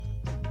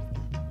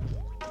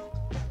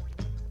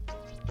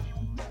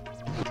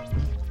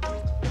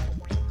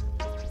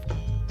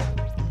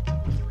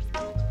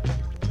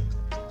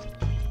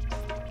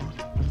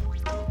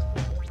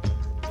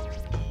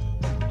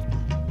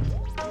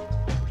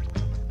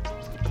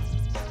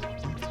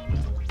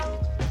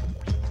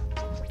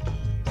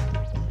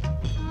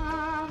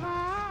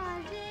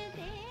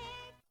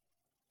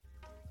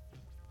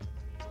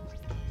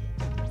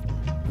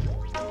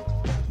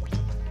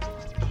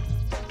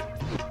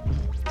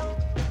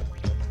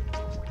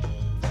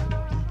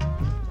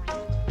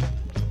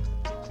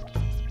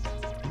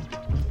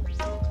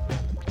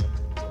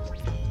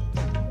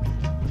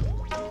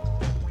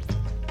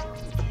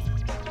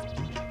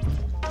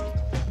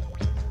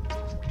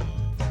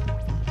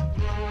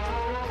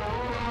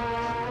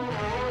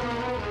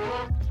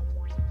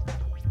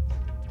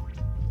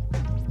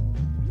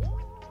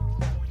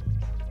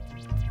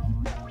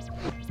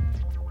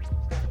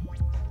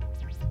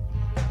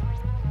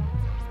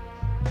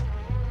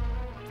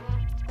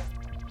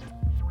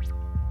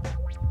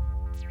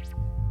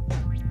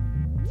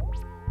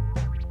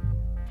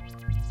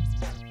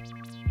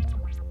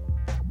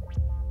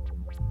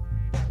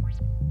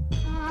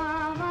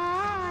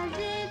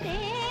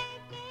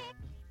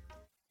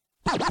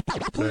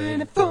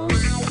Planet Funk.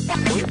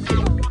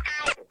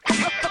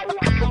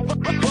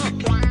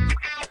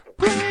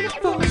 Planet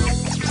Funk.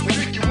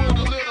 Take you with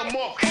a little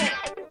more funk.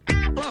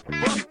 Get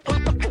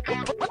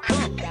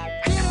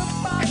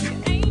up off your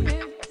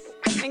anus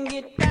and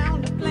get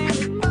down to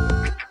Planet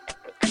Funk.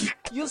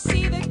 You'll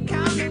see the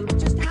comet,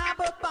 just hop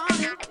up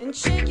on it and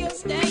shake your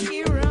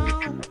stanky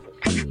room.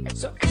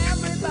 So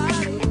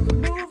everybody,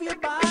 move your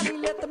body,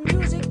 let the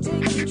music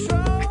take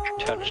control.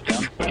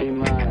 Touchdown.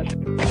 T-minus 2,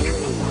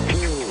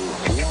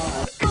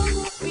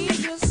 1. Feed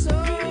your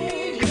soul.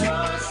 Feed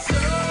your soul.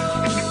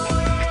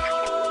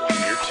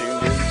 You're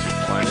tuned in to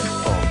Planet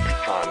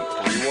Funk on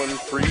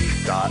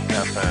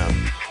 313.fm.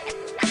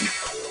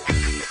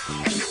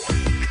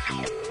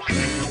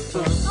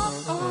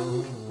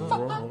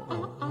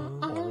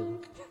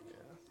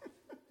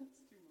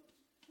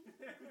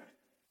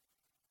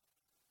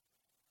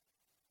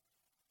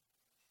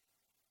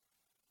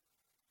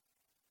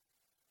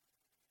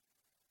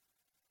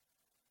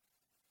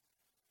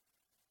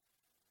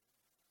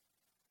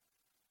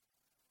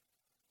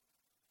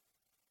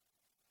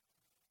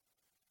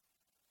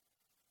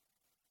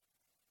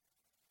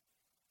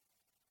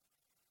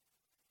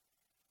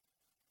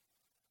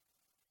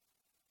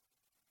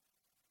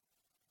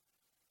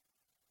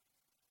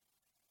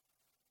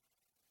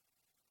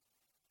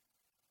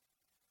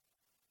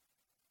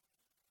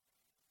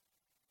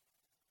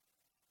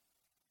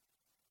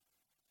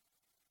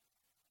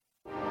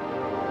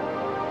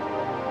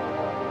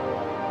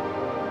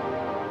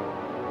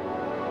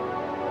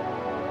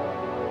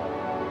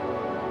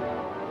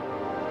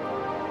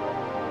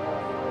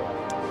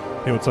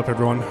 Hey, what's up,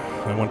 everyone?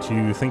 I want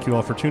to thank you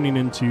all for tuning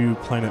into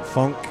Planet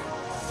Funk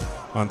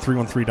on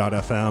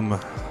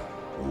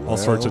 313.fm. All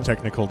sorts of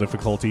technical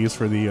difficulties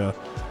for the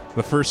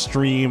first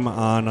stream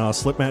on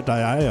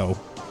Slipmat.io.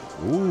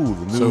 Ooh,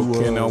 the new. So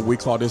can we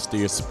call this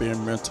the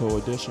experimental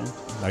edition?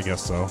 I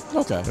guess so.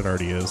 Okay. It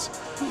already is.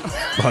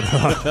 But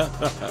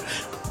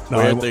no,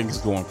 everything's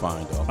going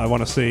fine, though. I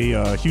want to say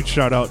a huge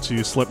shout out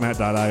to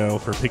Slipmat.io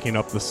for picking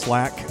up the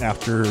slack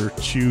after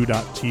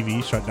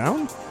Chew.tv shut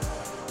down.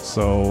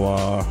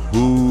 So,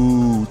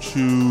 boo,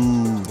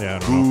 Chew. Yeah, I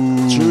don't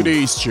know. Chew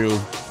these, Chew.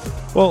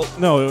 Well,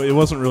 no, it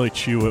wasn't really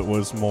Chew. It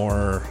was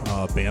more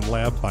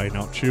BandLab buying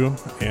out Chew,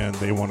 and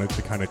they wanted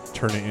to kind of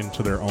turn it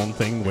into their own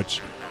thing,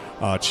 which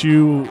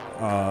Chew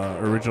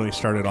originally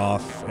started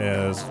off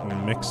as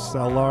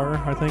Mixlr,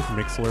 I think,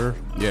 Mixlr.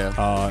 Yeah.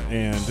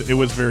 And it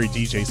was very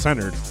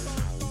DJ-centered.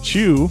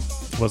 Chew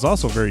was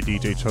also very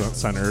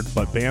DJ-centered,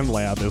 but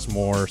BandLab is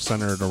more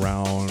centered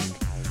around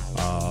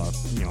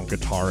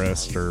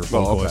guitarist or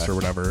vocalist or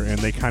whatever, and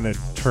they kind of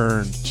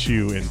turned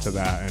Chew into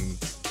that and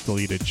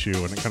deleted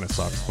Chew, and it kind of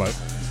sucks. But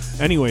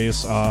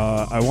anyways,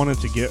 I wanted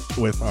to get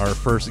with our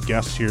first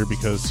guest here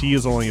because he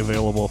is only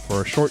available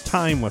for a short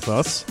time with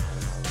us,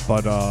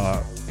 but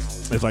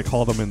as I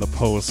called him in the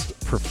post,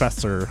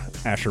 Professor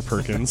Asher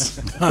Perkins.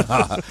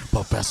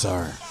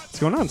 Professor. What's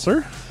going on,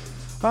 sir?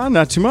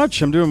 Not too much.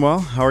 I'm doing well.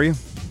 How are you?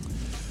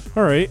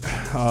 All right.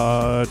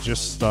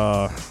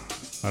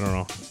 I don't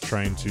know,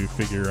 trying to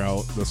figure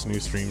out this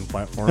new streaming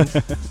platform.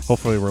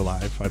 Hopefully we're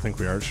live. I think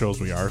we are. It shows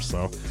we are.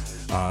 So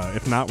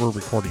if not, we're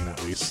recording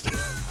at least.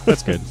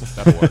 That's good.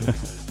 That'll work.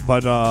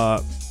 But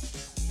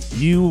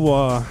you,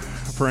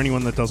 for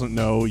anyone that doesn't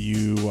know,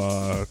 you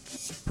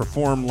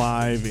perform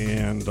live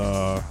and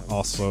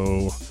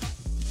also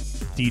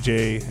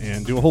DJ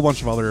and do a whole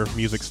bunch of other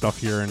music stuff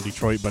here in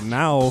Detroit. But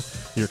now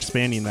you're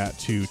expanding that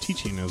to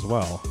teaching as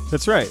well.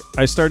 That's right.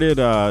 I started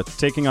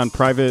taking on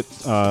private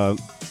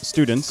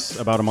students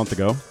about a month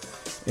ago,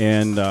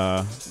 and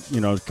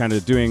kind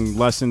of doing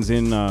lessons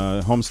in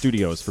home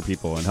studios for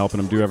people and helping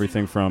them do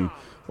everything from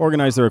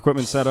organize their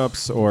equipment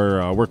setups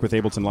or work with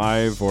Ableton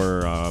Live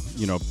or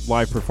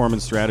live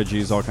performance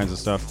strategies, all kinds of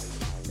stuff.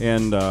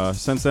 And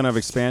since then I've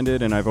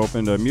expanded and I've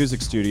opened a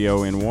music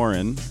studio in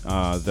Warren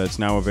that's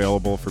now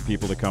available for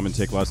people to come and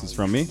take lessons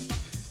from me.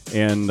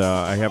 And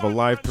I have a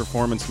live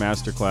performance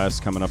masterclass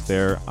coming up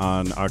there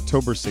on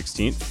October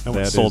 16th. That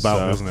one's sold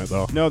out, isn't it,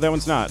 though? No, that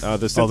one's not.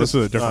 This is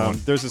a different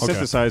one. There's a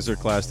synthesizer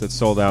class that's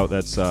sold out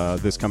that's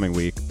this coming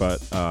week.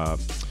 But the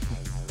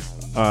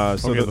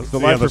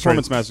live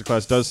performance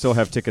masterclass does still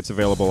have tickets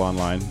available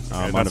online.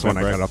 That's when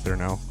I got up there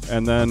now.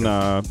 And then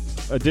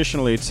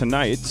additionally,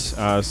 tonight,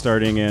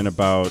 starting in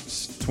about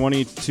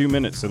 22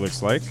 minutes, it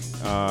looks like,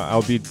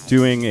 I'll be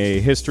doing a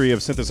History of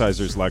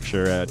Synthesizers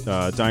lecture at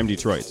Dime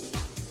Detroit.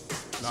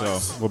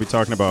 Nice. So we'll be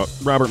talking about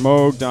Robert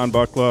Moog, Don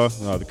Buckla,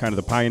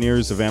 the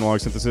pioneers of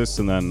analog synthesis,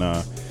 and then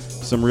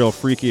some real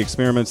freaky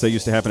experiments that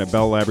used to happen at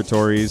Bell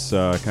Laboratories,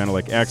 kind of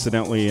like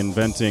accidentally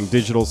inventing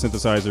digital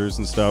synthesizers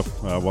and stuff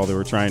while they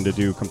were trying to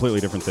do completely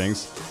different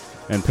things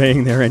and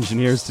paying their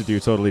engineers to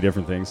do totally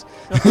different things.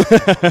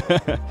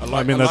 A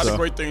lot of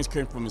great things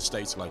came from the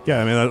States like that.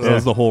 Yeah, I mean, that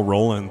was the whole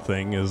Roland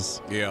thing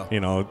is, yeah.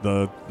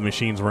 The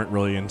machines weren't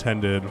really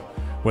intended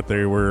what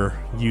they were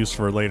used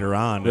for later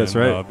on. That's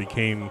and, right.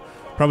 Became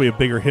probably a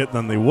bigger hit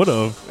than they would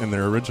have in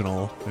their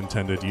original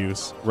intended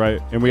use. Right,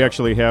 and we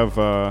actually have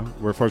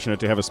we're fortunate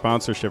to have a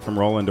sponsorship from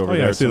Roland over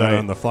there. I see tonight. that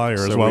on the flyer,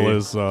 So as well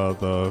as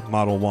the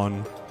Model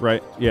 1.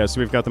 Right, yeah,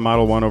 so we've got the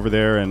Model 1 over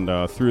there,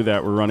 and through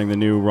that we're running the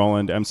new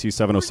Roland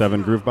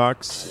MC707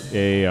 Groovebox,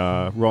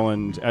 a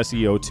Roland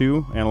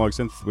SE02 analog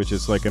synth, which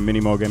is like a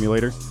mini Moog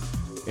emulator,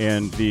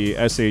 and the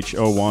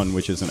SH01,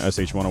 which is an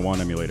SH101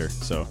 emulator.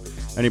 So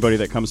anybody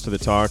that comes to the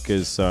talk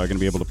is going to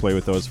be able to play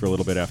with those for a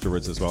little bit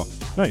afterwards as well.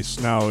 Nice.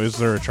 Now, is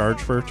there a charge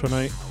for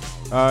tonight?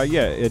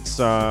 Yeah, it's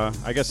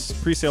I guess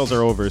pre-sales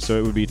are over, so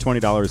it would be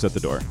 $20 at the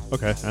door.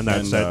 Okay, and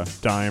that's at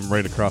Dime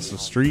right across the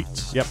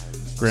street. Yep.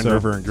 Grand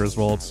River and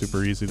Griswold,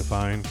 super easy to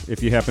find.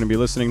 If you happen to be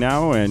listening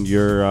now and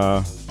you're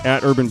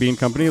at Urban Bean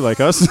Company like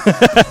us,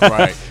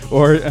 Right.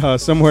 or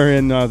somewhere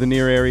in the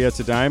near area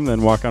to Dime,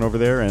 then walk on over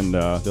there and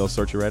they'll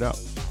sort you right out.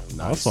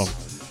 Nice.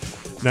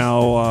 Awesome.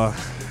 Now,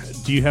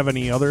 do you have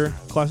any other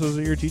classes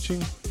that you're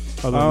teaching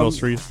other than those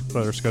three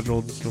that are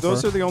scheduled so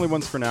Those far? are the only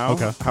ones for now.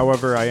 Okay.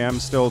 However, I am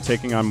still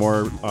taking on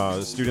more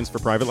students for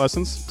private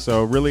lessons.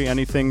 So really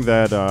anything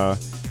that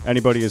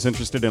anybody is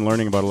interested in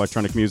learning about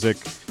electronic music,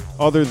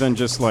 other than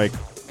just like,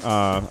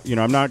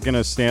 I'm not going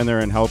to stand there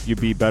and help you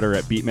be better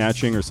at beat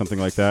matching or something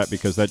like that,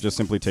 because that just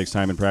simply takes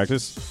time and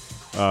practice.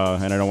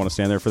 And I don't want to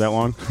stand there for that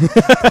long.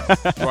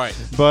 Right.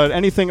 But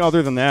anything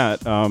other than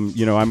that,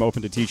 I'm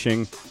open to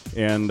teaching.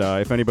 And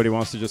if anybody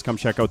wants to just come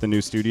check out the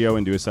new studio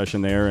and do a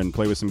session there and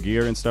play with some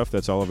gear and stuff,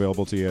 that's all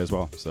available to you as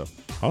well. So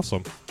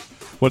Awesome.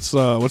 What's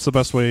the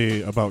best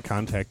way about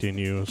contacting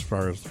you as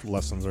far as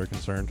lessons are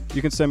concerned?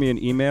 you can send me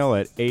an email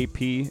at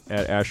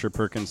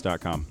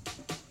ap@asherperkins.com.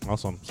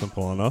 Awesome.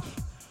 Simple enough.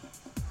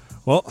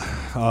 Well,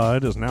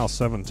 it is now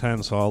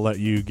 7:10, so I'll let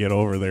you get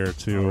over there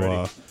to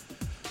Alrighty.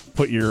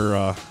 put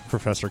your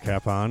professor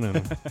cap on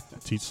and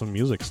teach some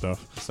music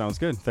stuff. Sounds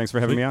good. Thanks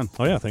for having me on.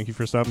 Oh, yeah. Thank you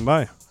for stopping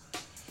by.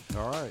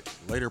 All right.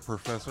 Later,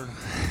 Professor.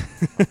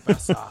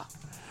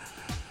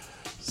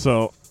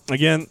 So,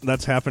 again,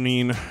 that's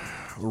happening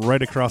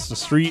right across the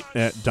street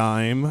at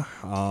Dime.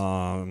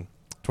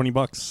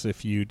 $20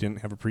 if you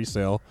didn't have a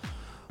pre-sale.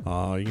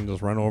 You can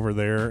just run over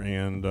there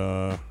and,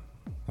 I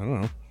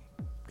don't know,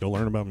 go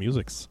learn about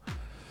musics.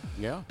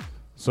 Yeah.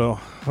 So,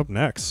 up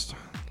next,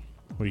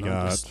 we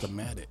got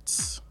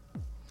Schematics.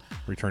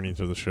 returning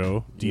to the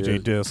show, DJ Yeah.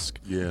 Disc,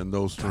 Yeah,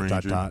 no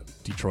stranger.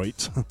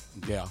 Detroit.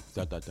 Yeah.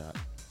 Dot.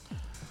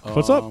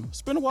 What's up?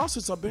 It's been a while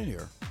since I've been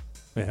here.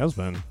 It has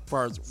been. As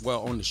far as,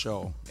 on the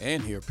show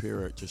and here,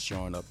 period, just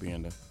showing up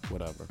being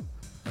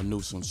a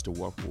nuisance to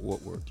work with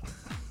Woodward.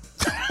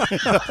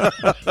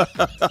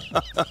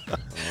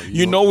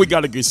 You know we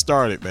got to get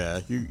started,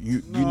 man.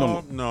 You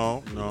know.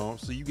 No.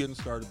 See, you getting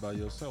started by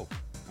yourself.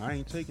 I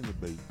ain't taking the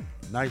bait.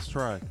 Nice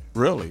try.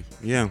 Really?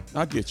 Yeah.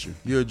 I get you.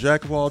 You're a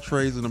jack of all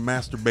trades and a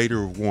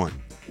masturbator of one.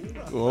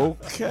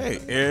 Okay.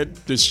 And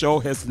the show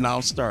has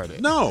now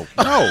started. No.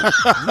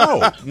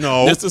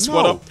 This is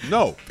what I'm-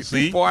 No.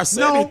 See? Before I said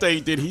No.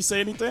 anything, did he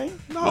say anything?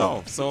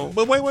 No. So,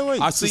 But wait.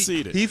 I See,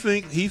 seceded. He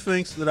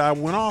thinks that I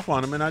went off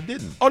on him and I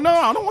didn't. oh, no,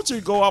 I don't want you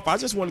to go up. I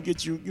just want to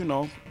get you,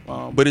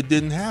 But it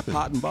didn't happen.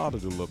 hot and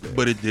bothered a little bit.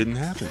 But it didn't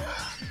happen.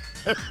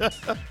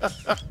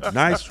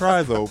 Nice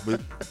try though, but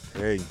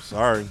hey,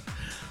 sorry.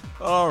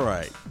 All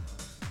right.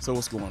 So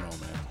what's going on,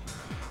 man?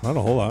 Not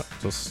a whole lot.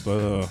 Just, I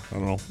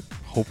don't know,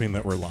 hoping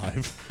that we're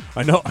live.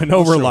 I know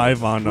we're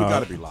live on... We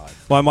got to be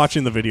live. Well, I'm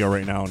watching the video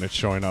right now, and it's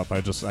showing up. I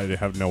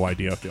have no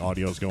idea if the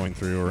audio is going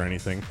through or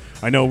anything.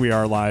 I know we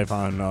are live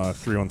on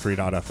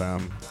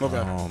 313.fm.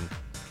 Okay.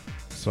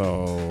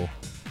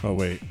 Oh,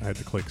 wait. I had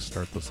to click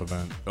start this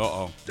event.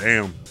 Uh-oh.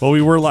 Damn. Well,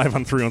 we were live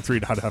on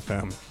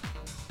 313.fm.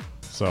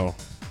 So,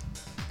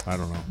 I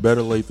don't know.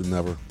 Better late than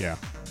never. Yeah.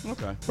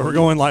 Okay. But we're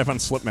going live on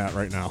Slipmat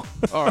right now.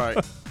 All right.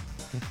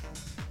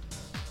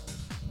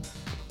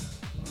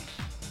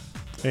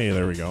 Hey,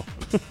 there we go.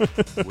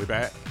 We're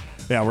back.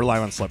 Yeah, we're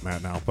live on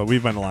Slipmat now, but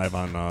we've been live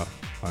on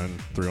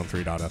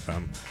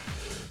 313.fm.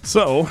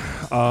 So,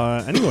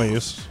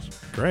 anyways,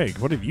 Greg,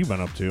 what have you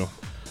been up to?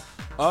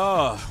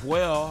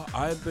 Well,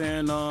 I've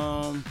been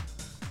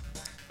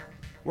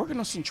working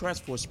on some tracks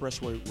for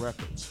Expressway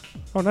Records.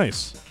 Oh,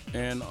 nice.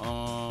 And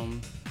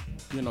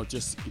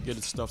just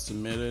get stuff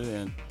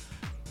submitted,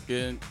 and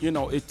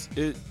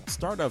it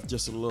started off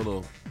just a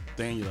little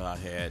thing that I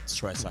had,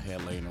 tracks I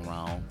had laying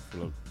around for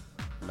the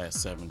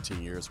last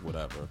 17 years,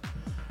 whatever.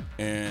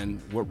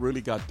 And what really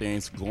got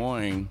things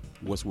going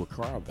was with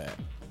Cryobat.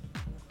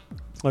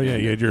 Oh, yeah,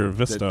 And you had your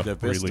Vista the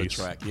Vista release.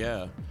 track,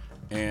 yeah.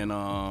 And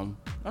I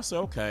said,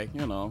 okay,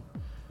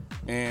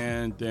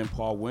 And then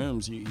Paul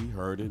Williams, he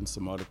heard it, and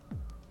some other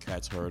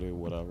cats heard it,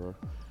 whatever.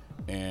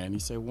 And he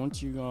said,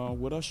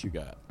 what else you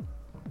got?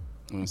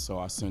 And so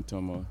I sent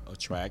him a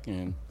track,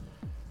 and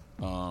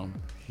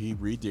he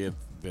redid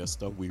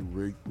Vista. We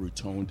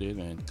retuned it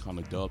and kind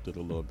of dubbed it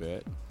a little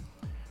bit.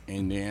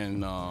 And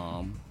then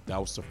that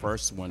was the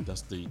first one.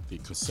 That's the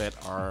cassette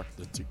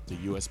the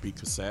USB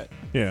cassette.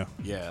 Yeah.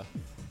 Yeah.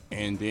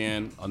 And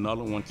then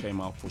another one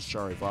came out for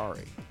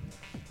Charivari.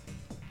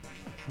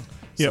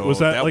 Yeah, So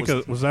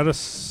was that a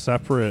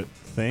separate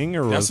thing,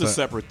 or That's was a that?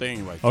 separate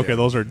thing right there. Okay,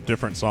 those are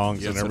different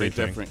songs Yeah, and so they're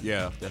everything. different.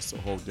 Yeah, that's a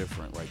whole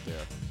different right there.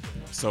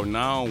 So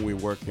now we're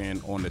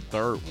working on the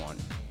third one.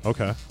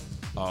 Okay.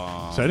 So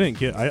I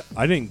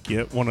didn't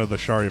get one of the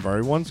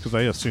Charivari ones because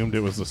I assumed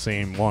it was the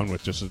same one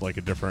with just like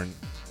a different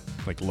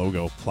like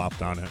logo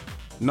plopped on it.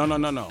 No,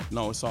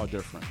 it's all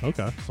different.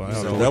 Okay, so I So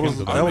have to That look was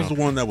into that was now.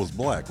 the one that was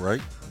black,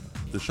 right?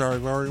 The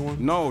Charivari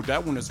one, No,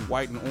 that one is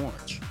white and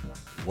orange.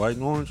 white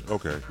and orange.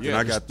 Okay, Yeah, and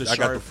I got the I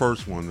got the Chari-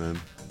 first one then.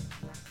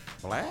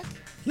 Black?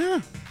 Yeah,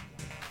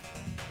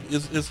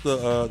 it's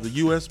the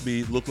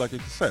USB looked like a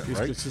cassette, It's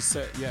right? the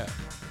cassette, yeah.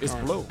 It's All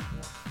right. blue.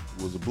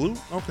 Was it blue?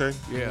 Okay,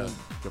 Yeah,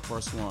 the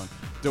first one.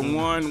 The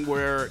one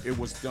where it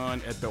was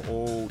done at the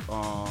old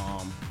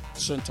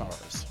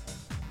Centaurs.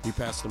 He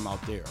passed them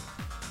out there.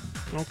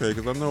 okay,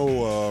 because I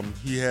know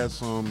he had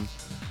some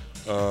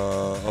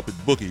up at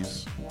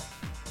Bookies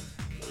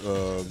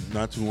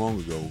not too long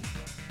ago.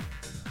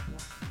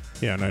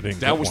 Yeah, and I didn't.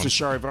 That get was one. the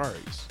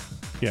Charivaris.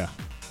 Yeah.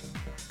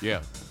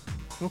 Yeah.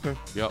 Okay,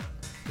 Yep,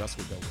 that's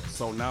what that was.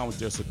 So now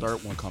there's a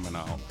third one coming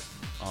out.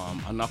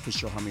 I'm not for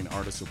sure how many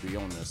artists will be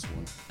on this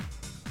one,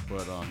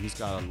 but he's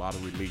got a lot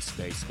of release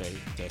dates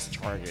that's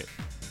target.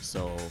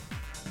 So,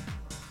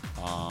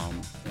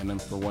 and then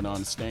for what I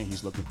understand,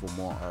 he's looking for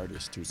more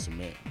artists to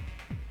submit.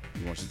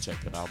 He wants to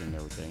check it out and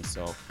everything.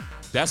 So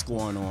that's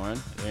going on,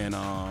 and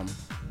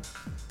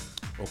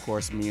of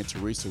course, me and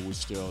Teresa, we're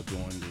still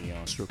doing the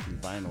Strictly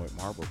Vinyl at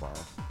Marble Bar.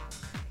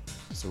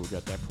 So we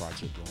got that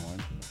project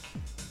going.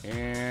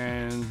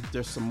 And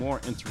there's some more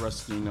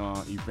interesting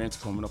events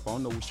coming up. I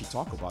don't know if we should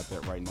talk about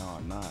that right now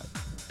or not.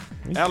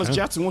 Alice can.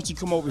 Jackson, why don't you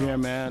come over here,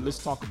 man? Let's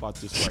talk about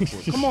this right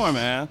quick. Come on,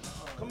 man.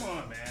 Come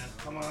on, man.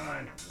 Come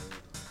on.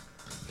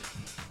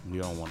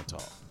 You don't want to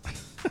talk.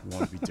 You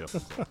want to be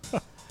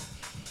difficult.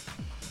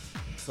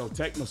 So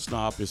Techno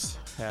Snob is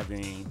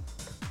having,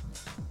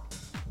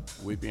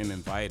 we've been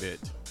invited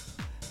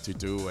to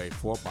do a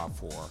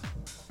 4x4.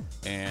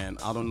 And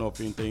I don't know if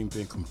anything's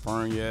been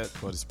confirmed yet,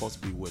 but it's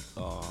supposed to be with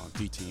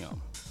DTM.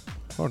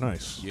 Oh,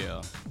 nice.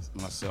 Yeah,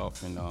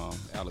 myself and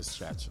Alice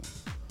Jackson.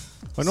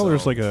 I know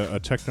there's So- like a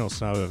Techno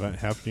Snob event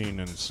happening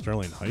in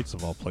Sterling Heights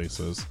of all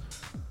places.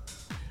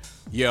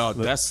 Yeah,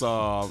 that's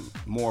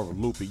more of a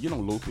Loopy. You know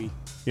Loopy?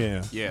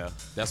 Yeah. Yeah,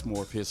 that's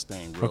more of his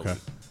thing, really. Okay.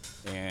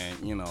 And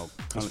you know,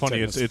 It's kinda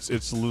funny.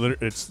 techno-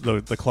 It's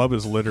the club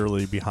is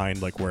literally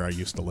behind like where I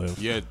used to live.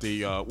 yeah.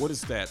 The what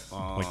is that?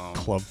 Like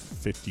Club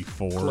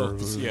 54. Club,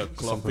 or yeah,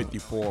 Club something-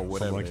 54,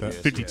 whatever something like it that.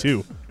 is,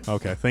 52.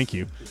 Okay, thank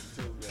you.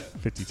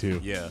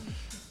 52. Yeah.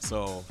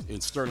 So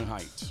in Sterling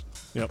Heights.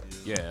 Yep.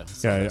 Yeah.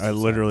 So Yeah, that's I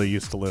what's literally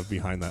used to live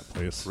behind that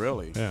place.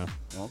 Really? Yeah.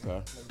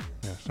 Okay.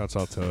 Yeah. Shouts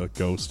out to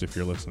Ghost if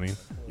you're listening.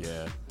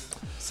 Yeah.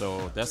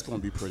 So that's going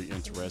to be pretty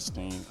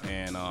interesting.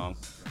 And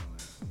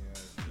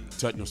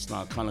Techno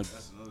Snob kind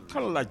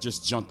of like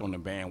just jumped on the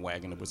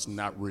bandwagon. It was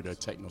not really a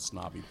Techno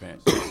Snob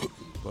event,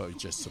 but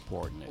just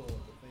supporting it.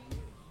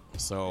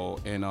 So,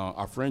 and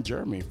our friend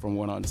Jeremy, from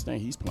what I understand,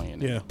 he's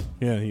playing it. Yeah.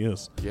 Yeah, he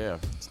is. Yeah,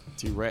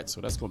 T-Rat.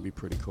 So that's going to be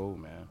pretty cool,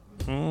 man.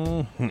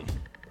 Mm-hmm.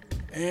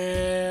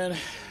 And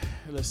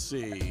let's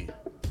see.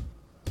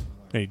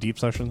 Any deep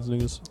sessions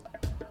news?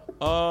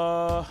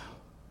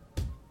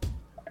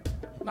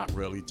 Not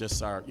really.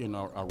 Just our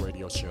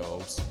radio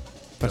shows.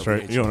 That's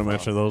right. You want to WHFR.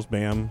 mention those?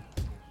 Bam.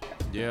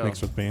 Yeah.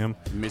 Mixed with Bam.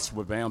 Mixed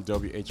with BAM,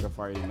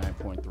 WHFR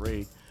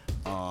 89.3.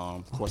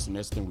 Of course, the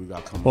next thing we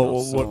got coming Well,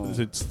 up soon. what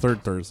it's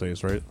third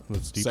Thursdays, right?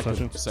 That's deep Second-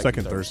 sessions.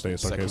 second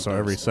Thursdays. Okay, Second so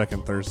every Thursday.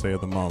 second Thursday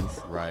of the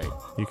month, Right.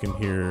 you can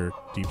hear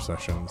deep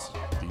sessions.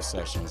 These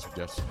sessions,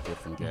 just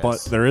different guests.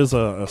 But there is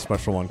a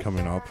special one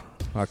coming up,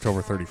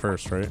 October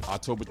 31st, right?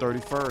 October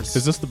 31st.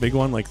 Is this the big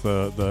one, like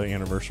the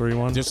anniversary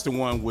one? Just the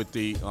one with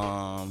the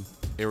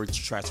era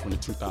tracks from the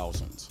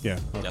 2000s. Yeah,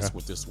 okay. That's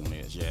what this one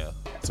is, yeah.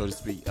 So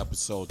this will be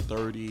episode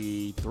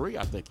 33,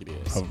 I think it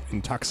is. Of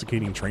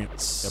Intoxicating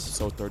Trance.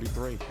 Episode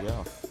 33, yeah.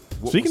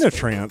 What Speaking was- of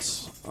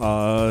trance,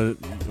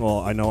 well,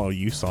 I know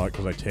you saw it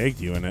because I tagged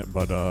you in it,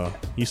 but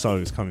you saw he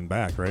was coming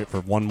back, right,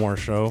 for one more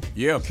show.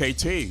 Yeah,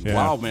 KT. Yeah.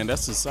 Wow, man,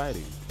 that's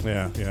exciting.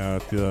 Yeah,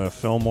 at the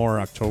Fillmore,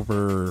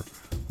 October,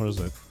 what is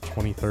it,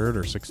 23rd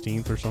or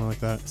 16th or something like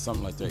that.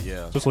 Something like that,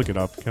 yeah. Just look it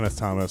up. Kenneth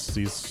Thomas,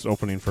 he's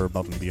opening for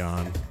Above and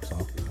Beyond.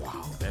 So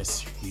Wow, that's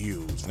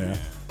huge, yeah,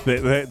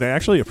 man. they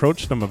actually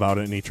approached him about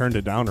it, and he turned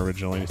it down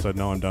originally. He said,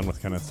 "No, I'm done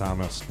with Kenneth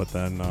Thomas." But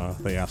then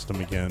they asked him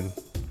again.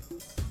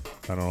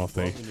 I don't know if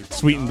they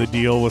sweetened the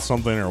deal with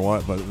something or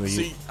what, but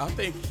See, I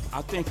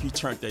think he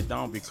turned that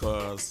down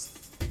because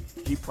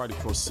he probably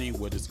foresee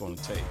what it's going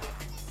to take.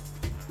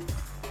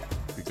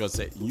 Because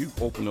that you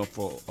open up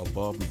for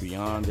Above and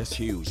Beyond, that's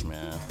huge,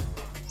 man.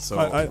 So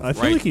I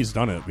feel right- like he's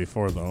done it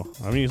before, though.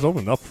 I mean, he's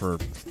opened up for a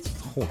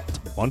whole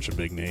bunch of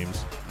big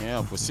names.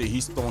 yeah, but see,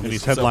 he's throwing And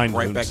he's himself headlined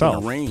right himself. back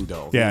in the ring,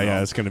 though. Yeah, you know?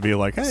 yeah, it's going to be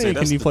like, See, hey,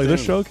 that's can you the play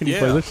this thing. show? Can you yeah,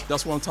 play this?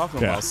 That's what I'm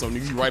talking Yeah. about. So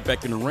he's right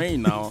back in the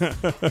ring now.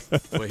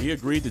 But he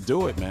agreed to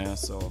do it, man.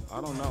 So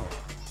I don't know.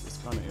 It's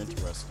kind of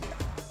interesting.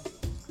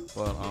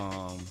 But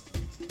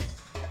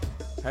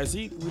has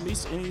he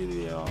released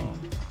any of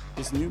the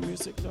his new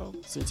music though?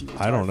 Since he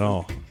I don't retired?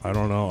 know. I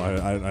don't know.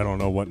 I don't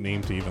know what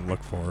name to even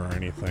look for or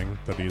anything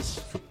that he's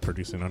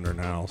producing under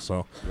now.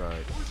 So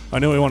Right. I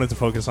knew he wanted to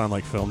focus on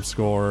like film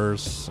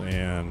scores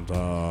and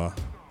I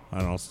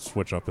don't know,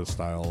 switch up his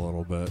style a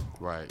little bit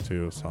Right.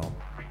 too. So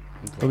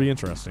it'll be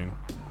interesting.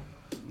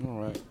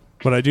 All right.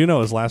 But I do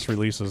know his last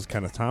release as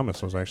Kenneth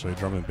Thomas was actually a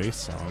drum and bass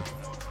song,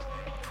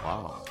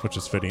 Wow. which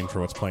is fitting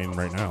for what's playing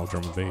right now,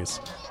 drum and bass.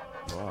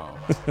 Wow.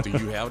 Do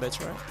you have that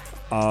track?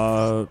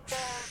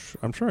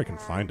 I'm sure I can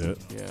find it.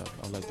 Yeah,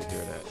 I'd like to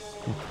hear that.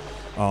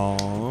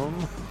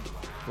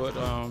 But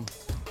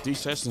these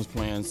sessions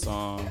plans,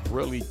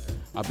 really,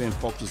 I've been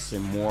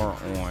focusing more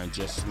on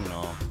just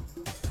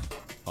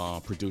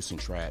producing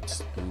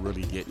tracks and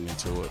really getting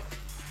into it.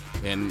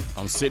 And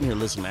I'm sitting here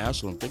listening to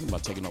Ashland. I'm thinking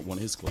about taking up one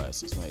of his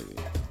classes, maybe.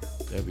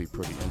 That'd be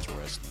pretty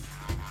interesting.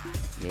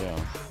 Yeah,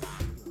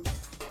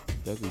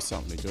 that'd be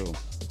something to do.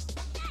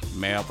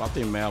 I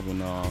think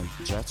Malvin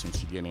Jackson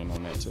should get in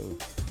on that too.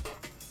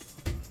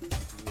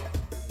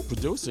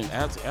 Producing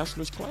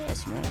Ashland's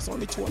class, man. It's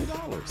only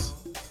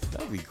 $20.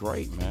 That'd be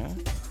great, man.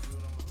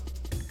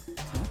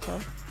 Okay,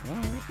 all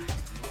right.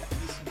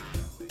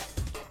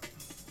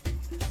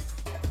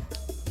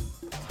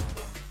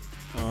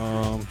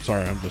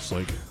 Sorry, I'm just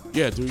like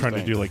Yeah, do your trying to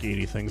thing. do like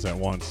 80 things at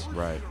once.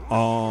 Right.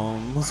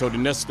 Um, So the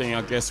next thing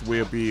I guess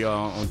we'll be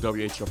on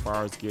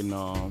WHFR is getting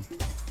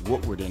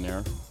Woodward in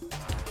there.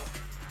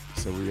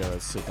 So we gotta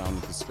sit down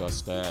and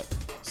discuss that.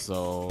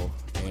 So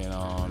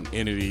and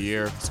end of the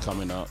year is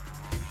coming up.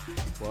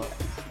 What?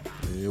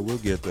 Yeah, we'll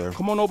get there.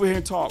 Come on over here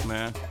and talk,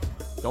 man.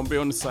 Don't be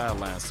on the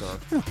sideline, sir.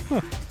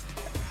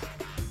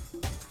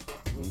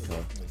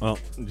 Okay. well,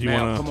 do you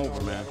Man, want come to?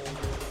 over, man.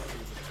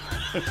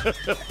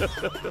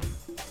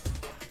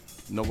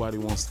 Nobody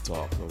wants to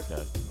talk.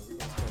 Okay.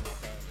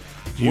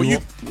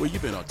 What you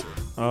been up to?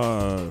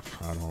 I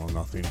don't know,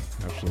 nothing.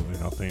 Absolutely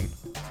nothing.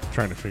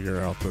 Trying to figure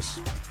out this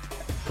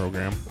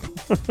program.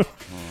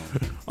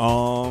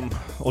 Well,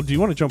 do you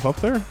want to jump up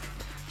there?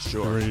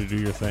 Sure. You ready to do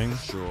your thing?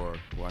 Sure.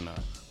 Why not?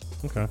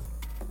 Okay.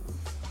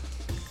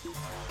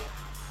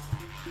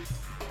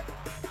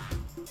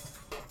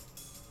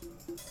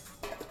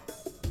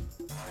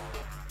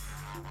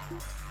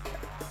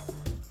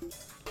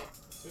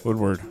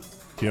 Woodward,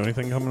 do you have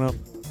anything coming up?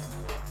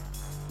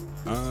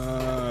 Do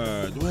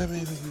I have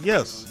anything?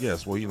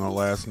 Yes. Well,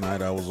 last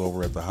night I was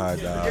over at the High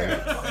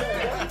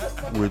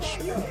Dive, which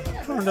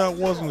turned out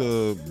wasn't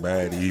a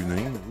bad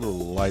evening. A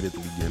little light at the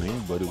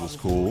beginning, but it was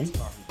cool.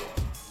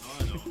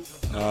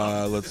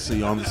 Let's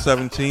see. On the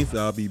 17th,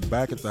 I'll be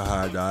back at the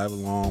High Dive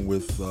along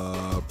with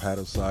Pat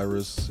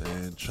Osiris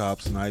and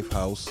Chops Knife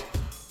House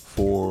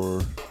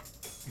for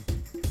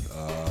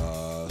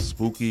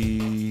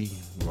Spooky.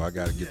 Well, I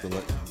got to get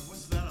the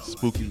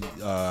Spooky.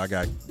 I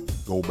got to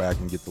go back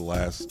and get the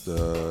last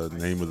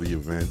name of the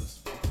event.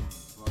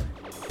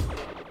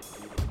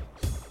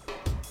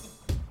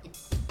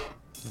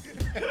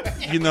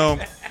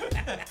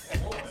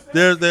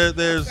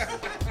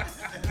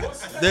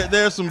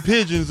 There's some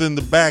pigeons in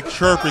the back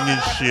chirping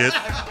and shit.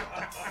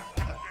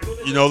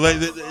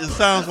 It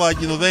sounds like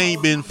they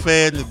ain't been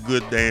fed in a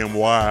good damn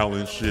while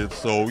and shit.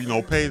 So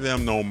pay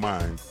them no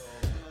mind.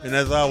 And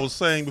as I was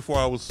saying before,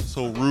 I was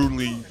so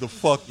rudely the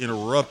fuck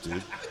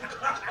interrupted.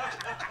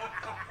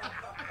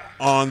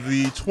 On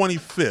the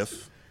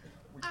 25th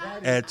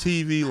at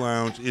TV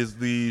Lounge is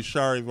the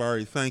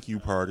Charivari Thank You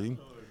Party,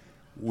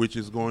 which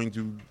is going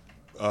to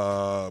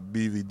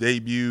be the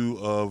debut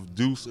of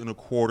Deuce and a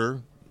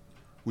Quarter,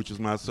 which is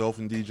myself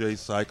and DJ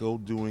Psycho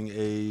doing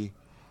a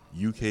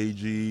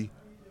UKG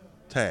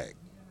tag.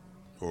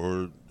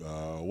 Or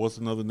what's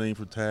another name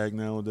for tag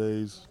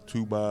nowadays?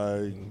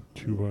 2x...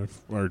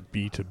 Or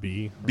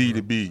B2B.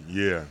 B2B,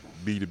 yeah.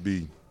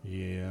 B2B.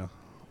 Yeah.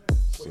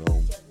 So...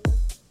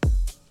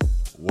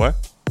 What?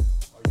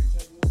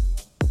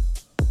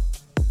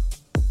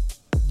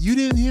 You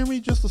didn't hear me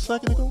just a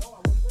second ago?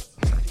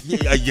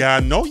 Yeah, I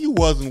know you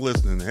wasn't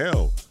listening.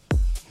 Hell,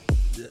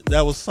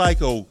 that was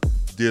Psycho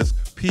Disc,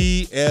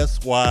 Psycho.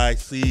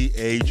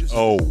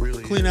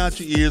 Clean out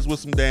your ears with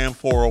some damn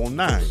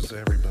 409.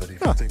 Everybody,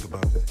 if you think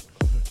about it.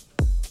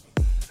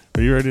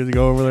 Are you ready to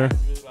go over there?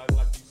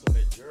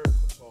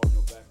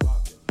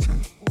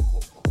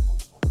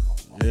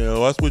 Yeah,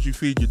 well, that's what you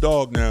feed your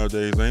dog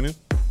nowadays, ain't it?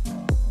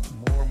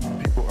 More and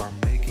more people are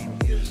making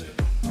music.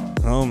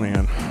 Oh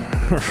man.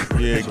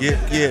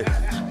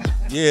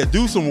 Yeah,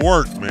 do some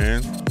work,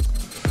 man.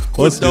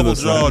 Let's do double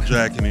this jaw then.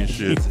 jacking and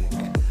shit.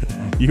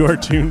 You are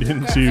tuned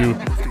into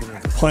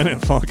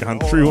Planet Funk on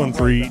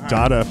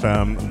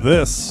 313.fm.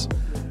 This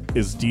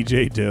is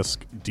DJ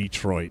Disc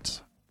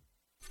Detroit.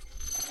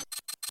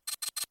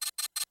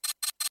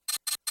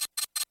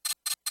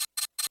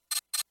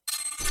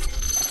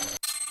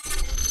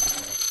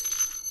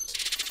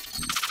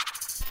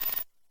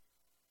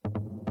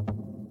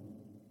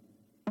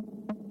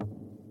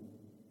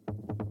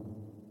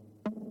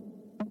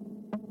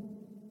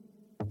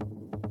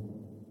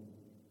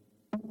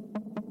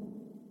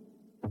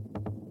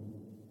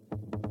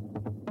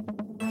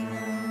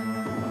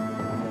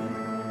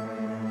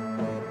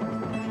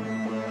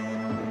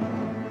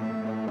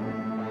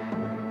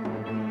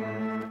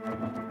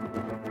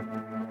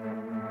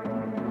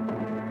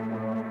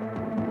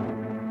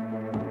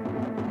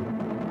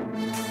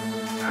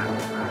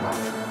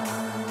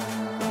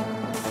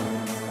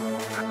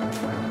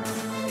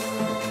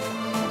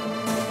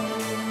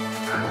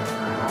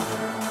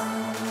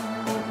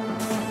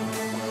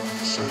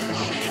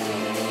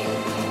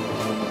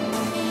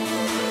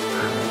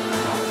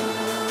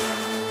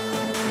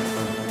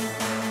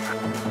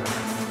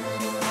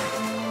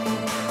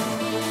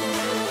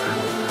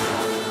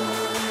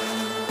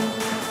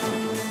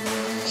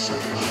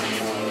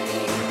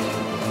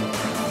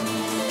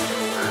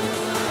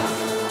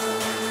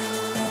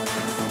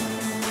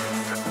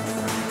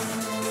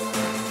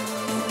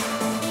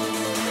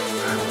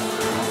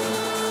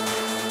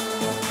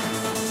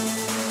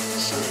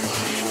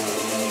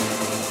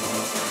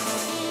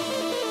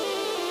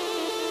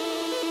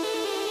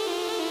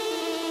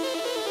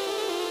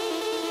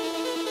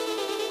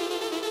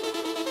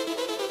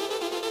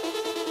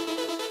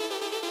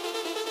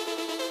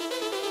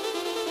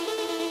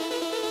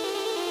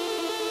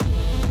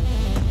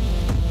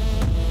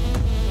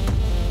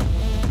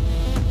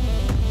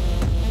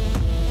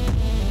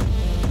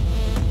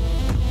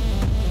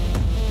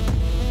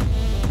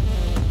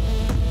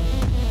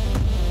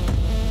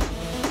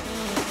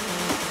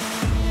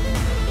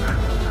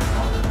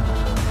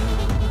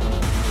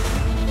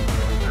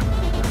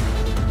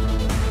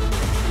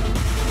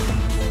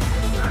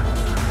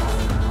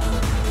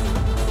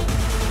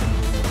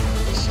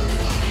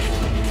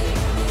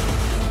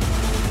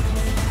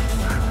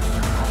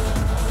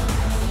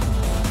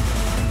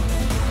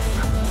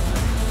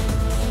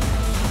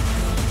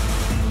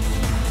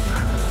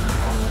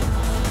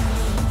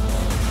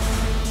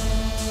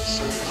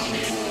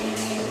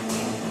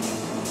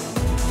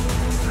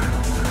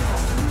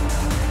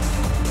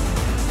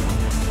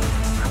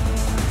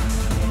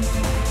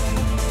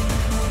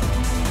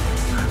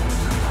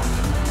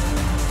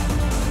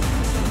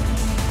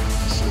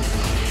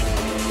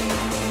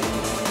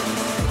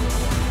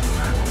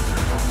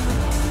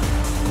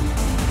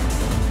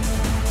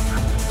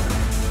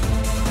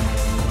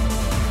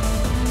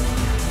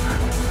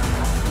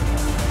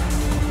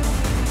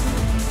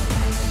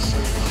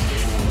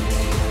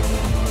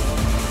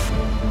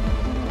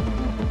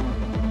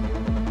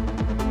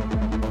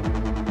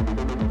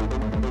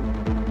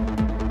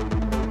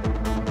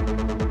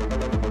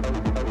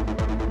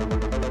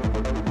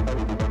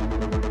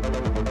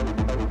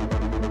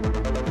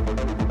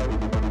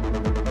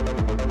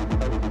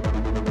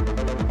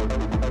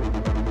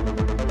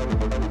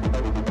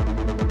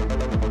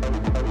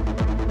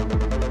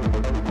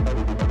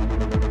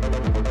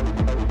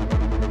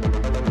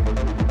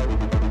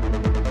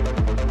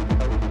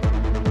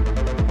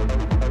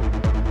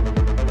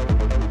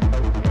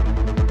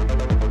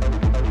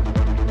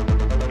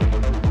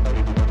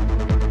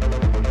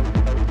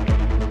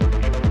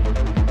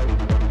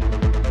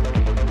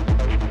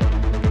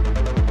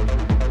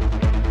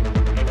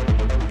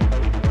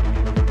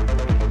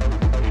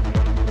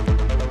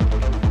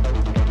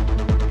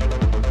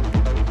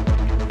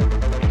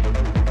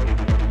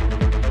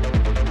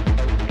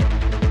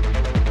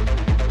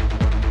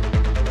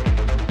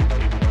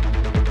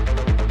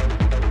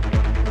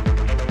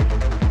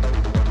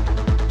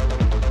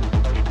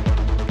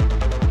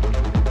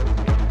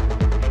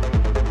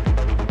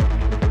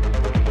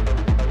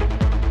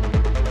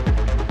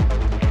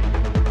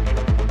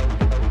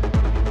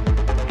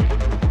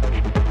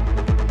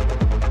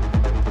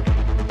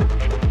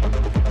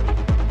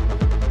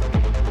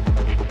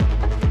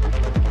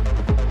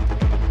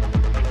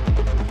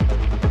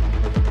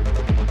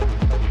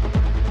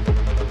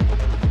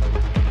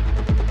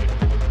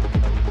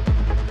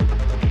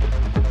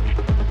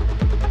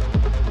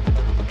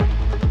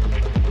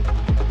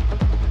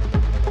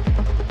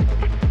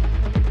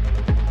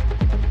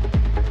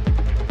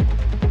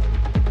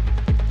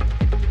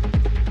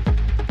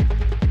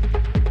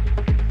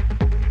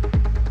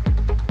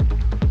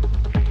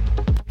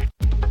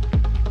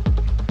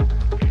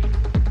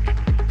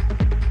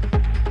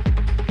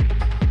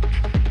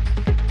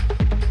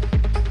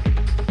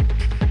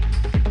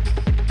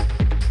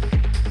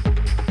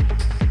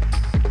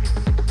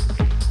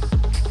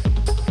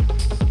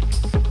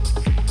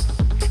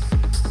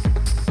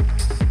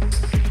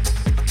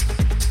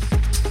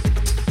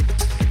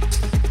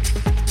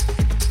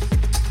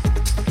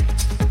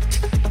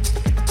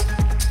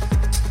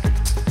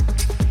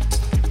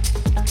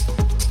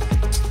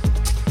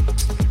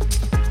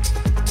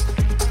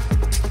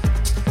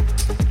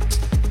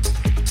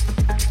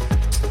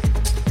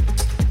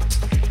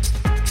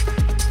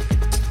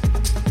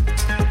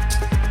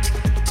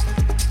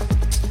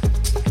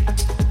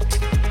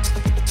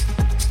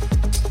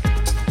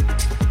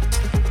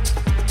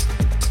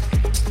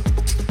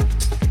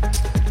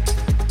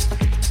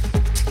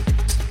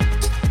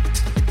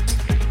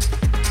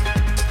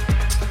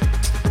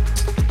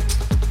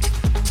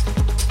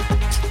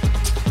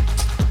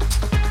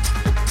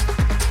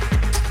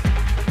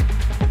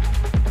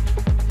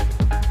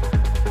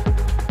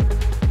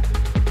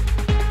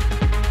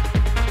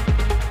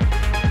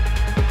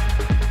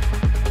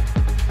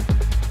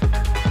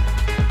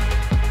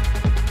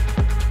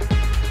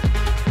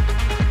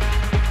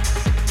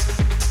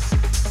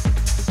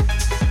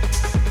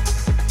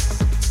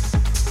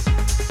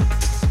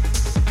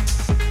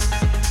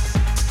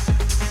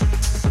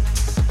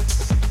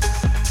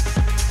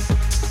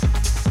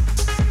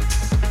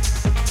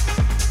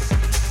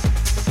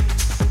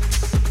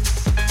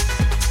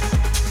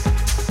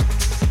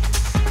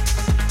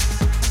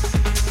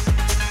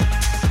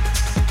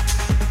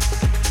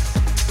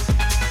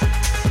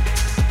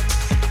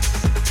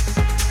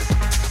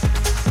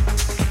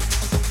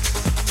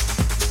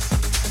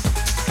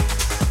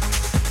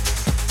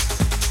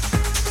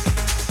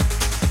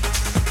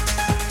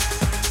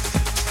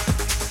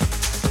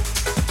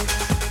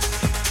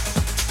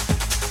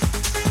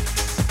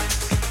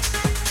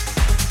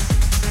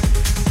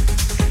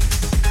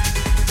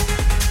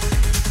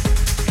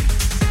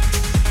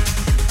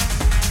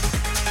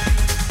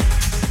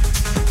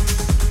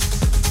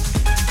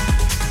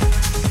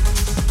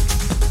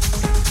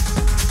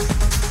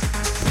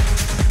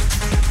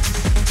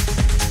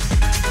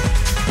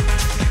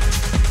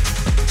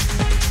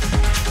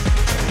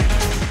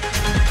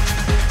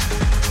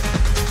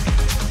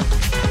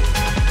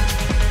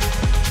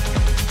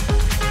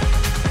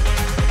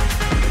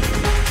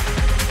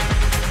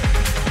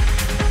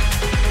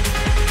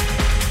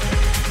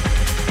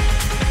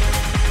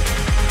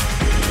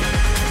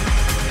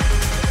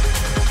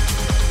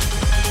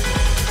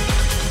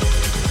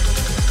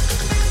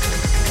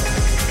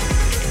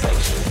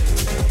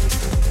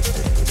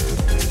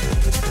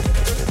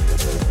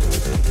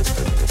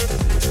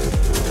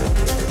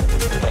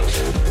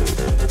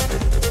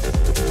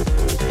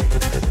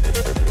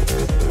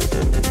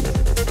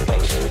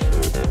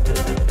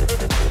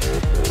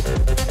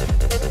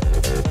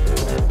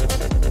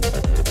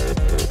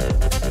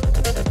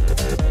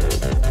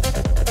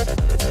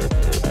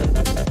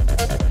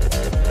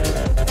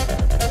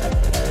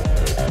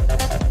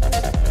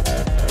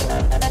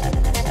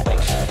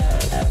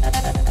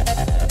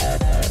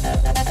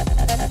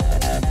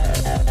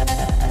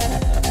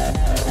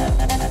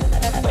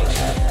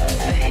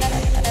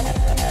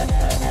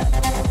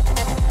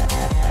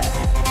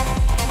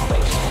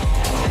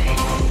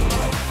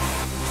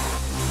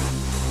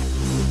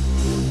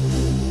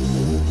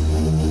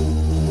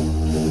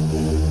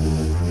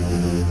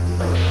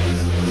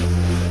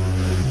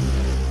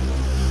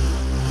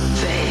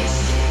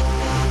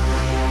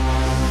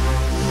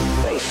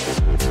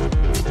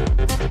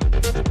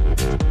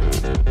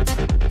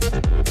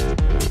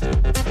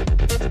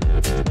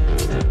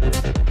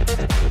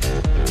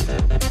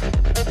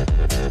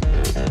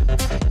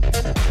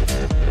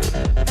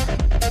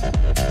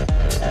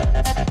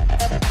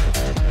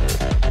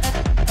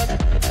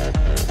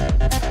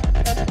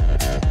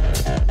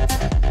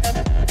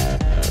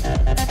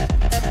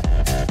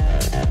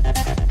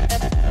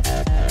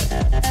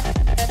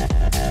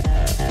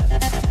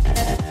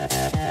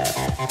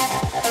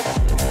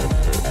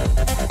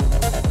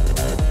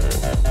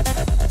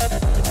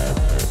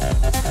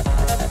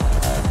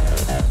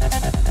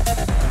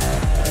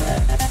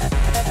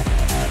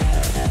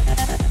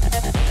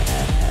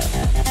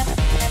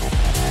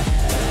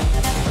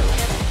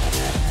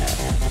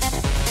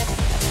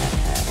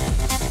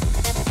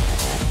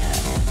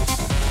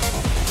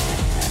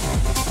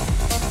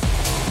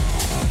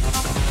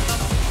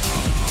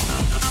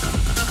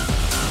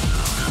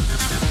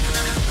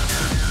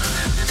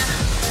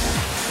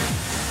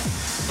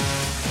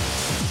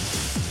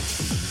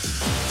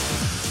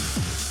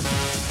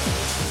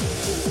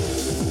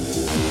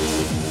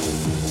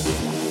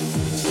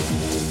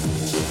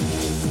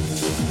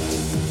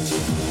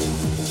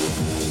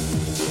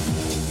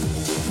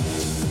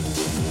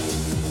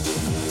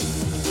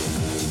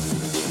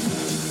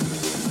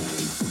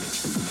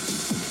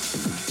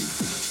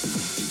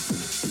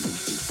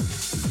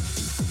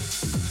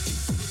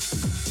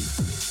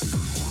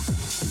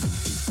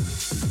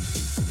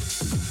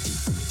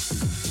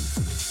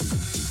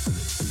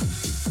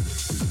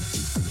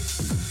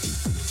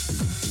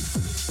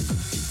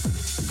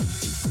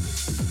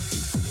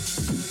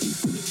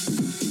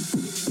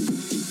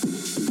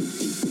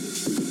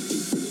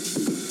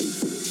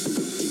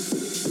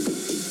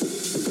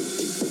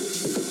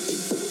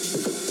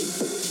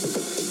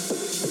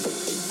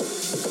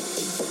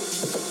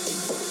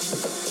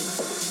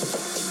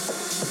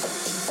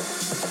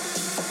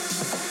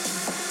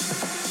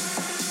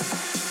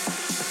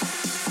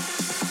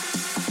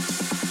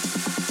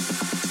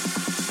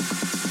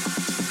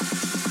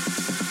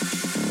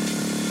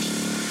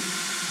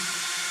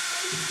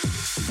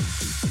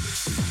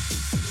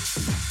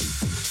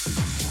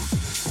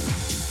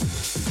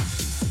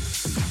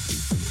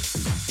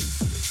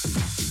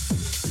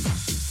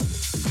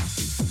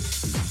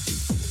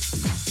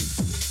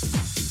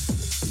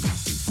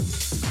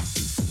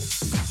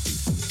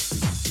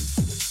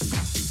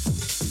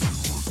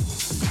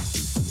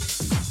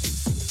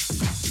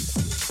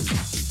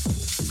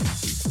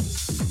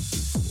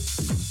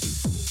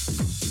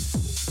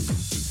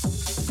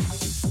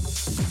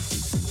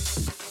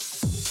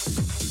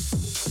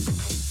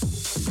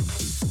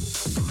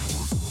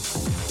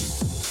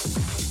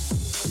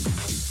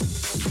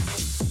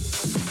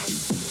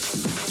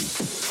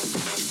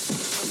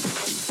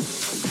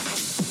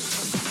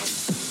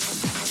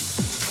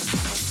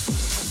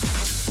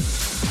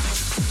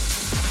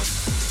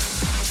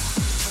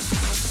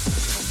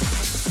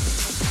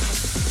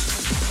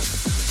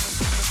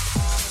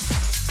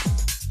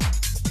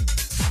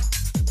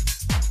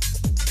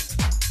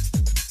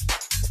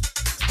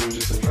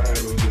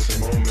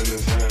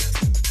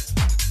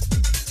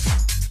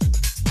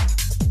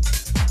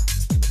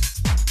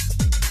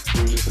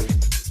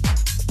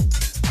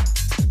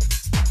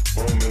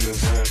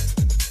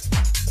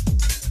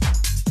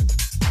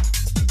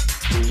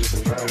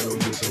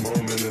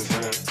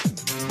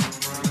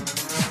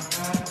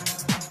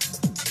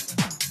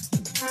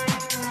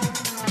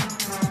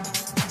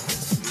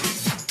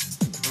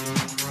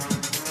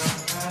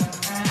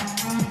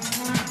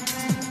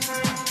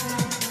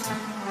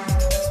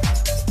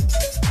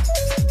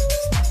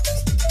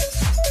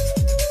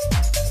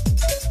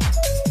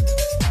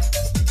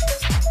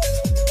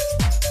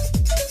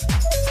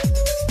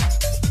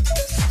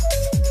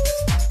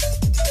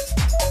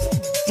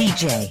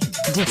 DJ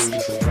Disc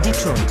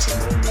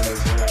Detroit.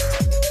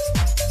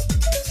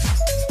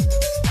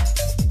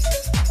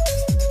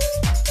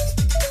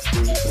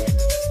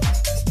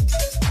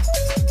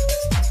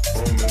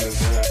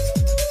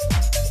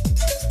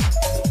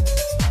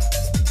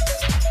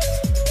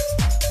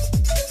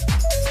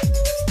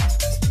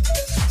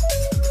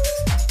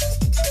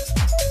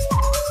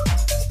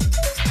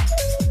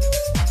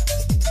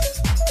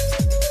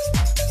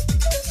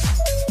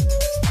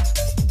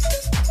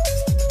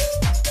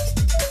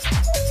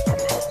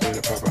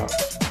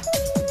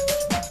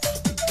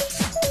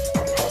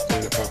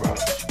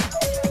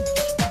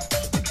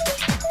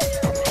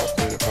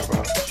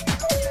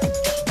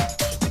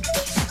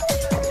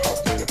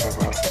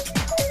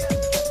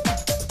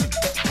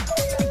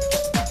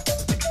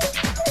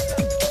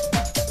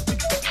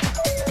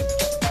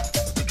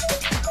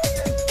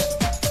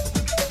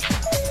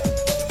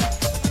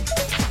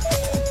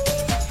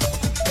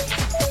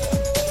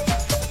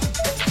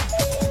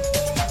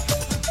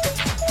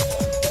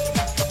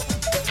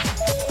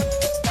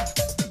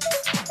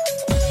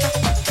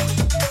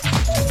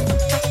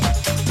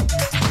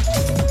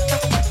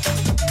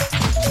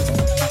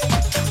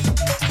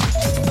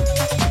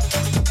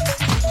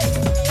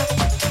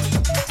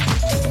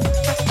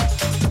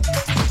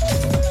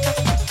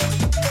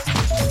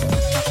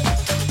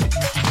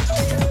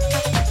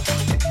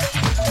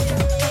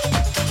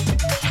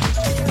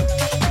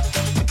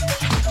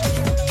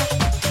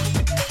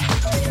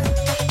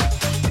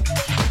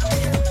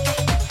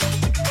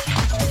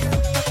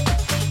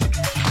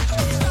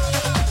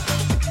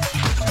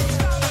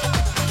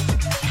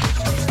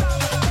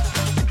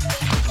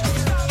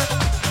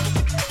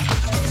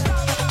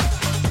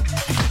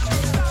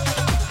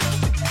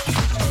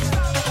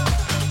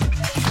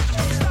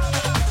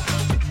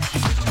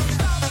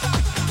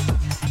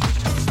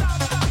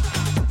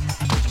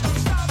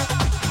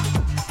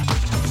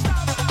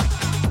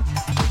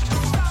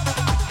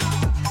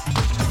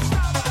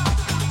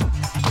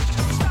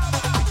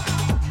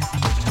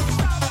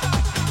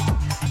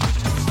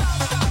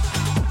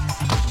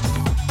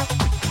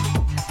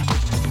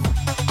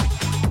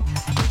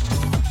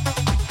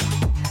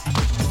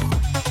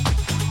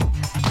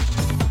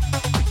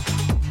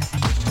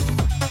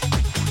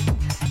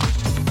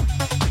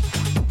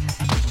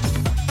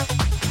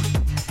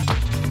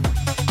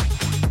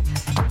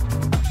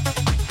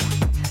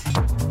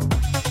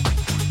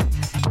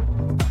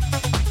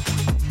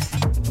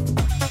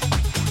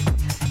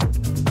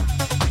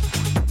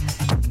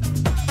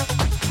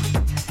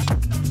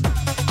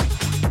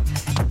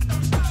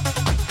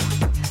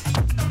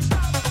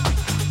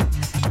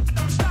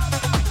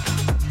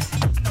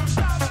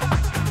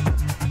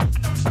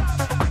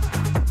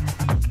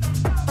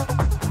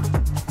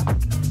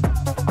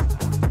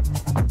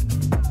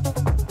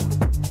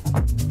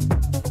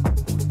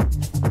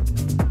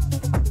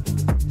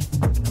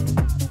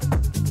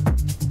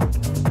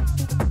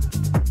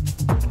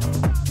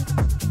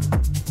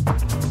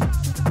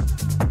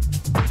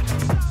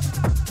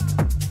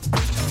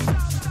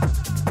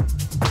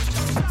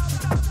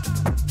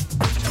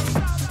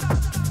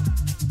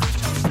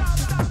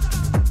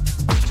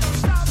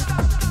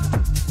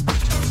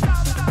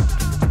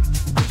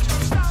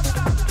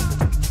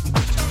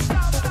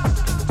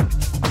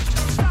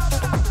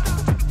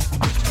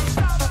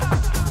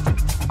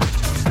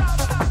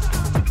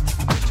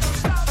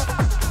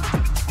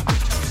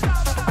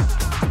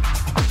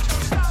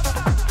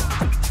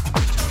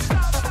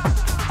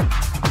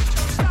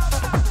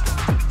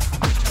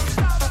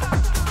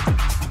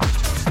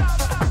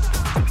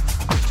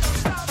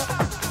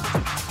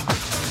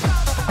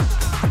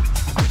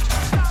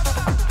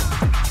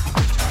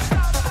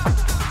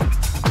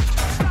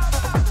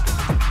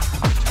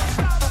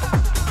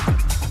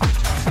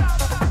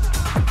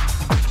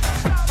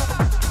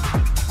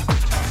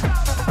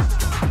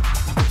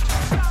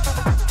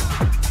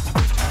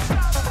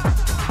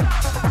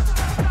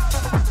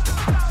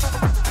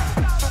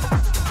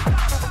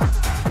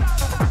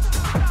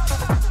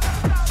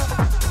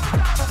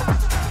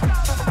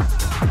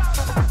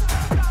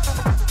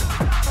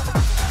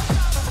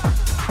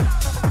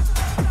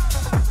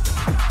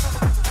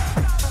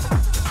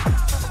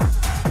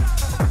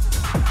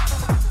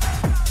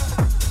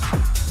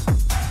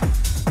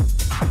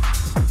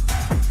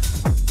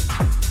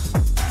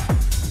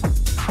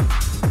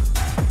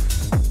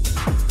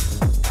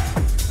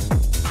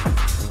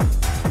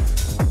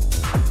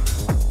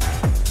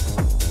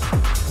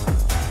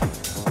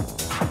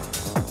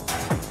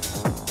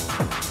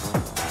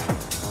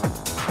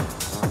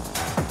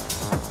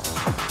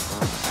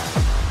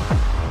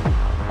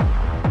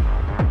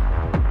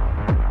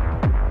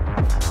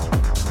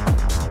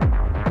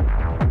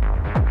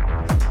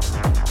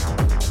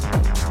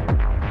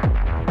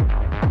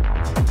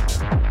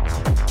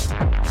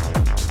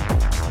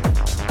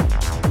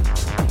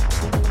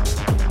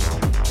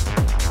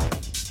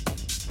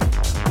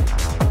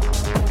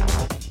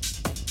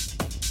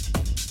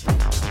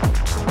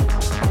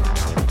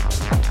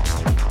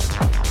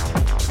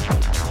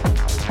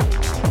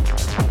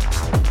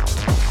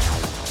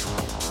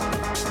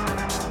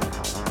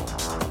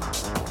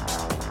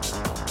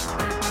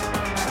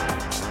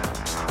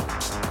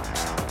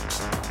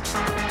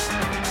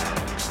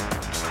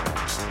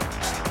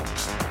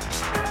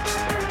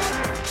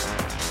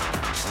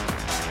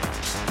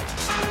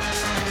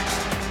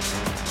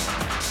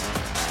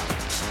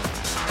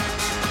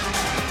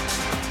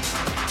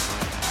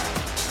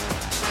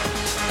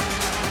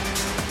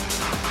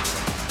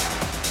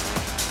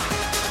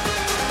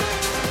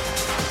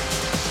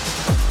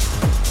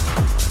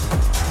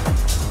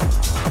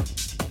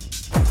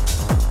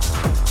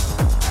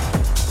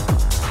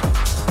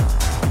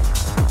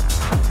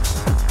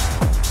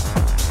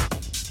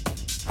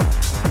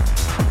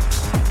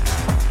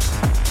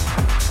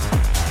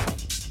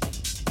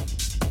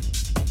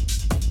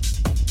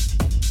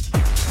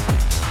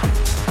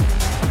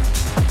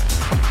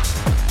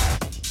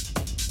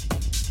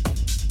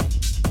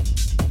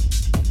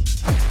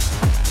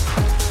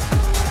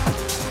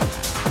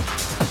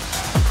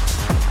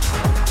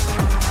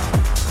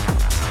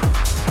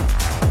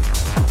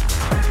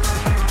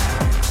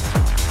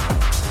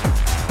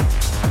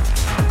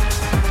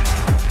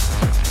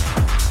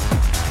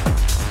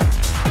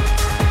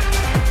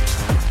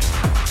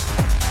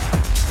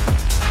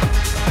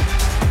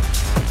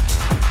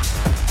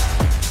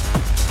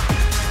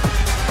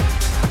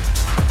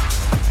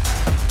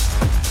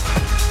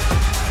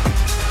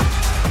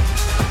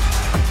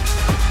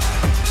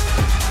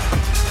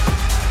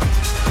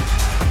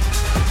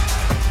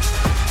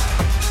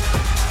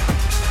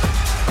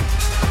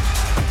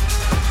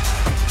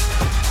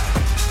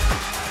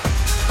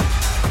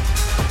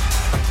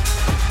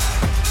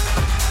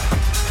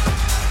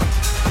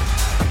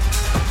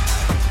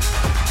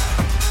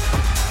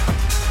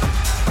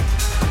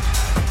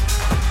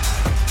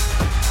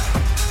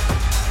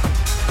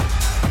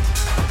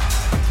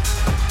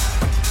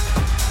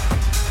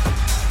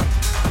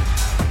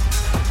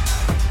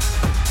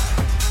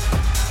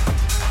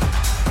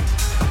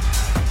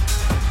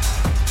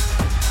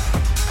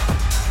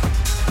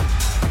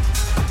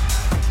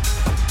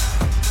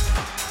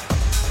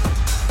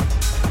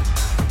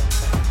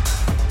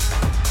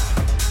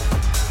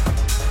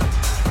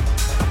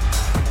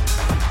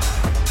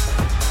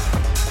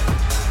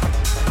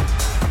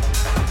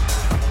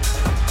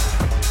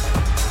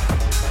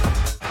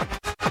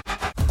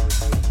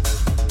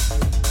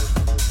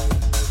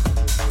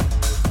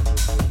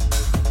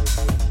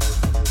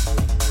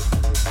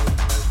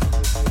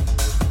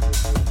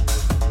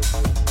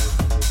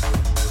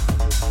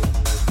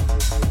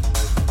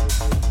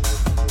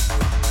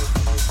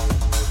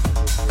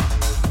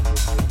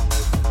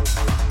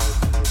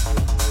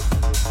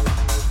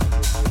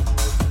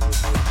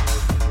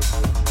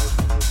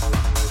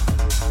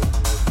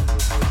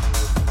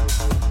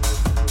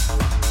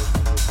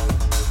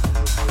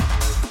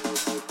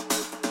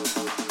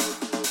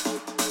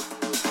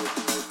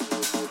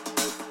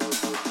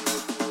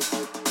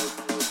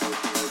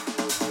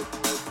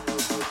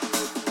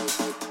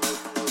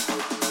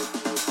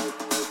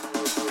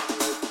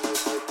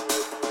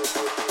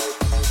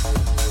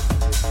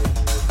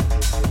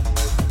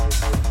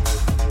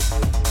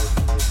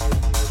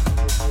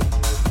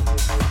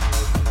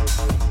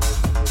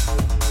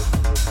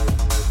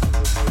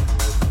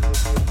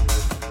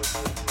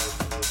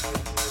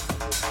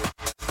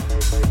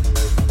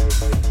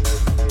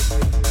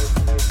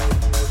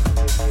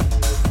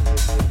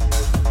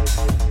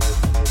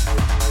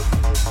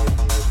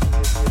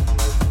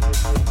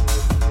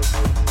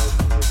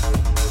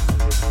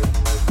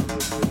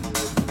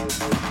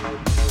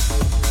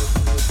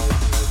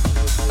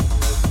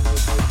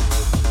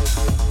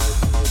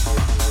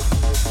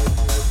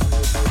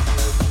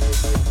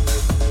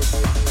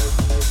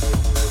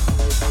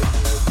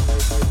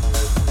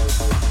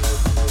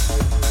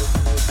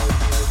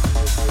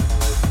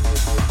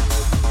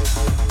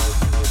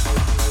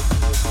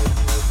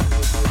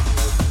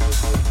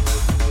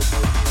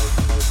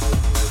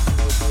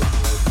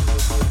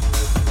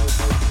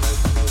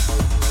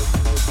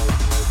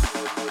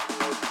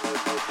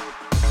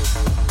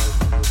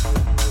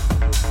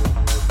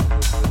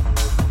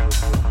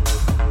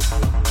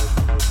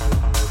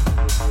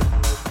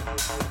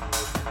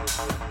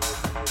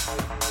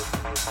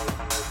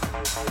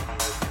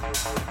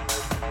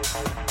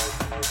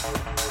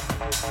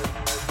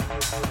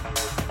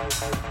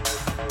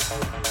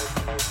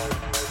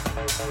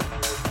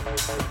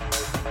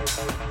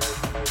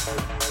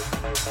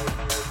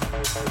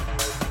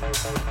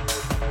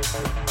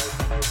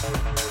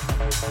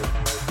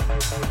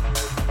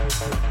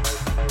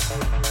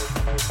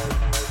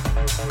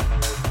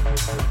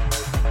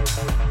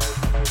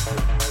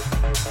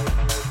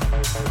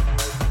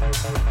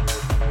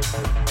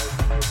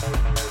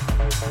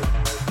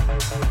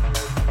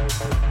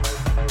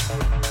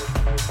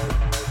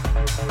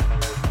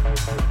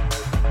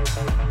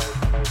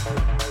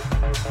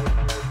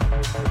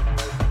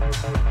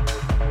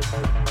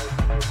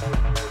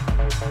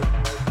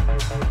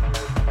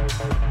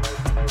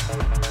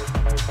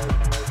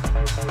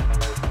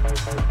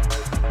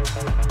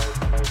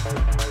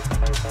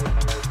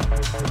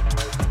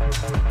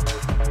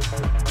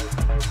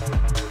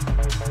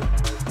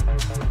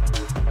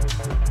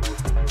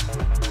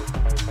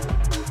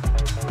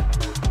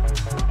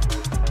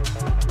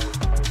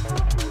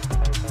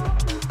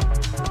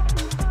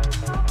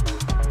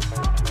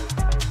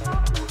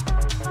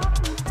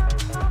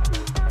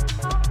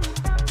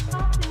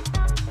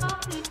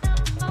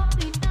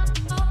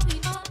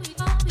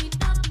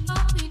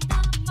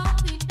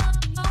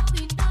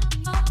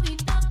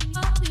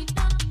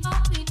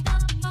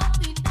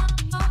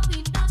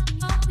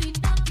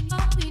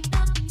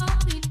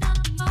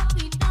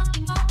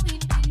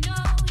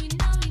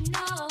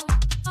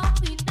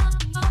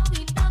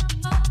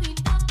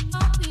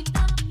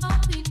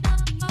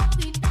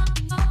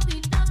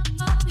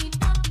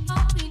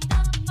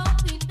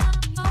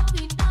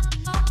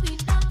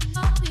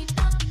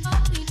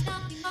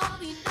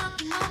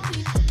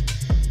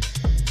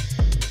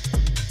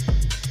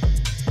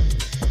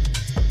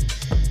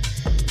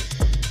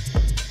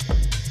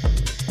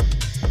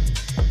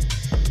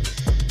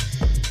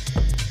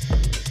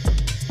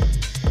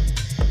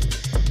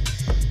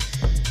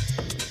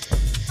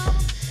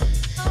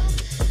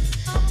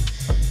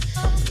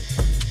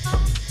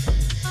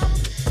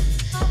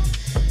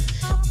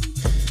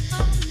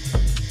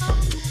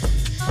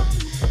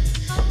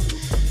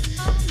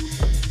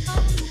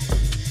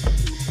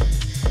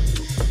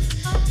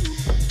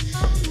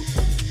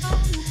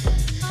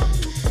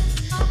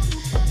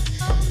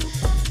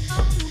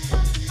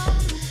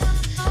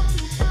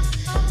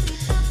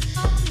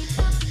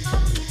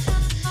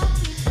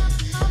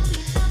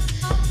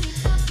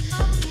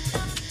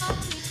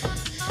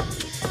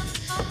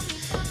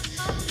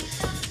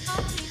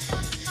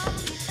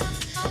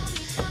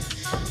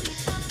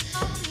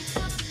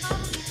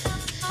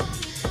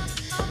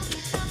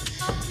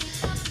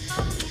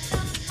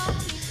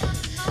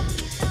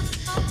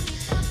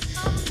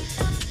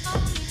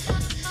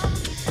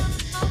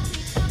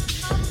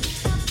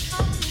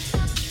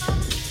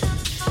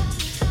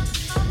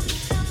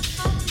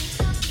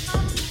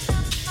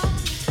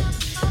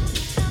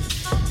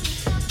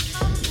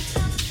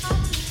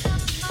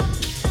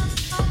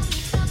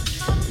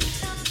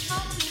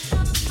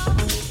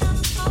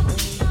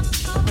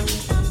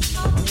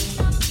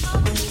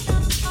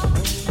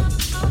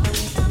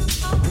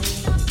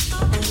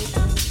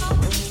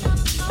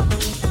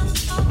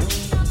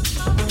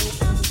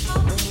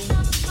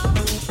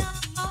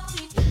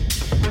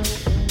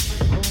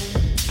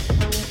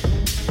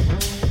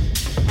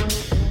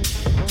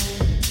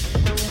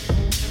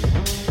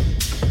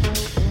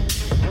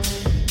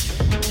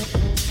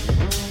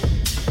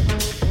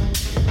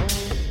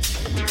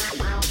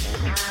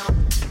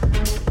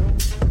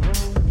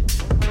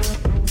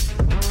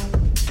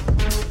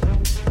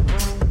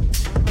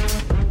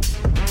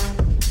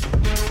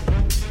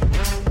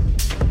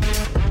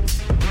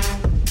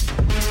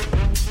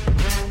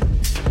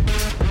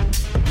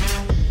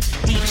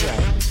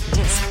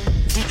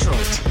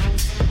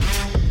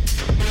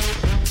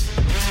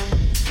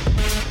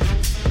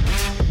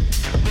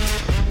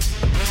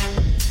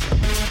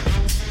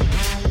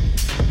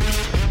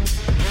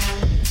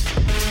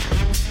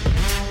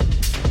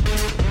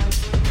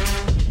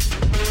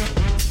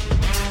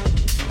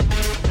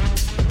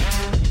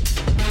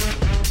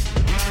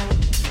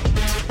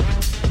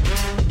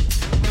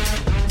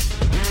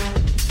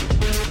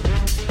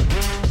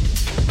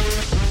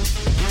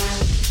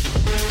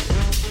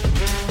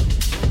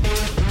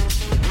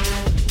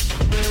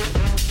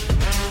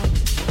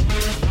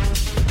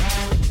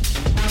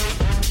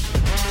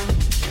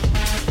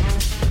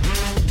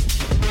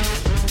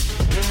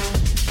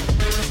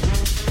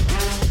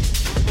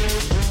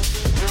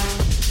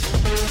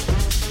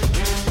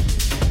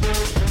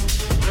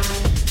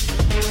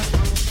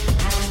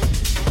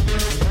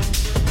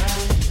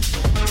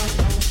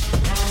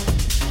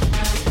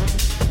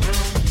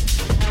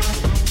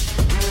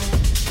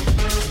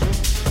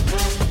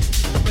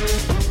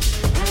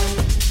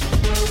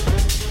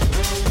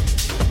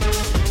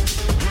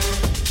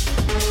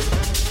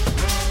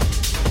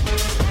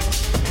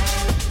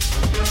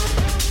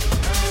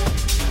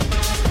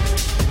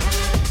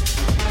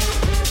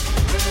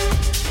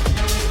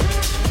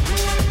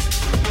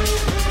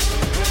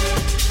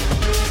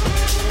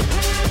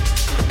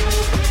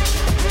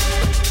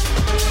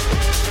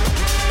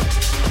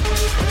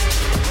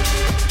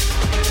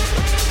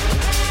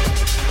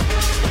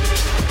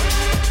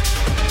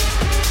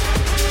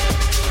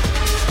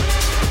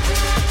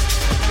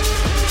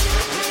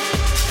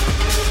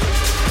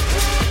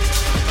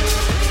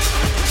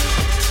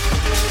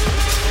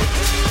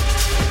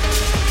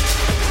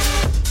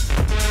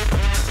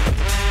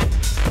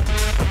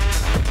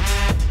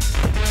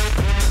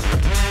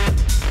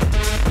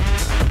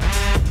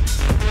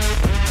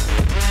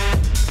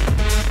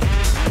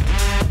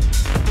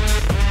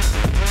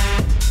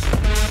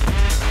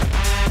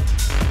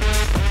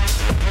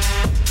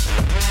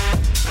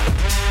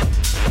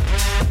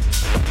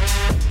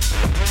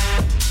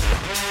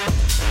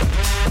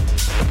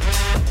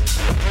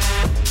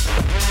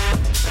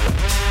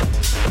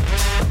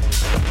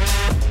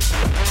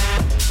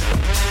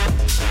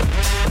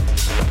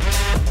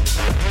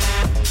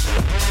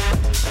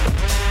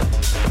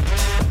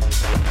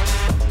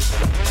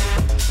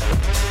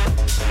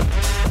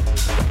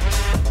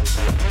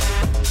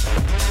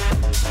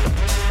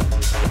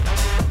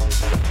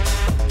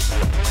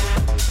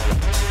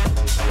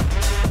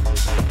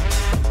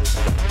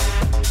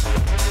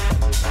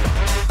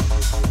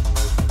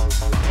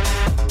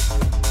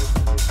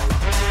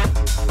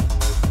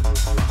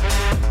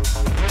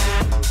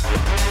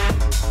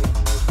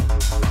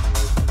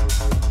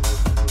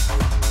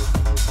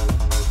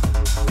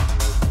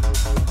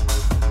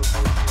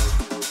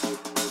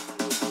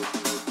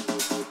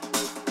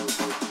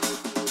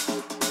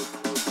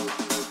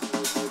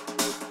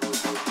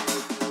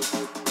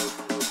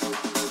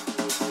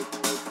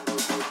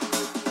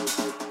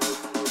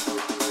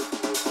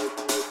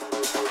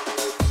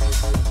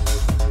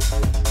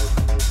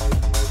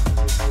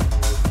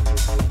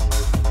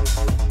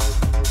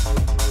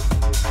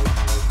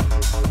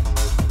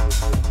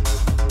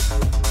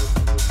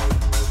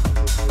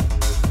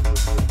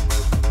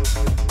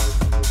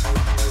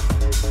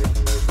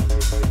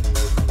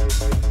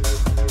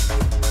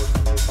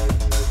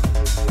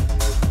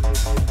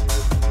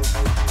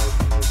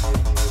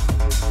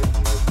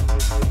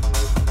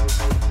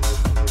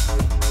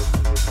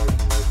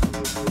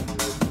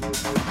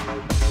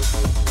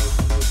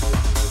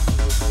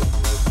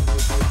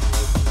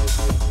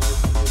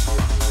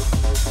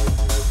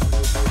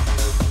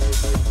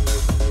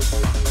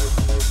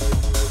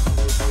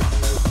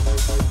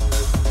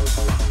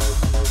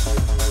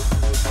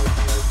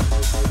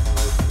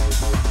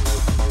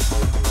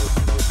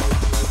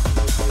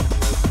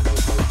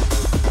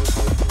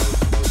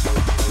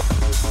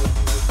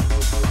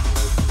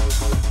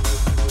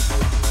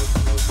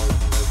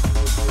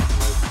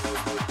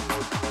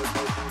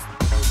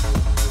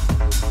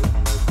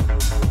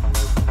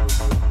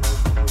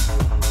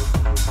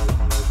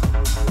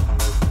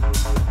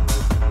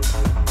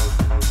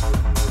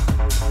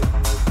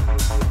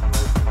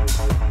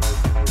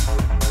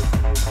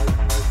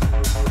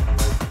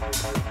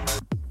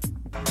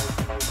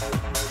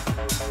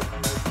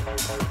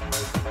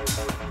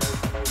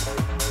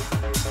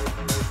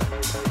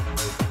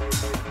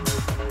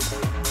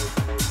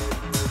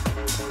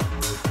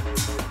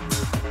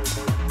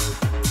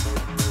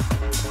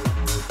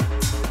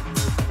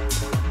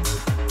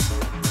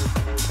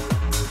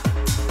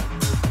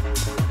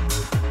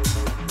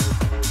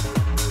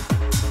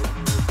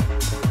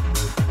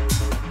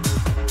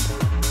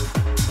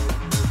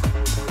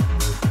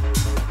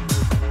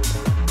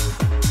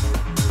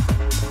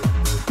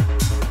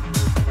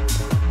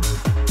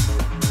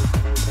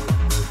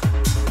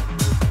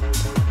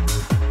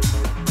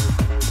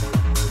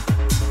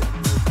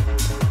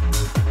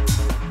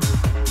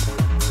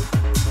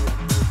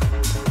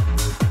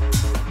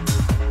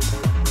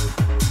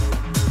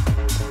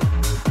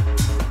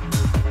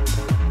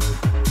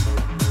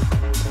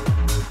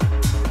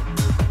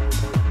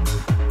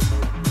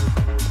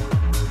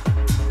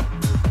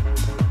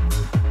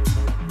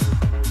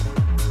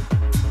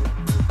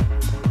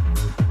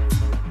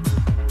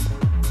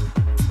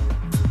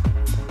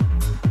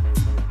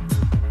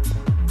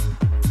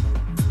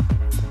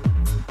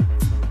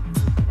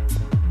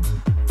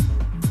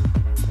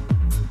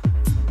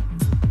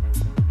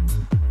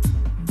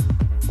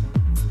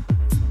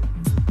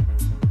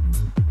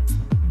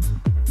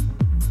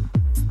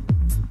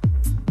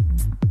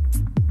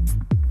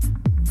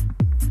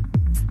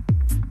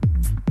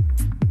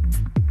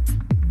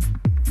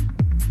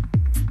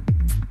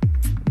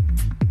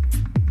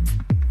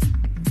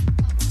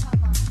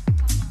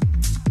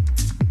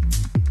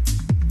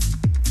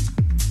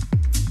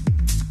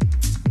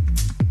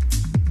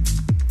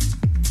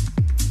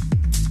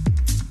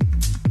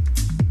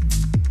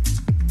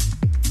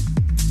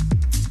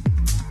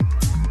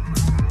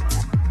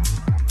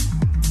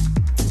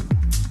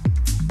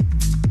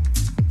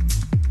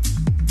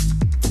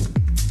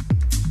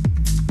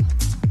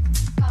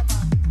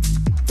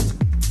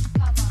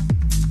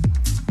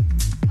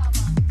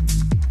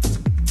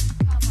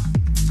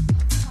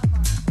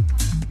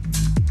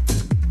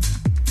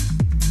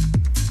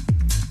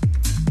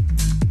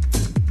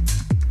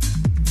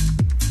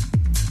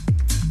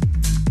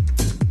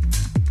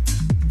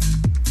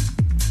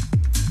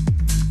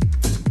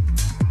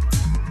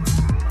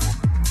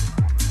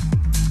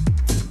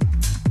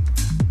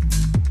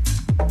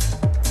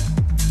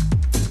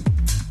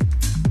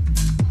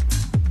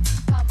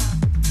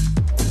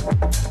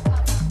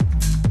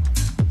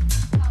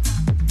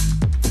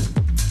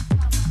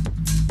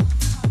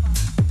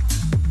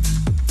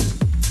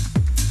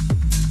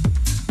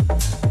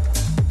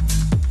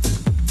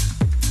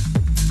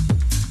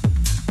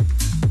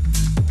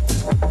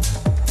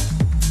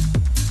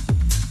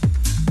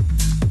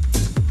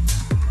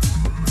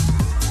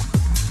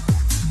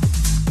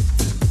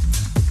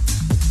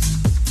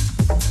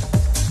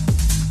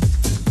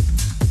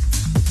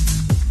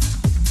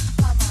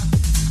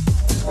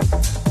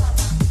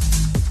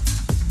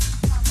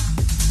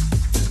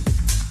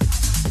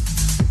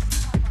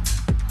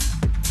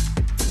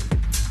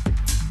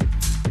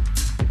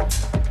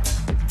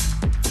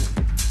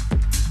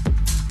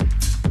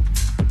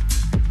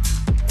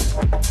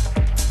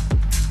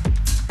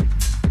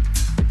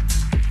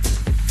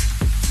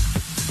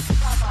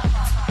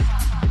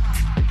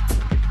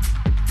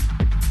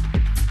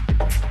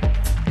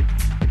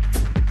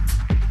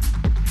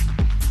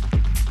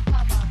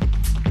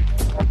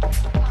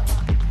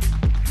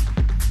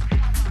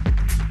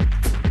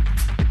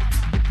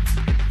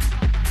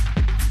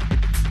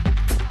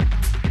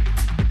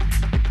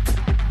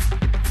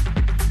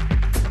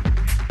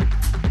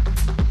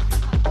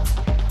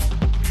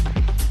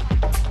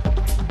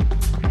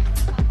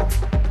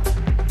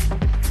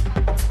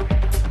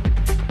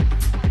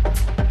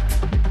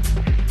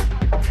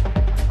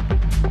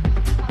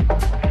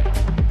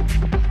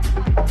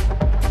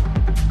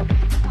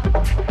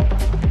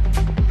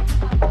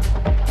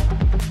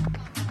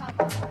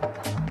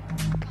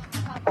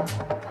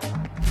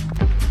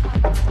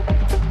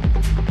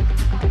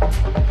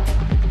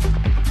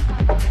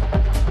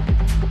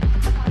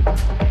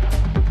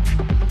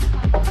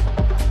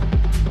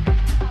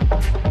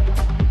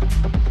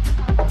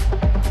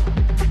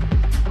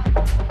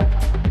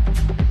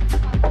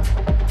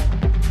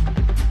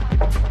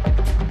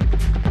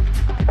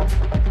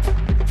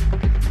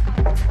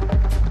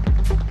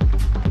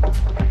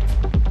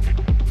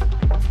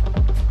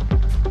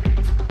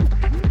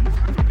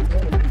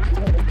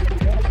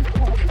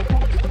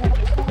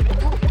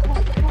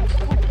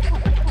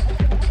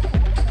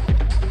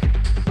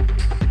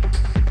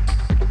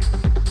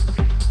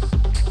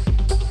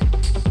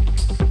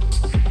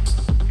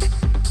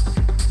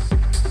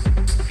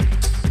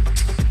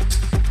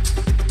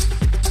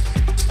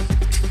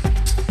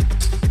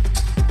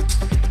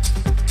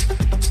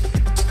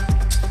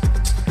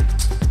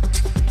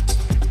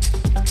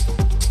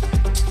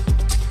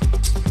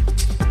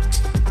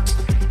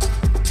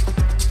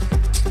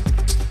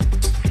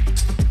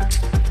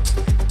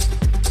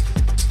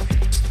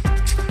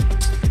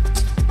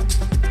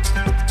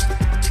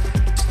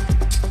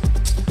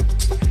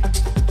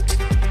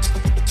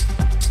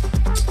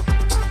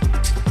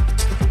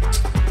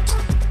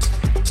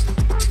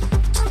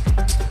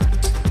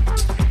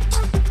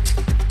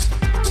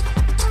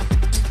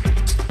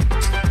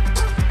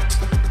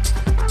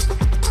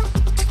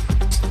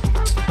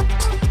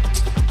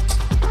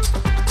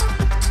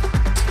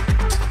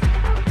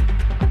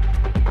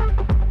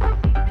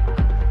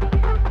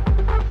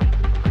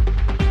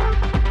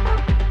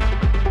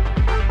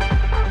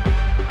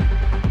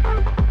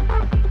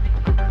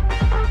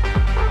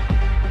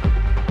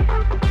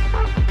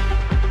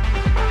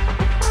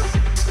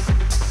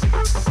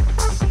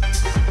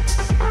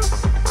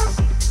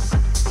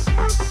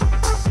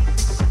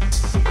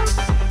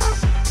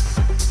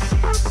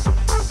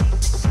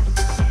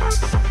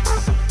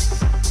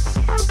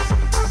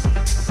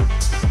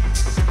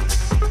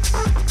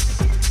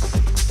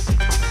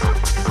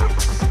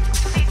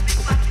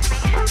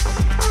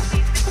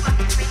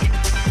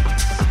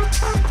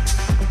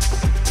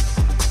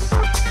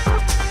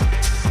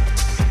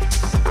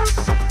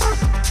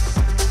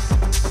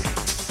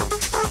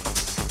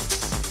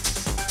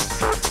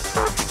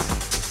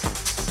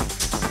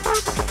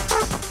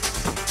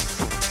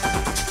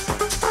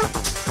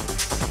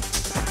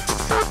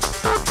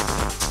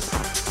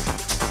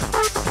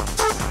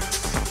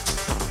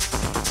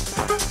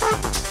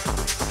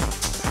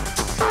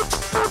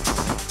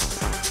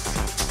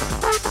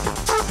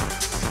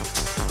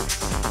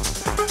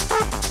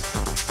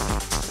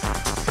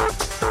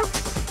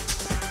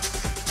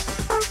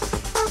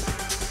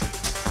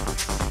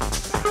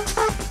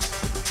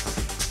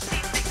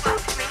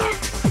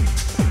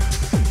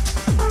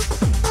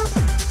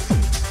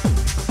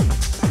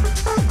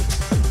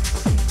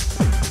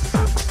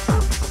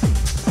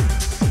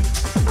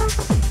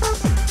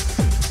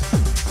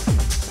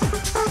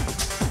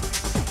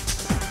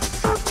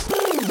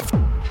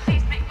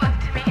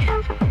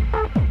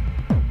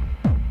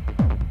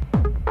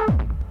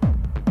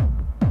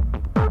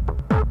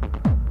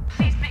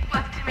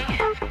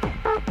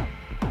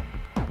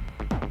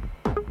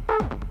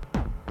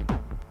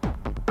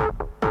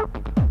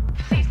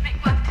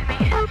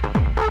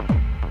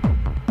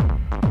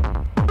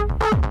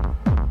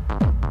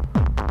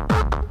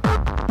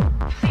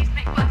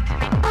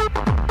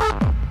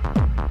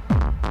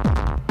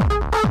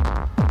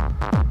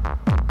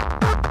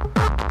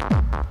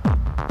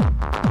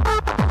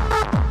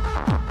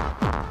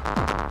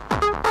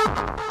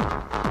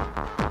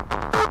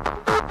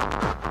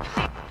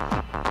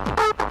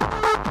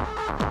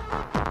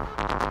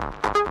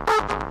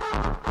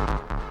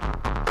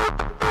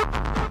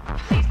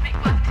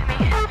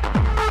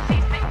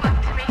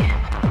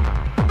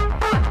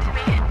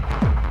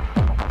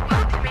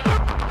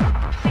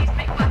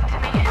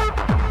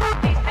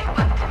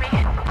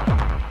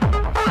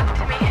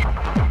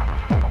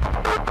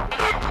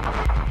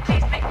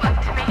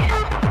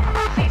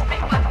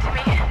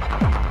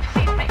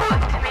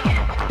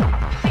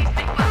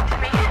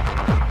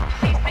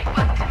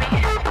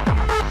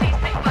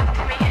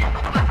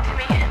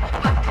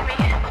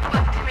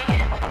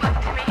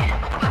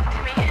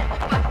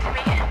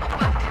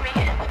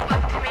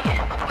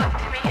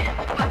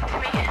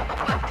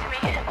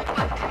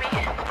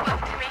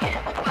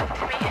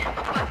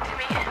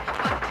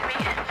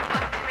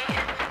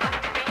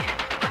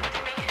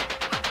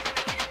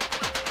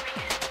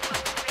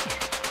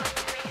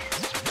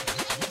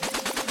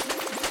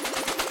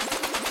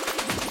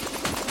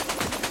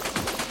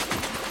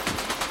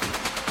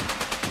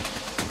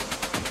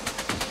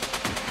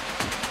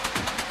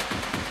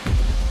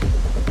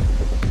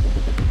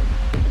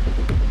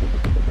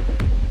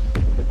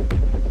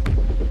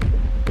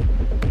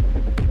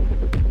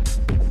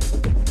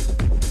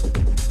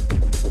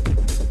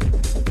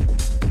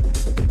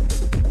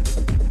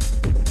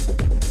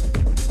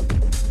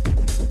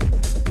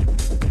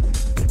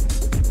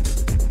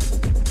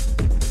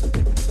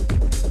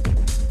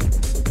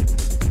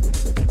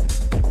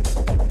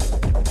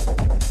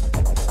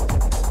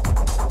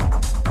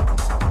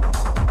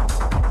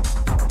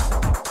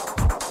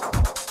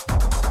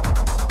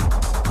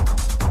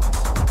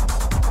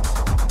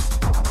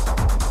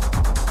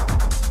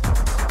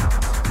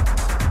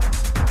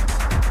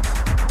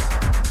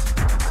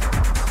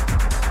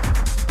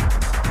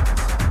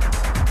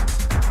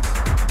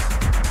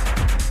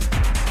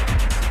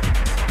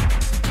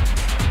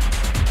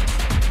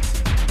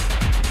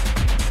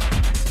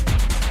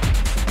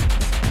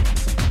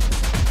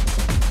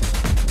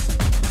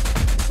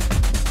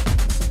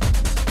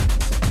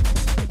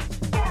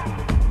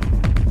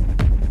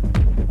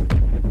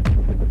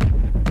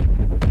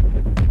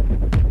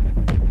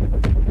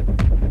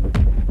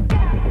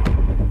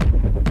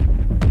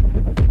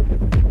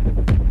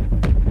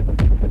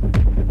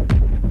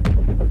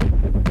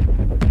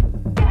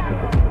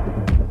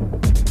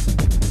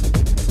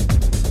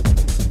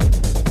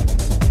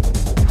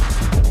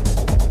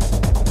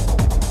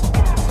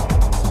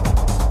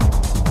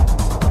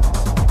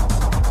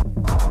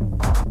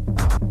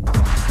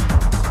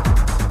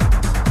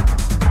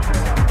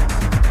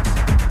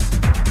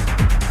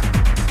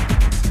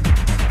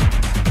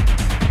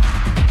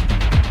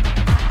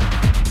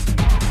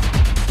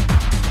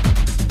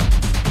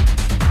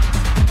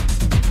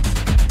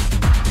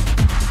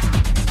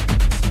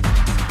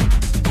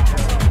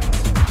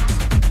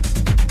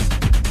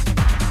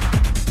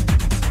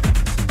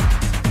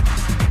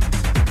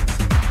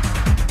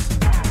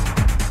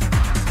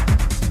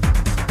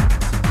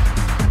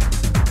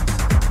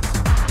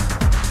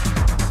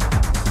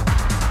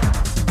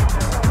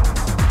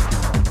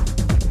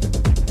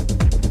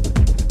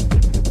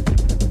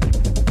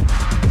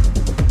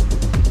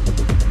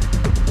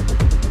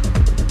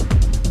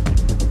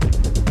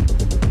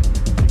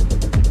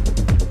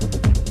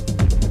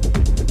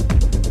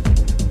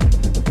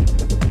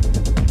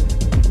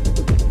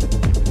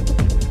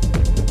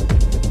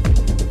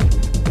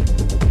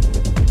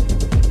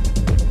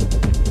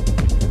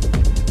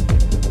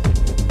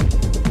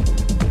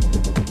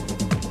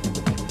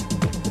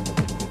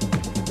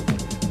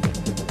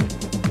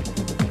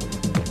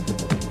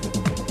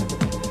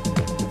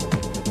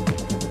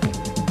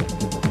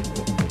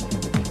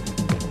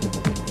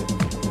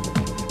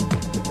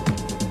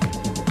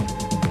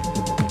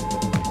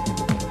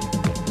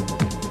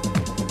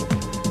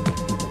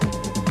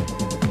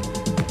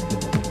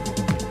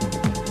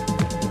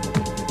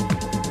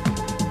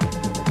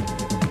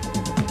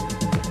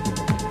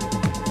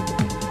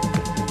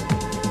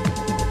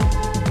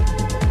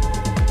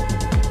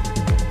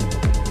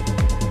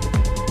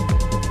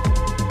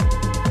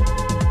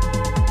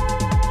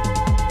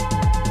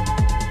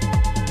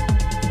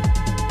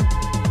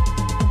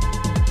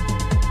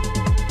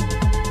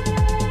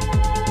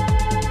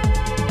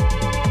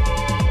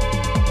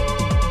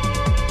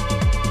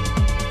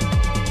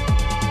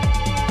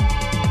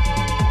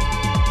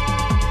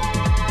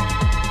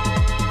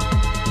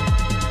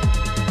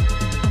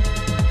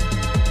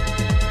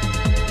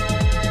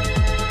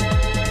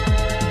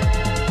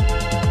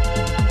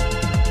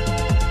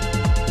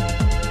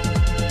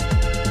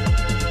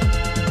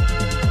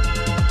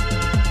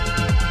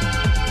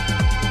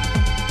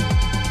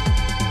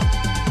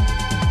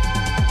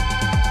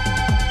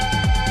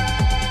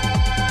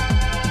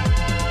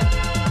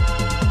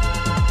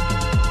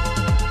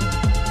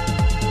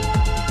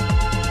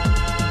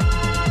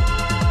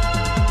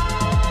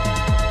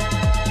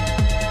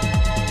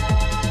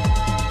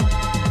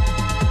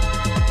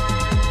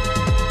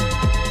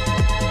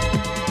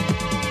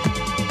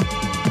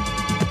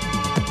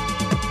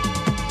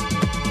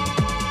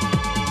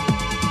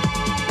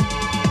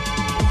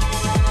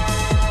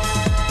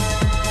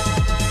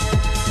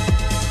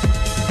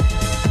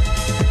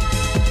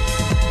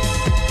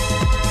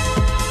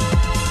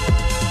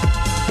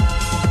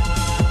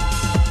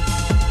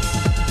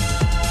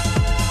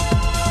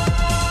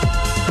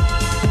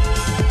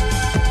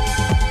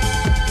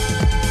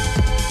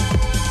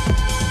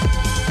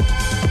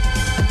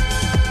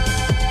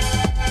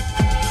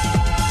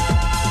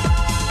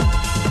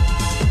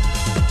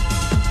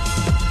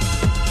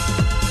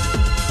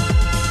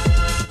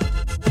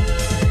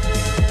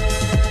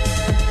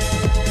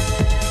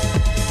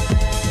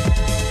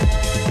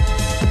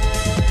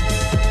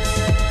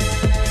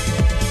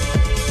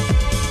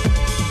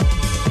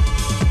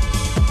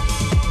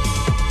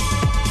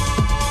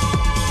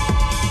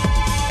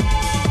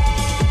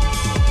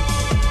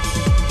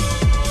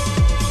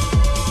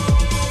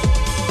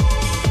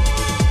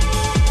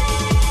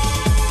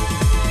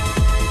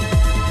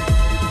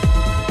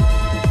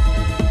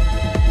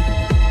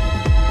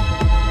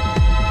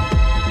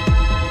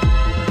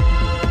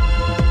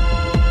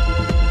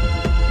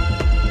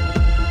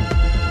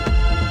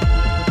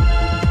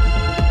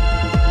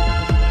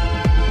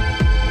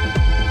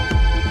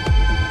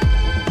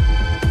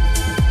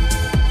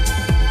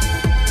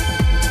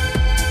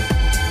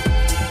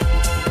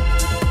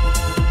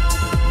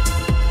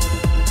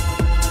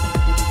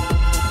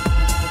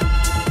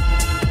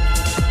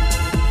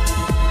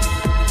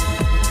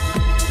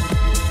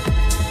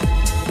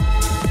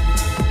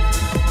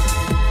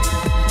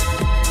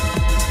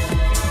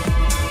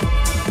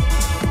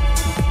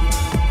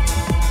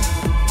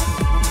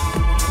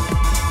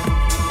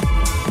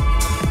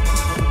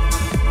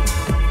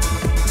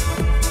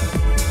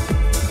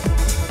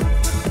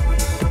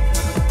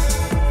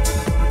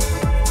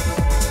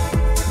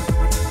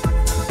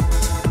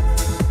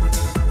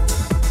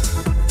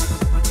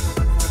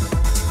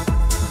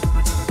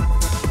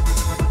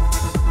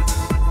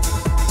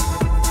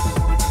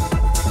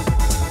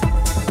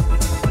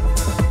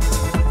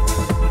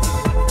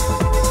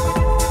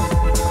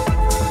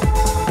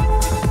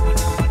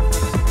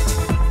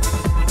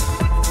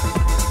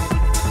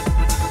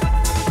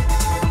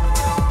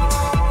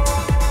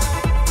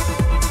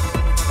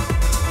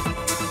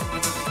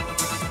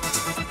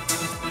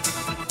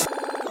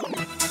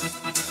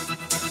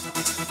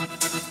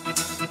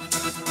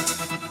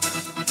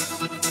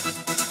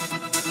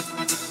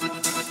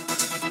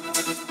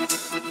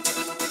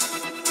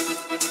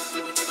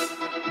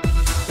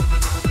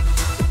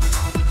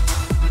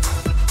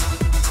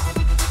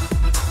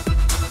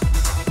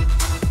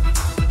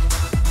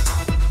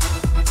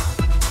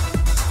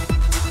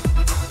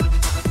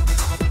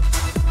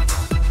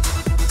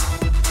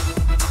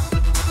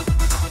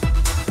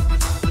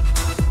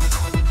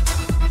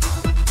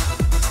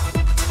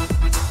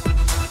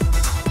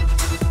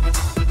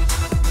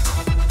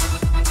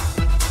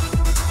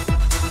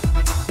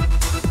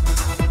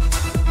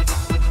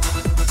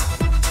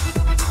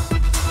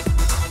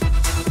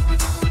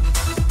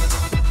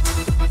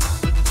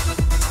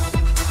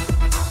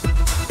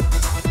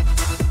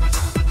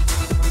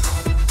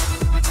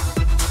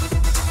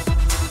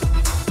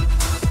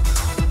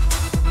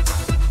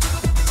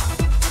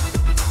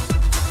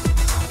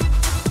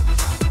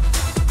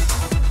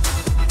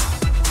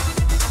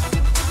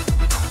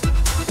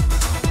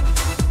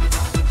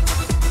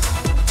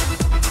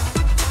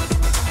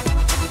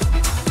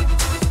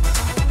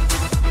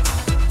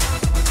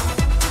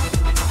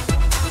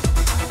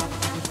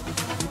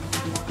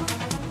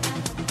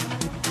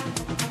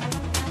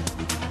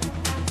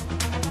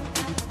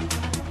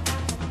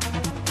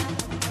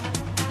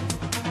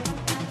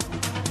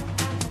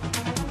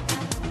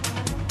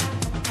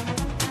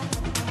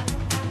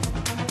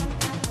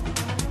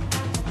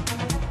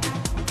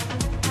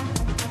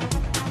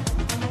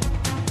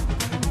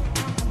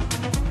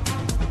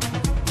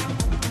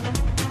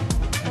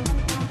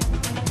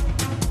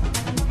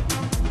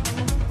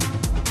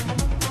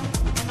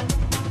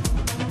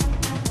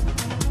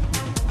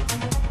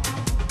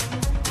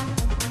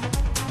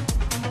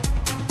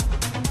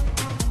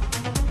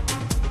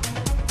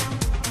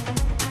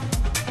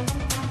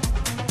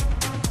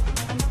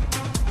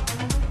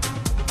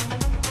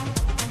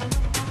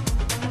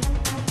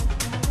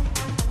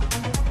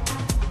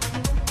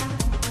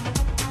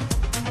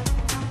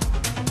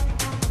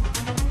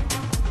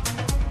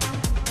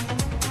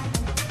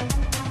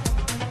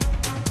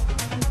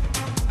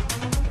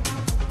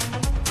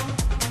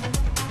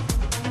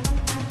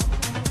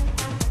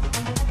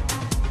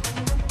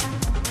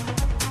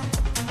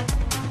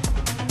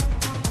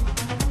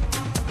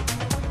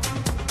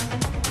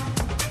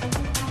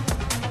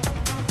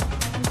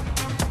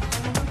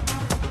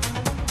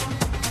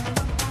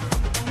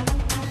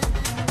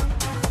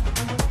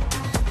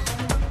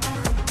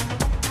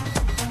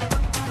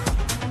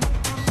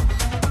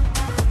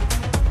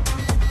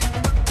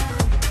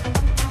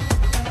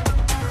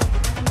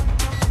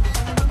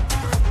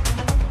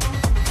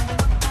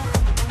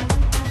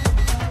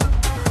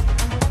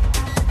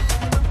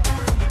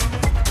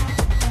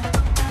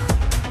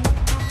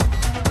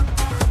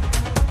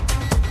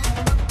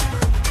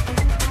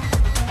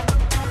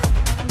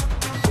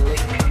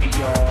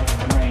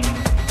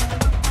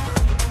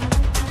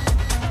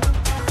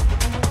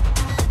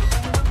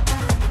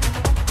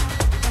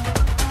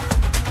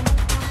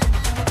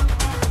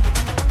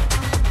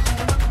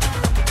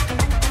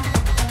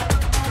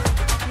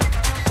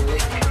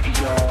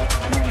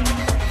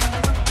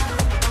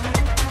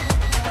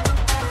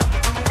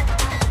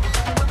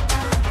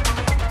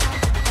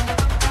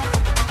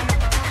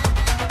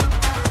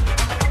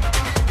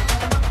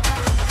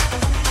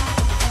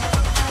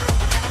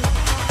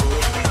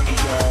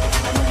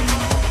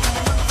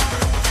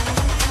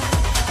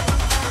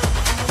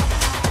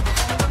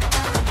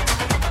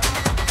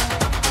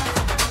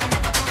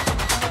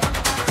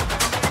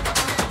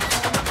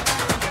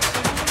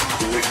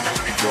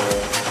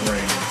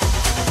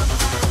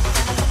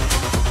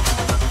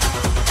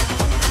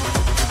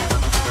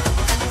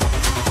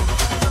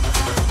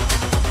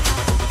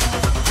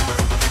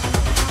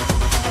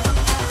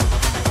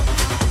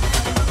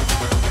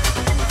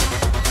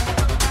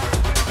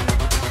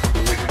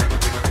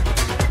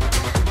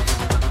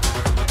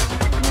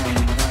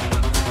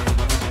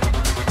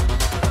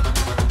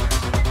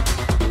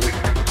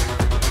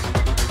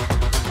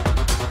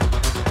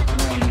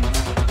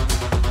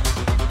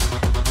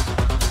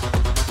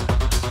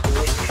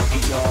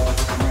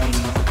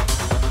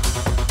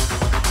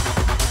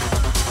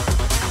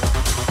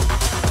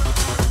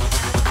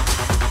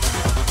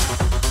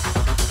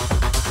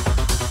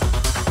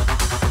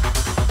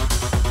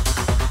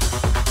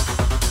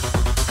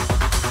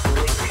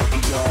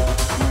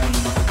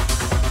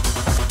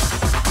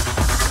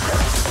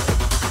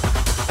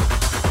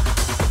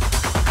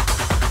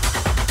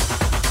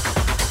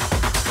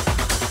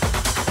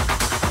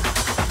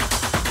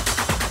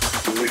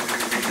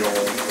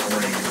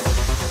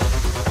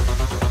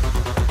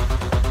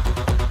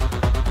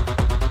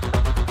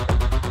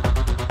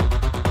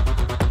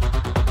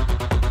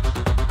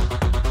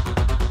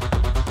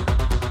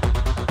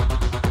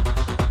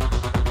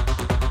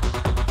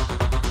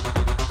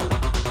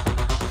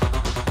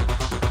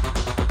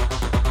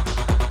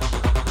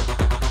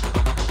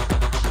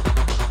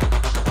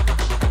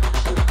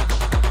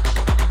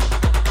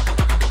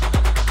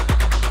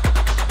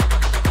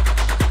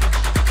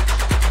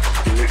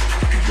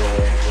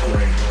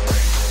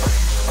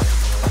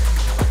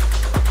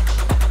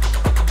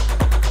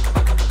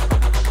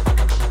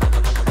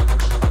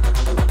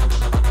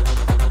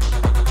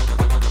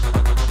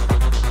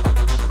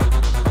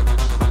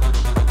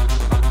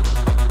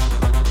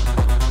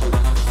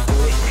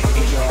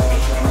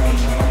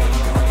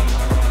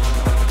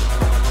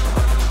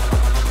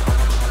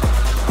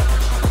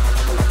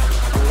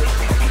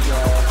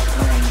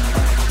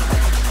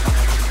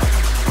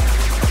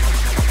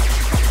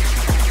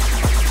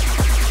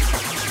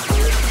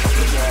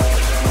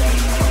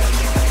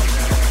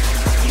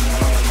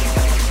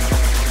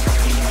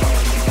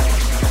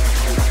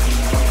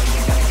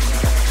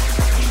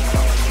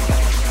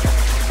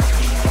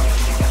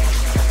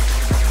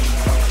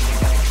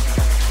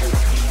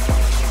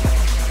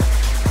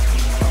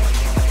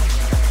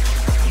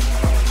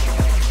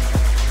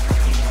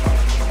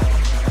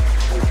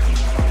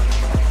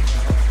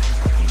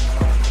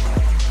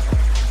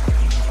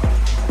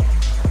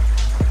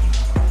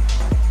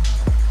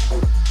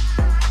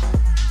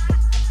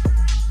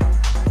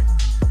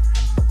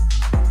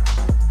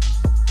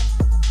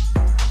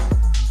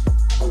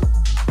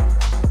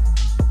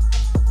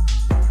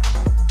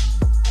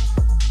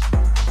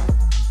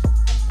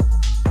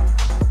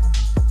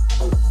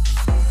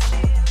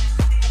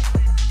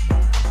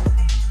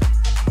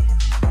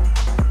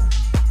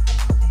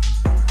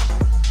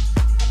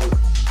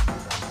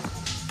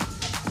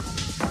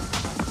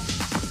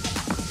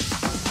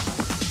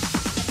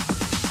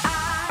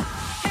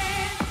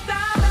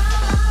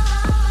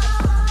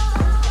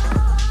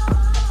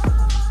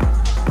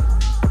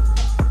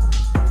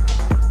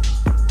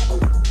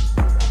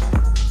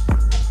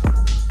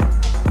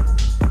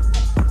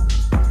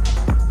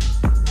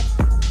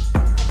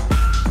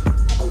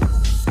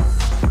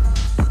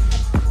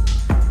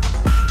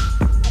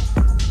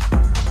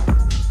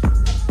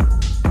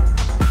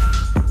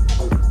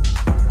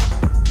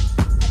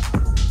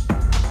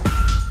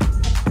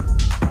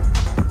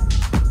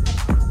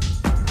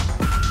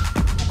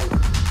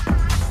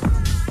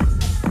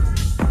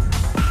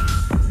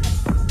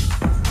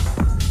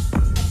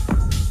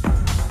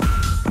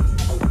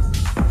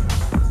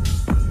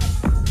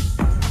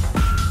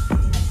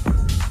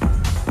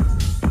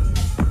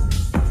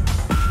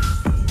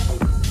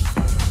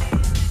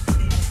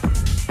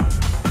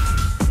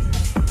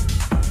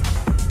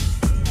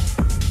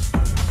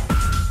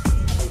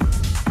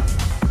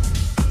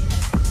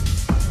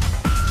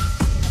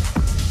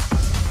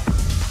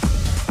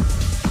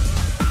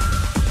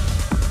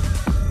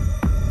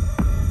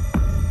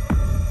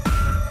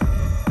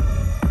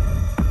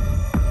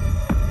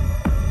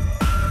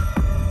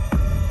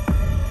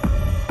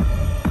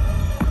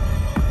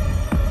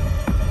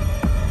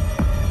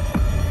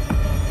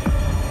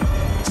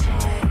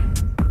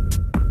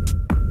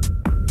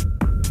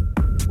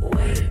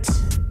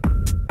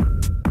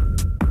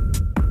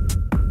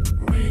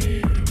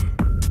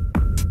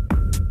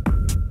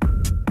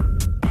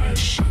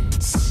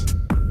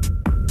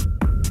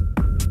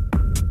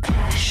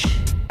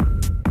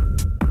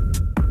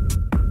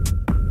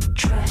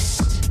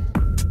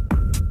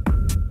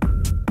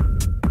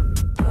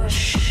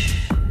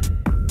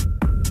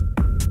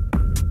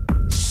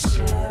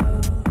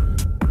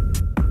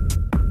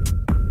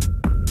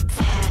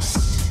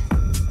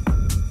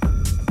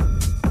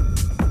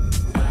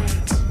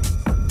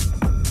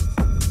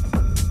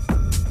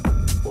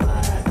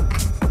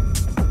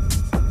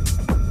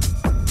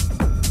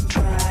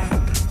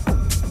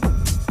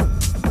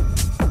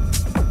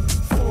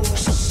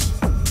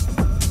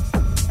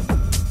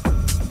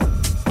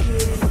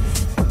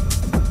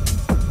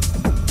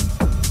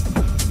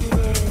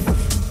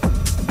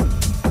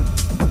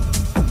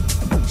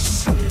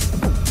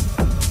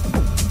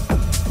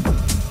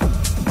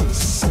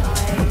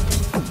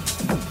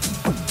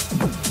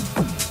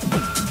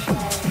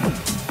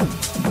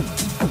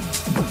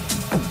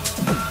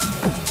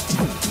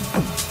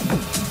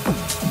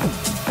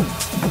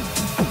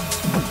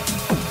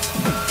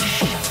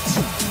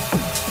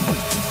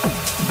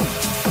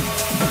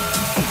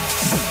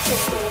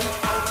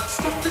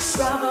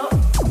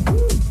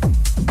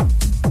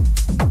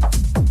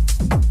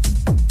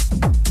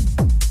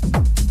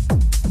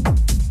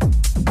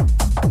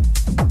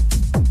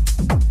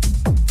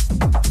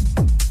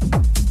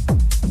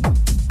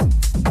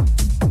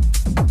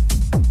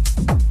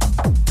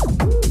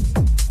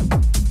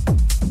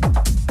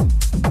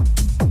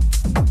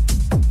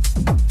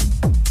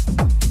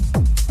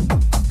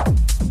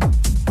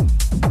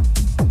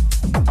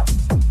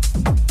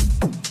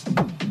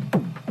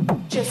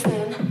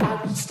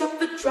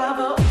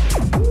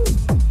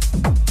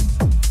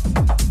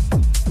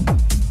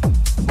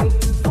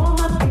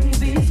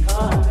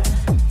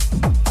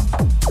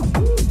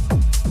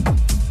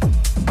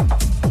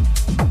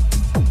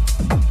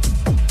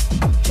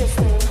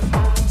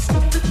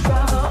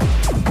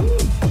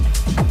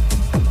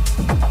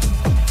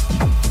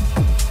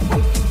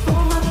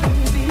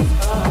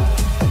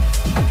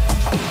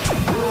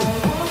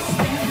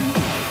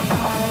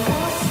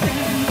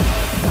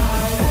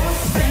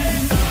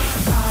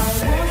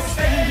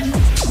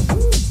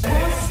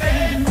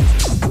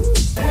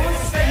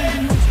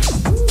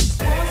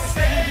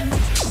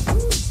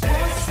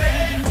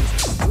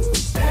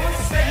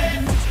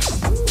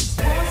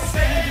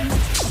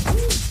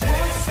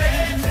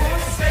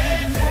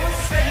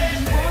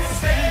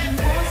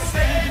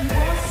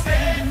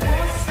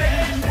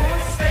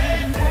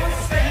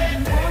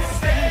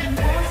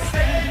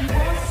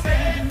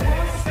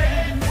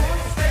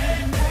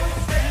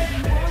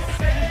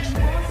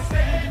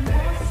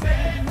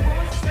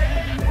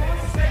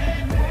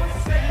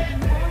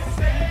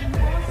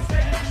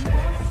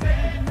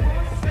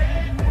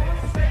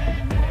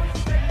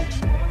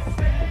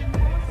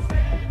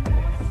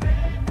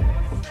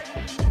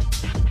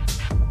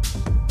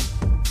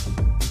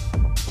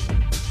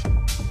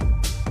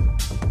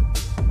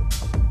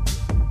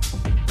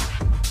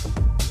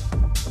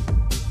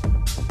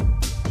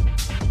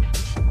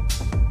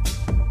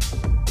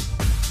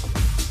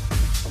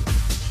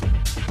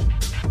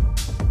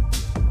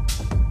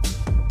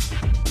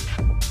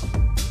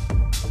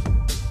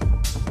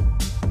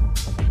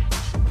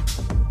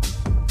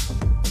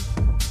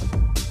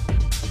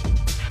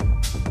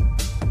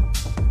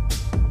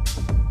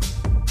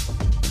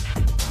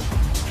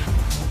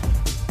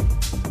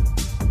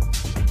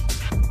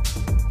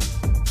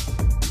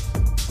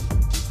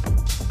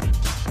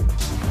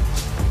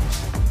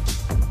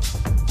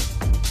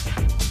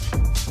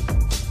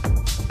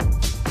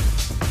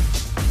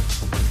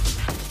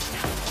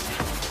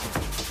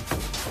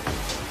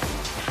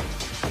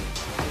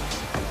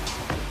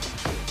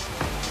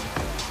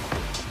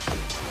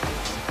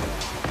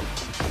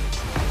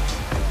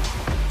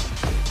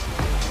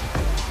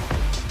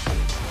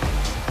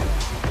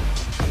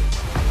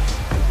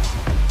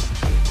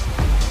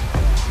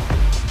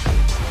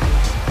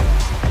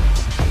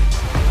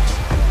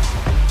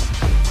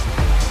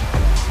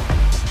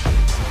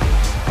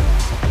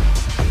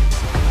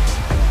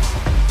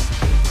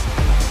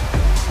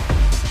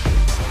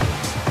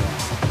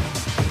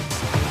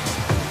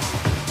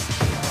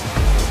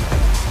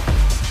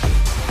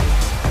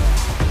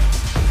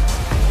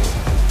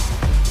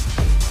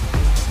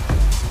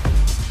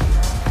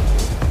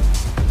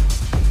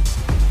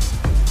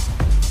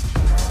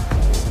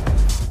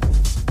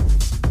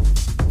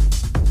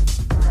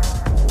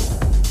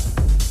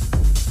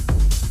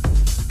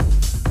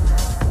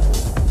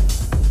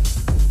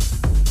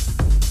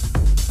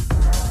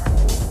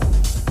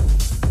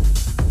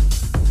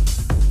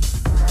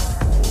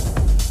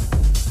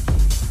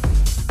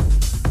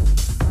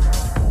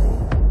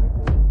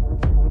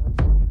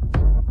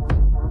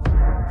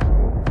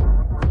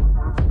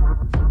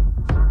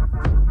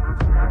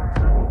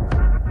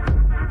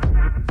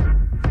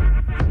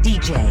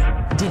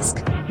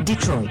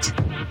 Detroit.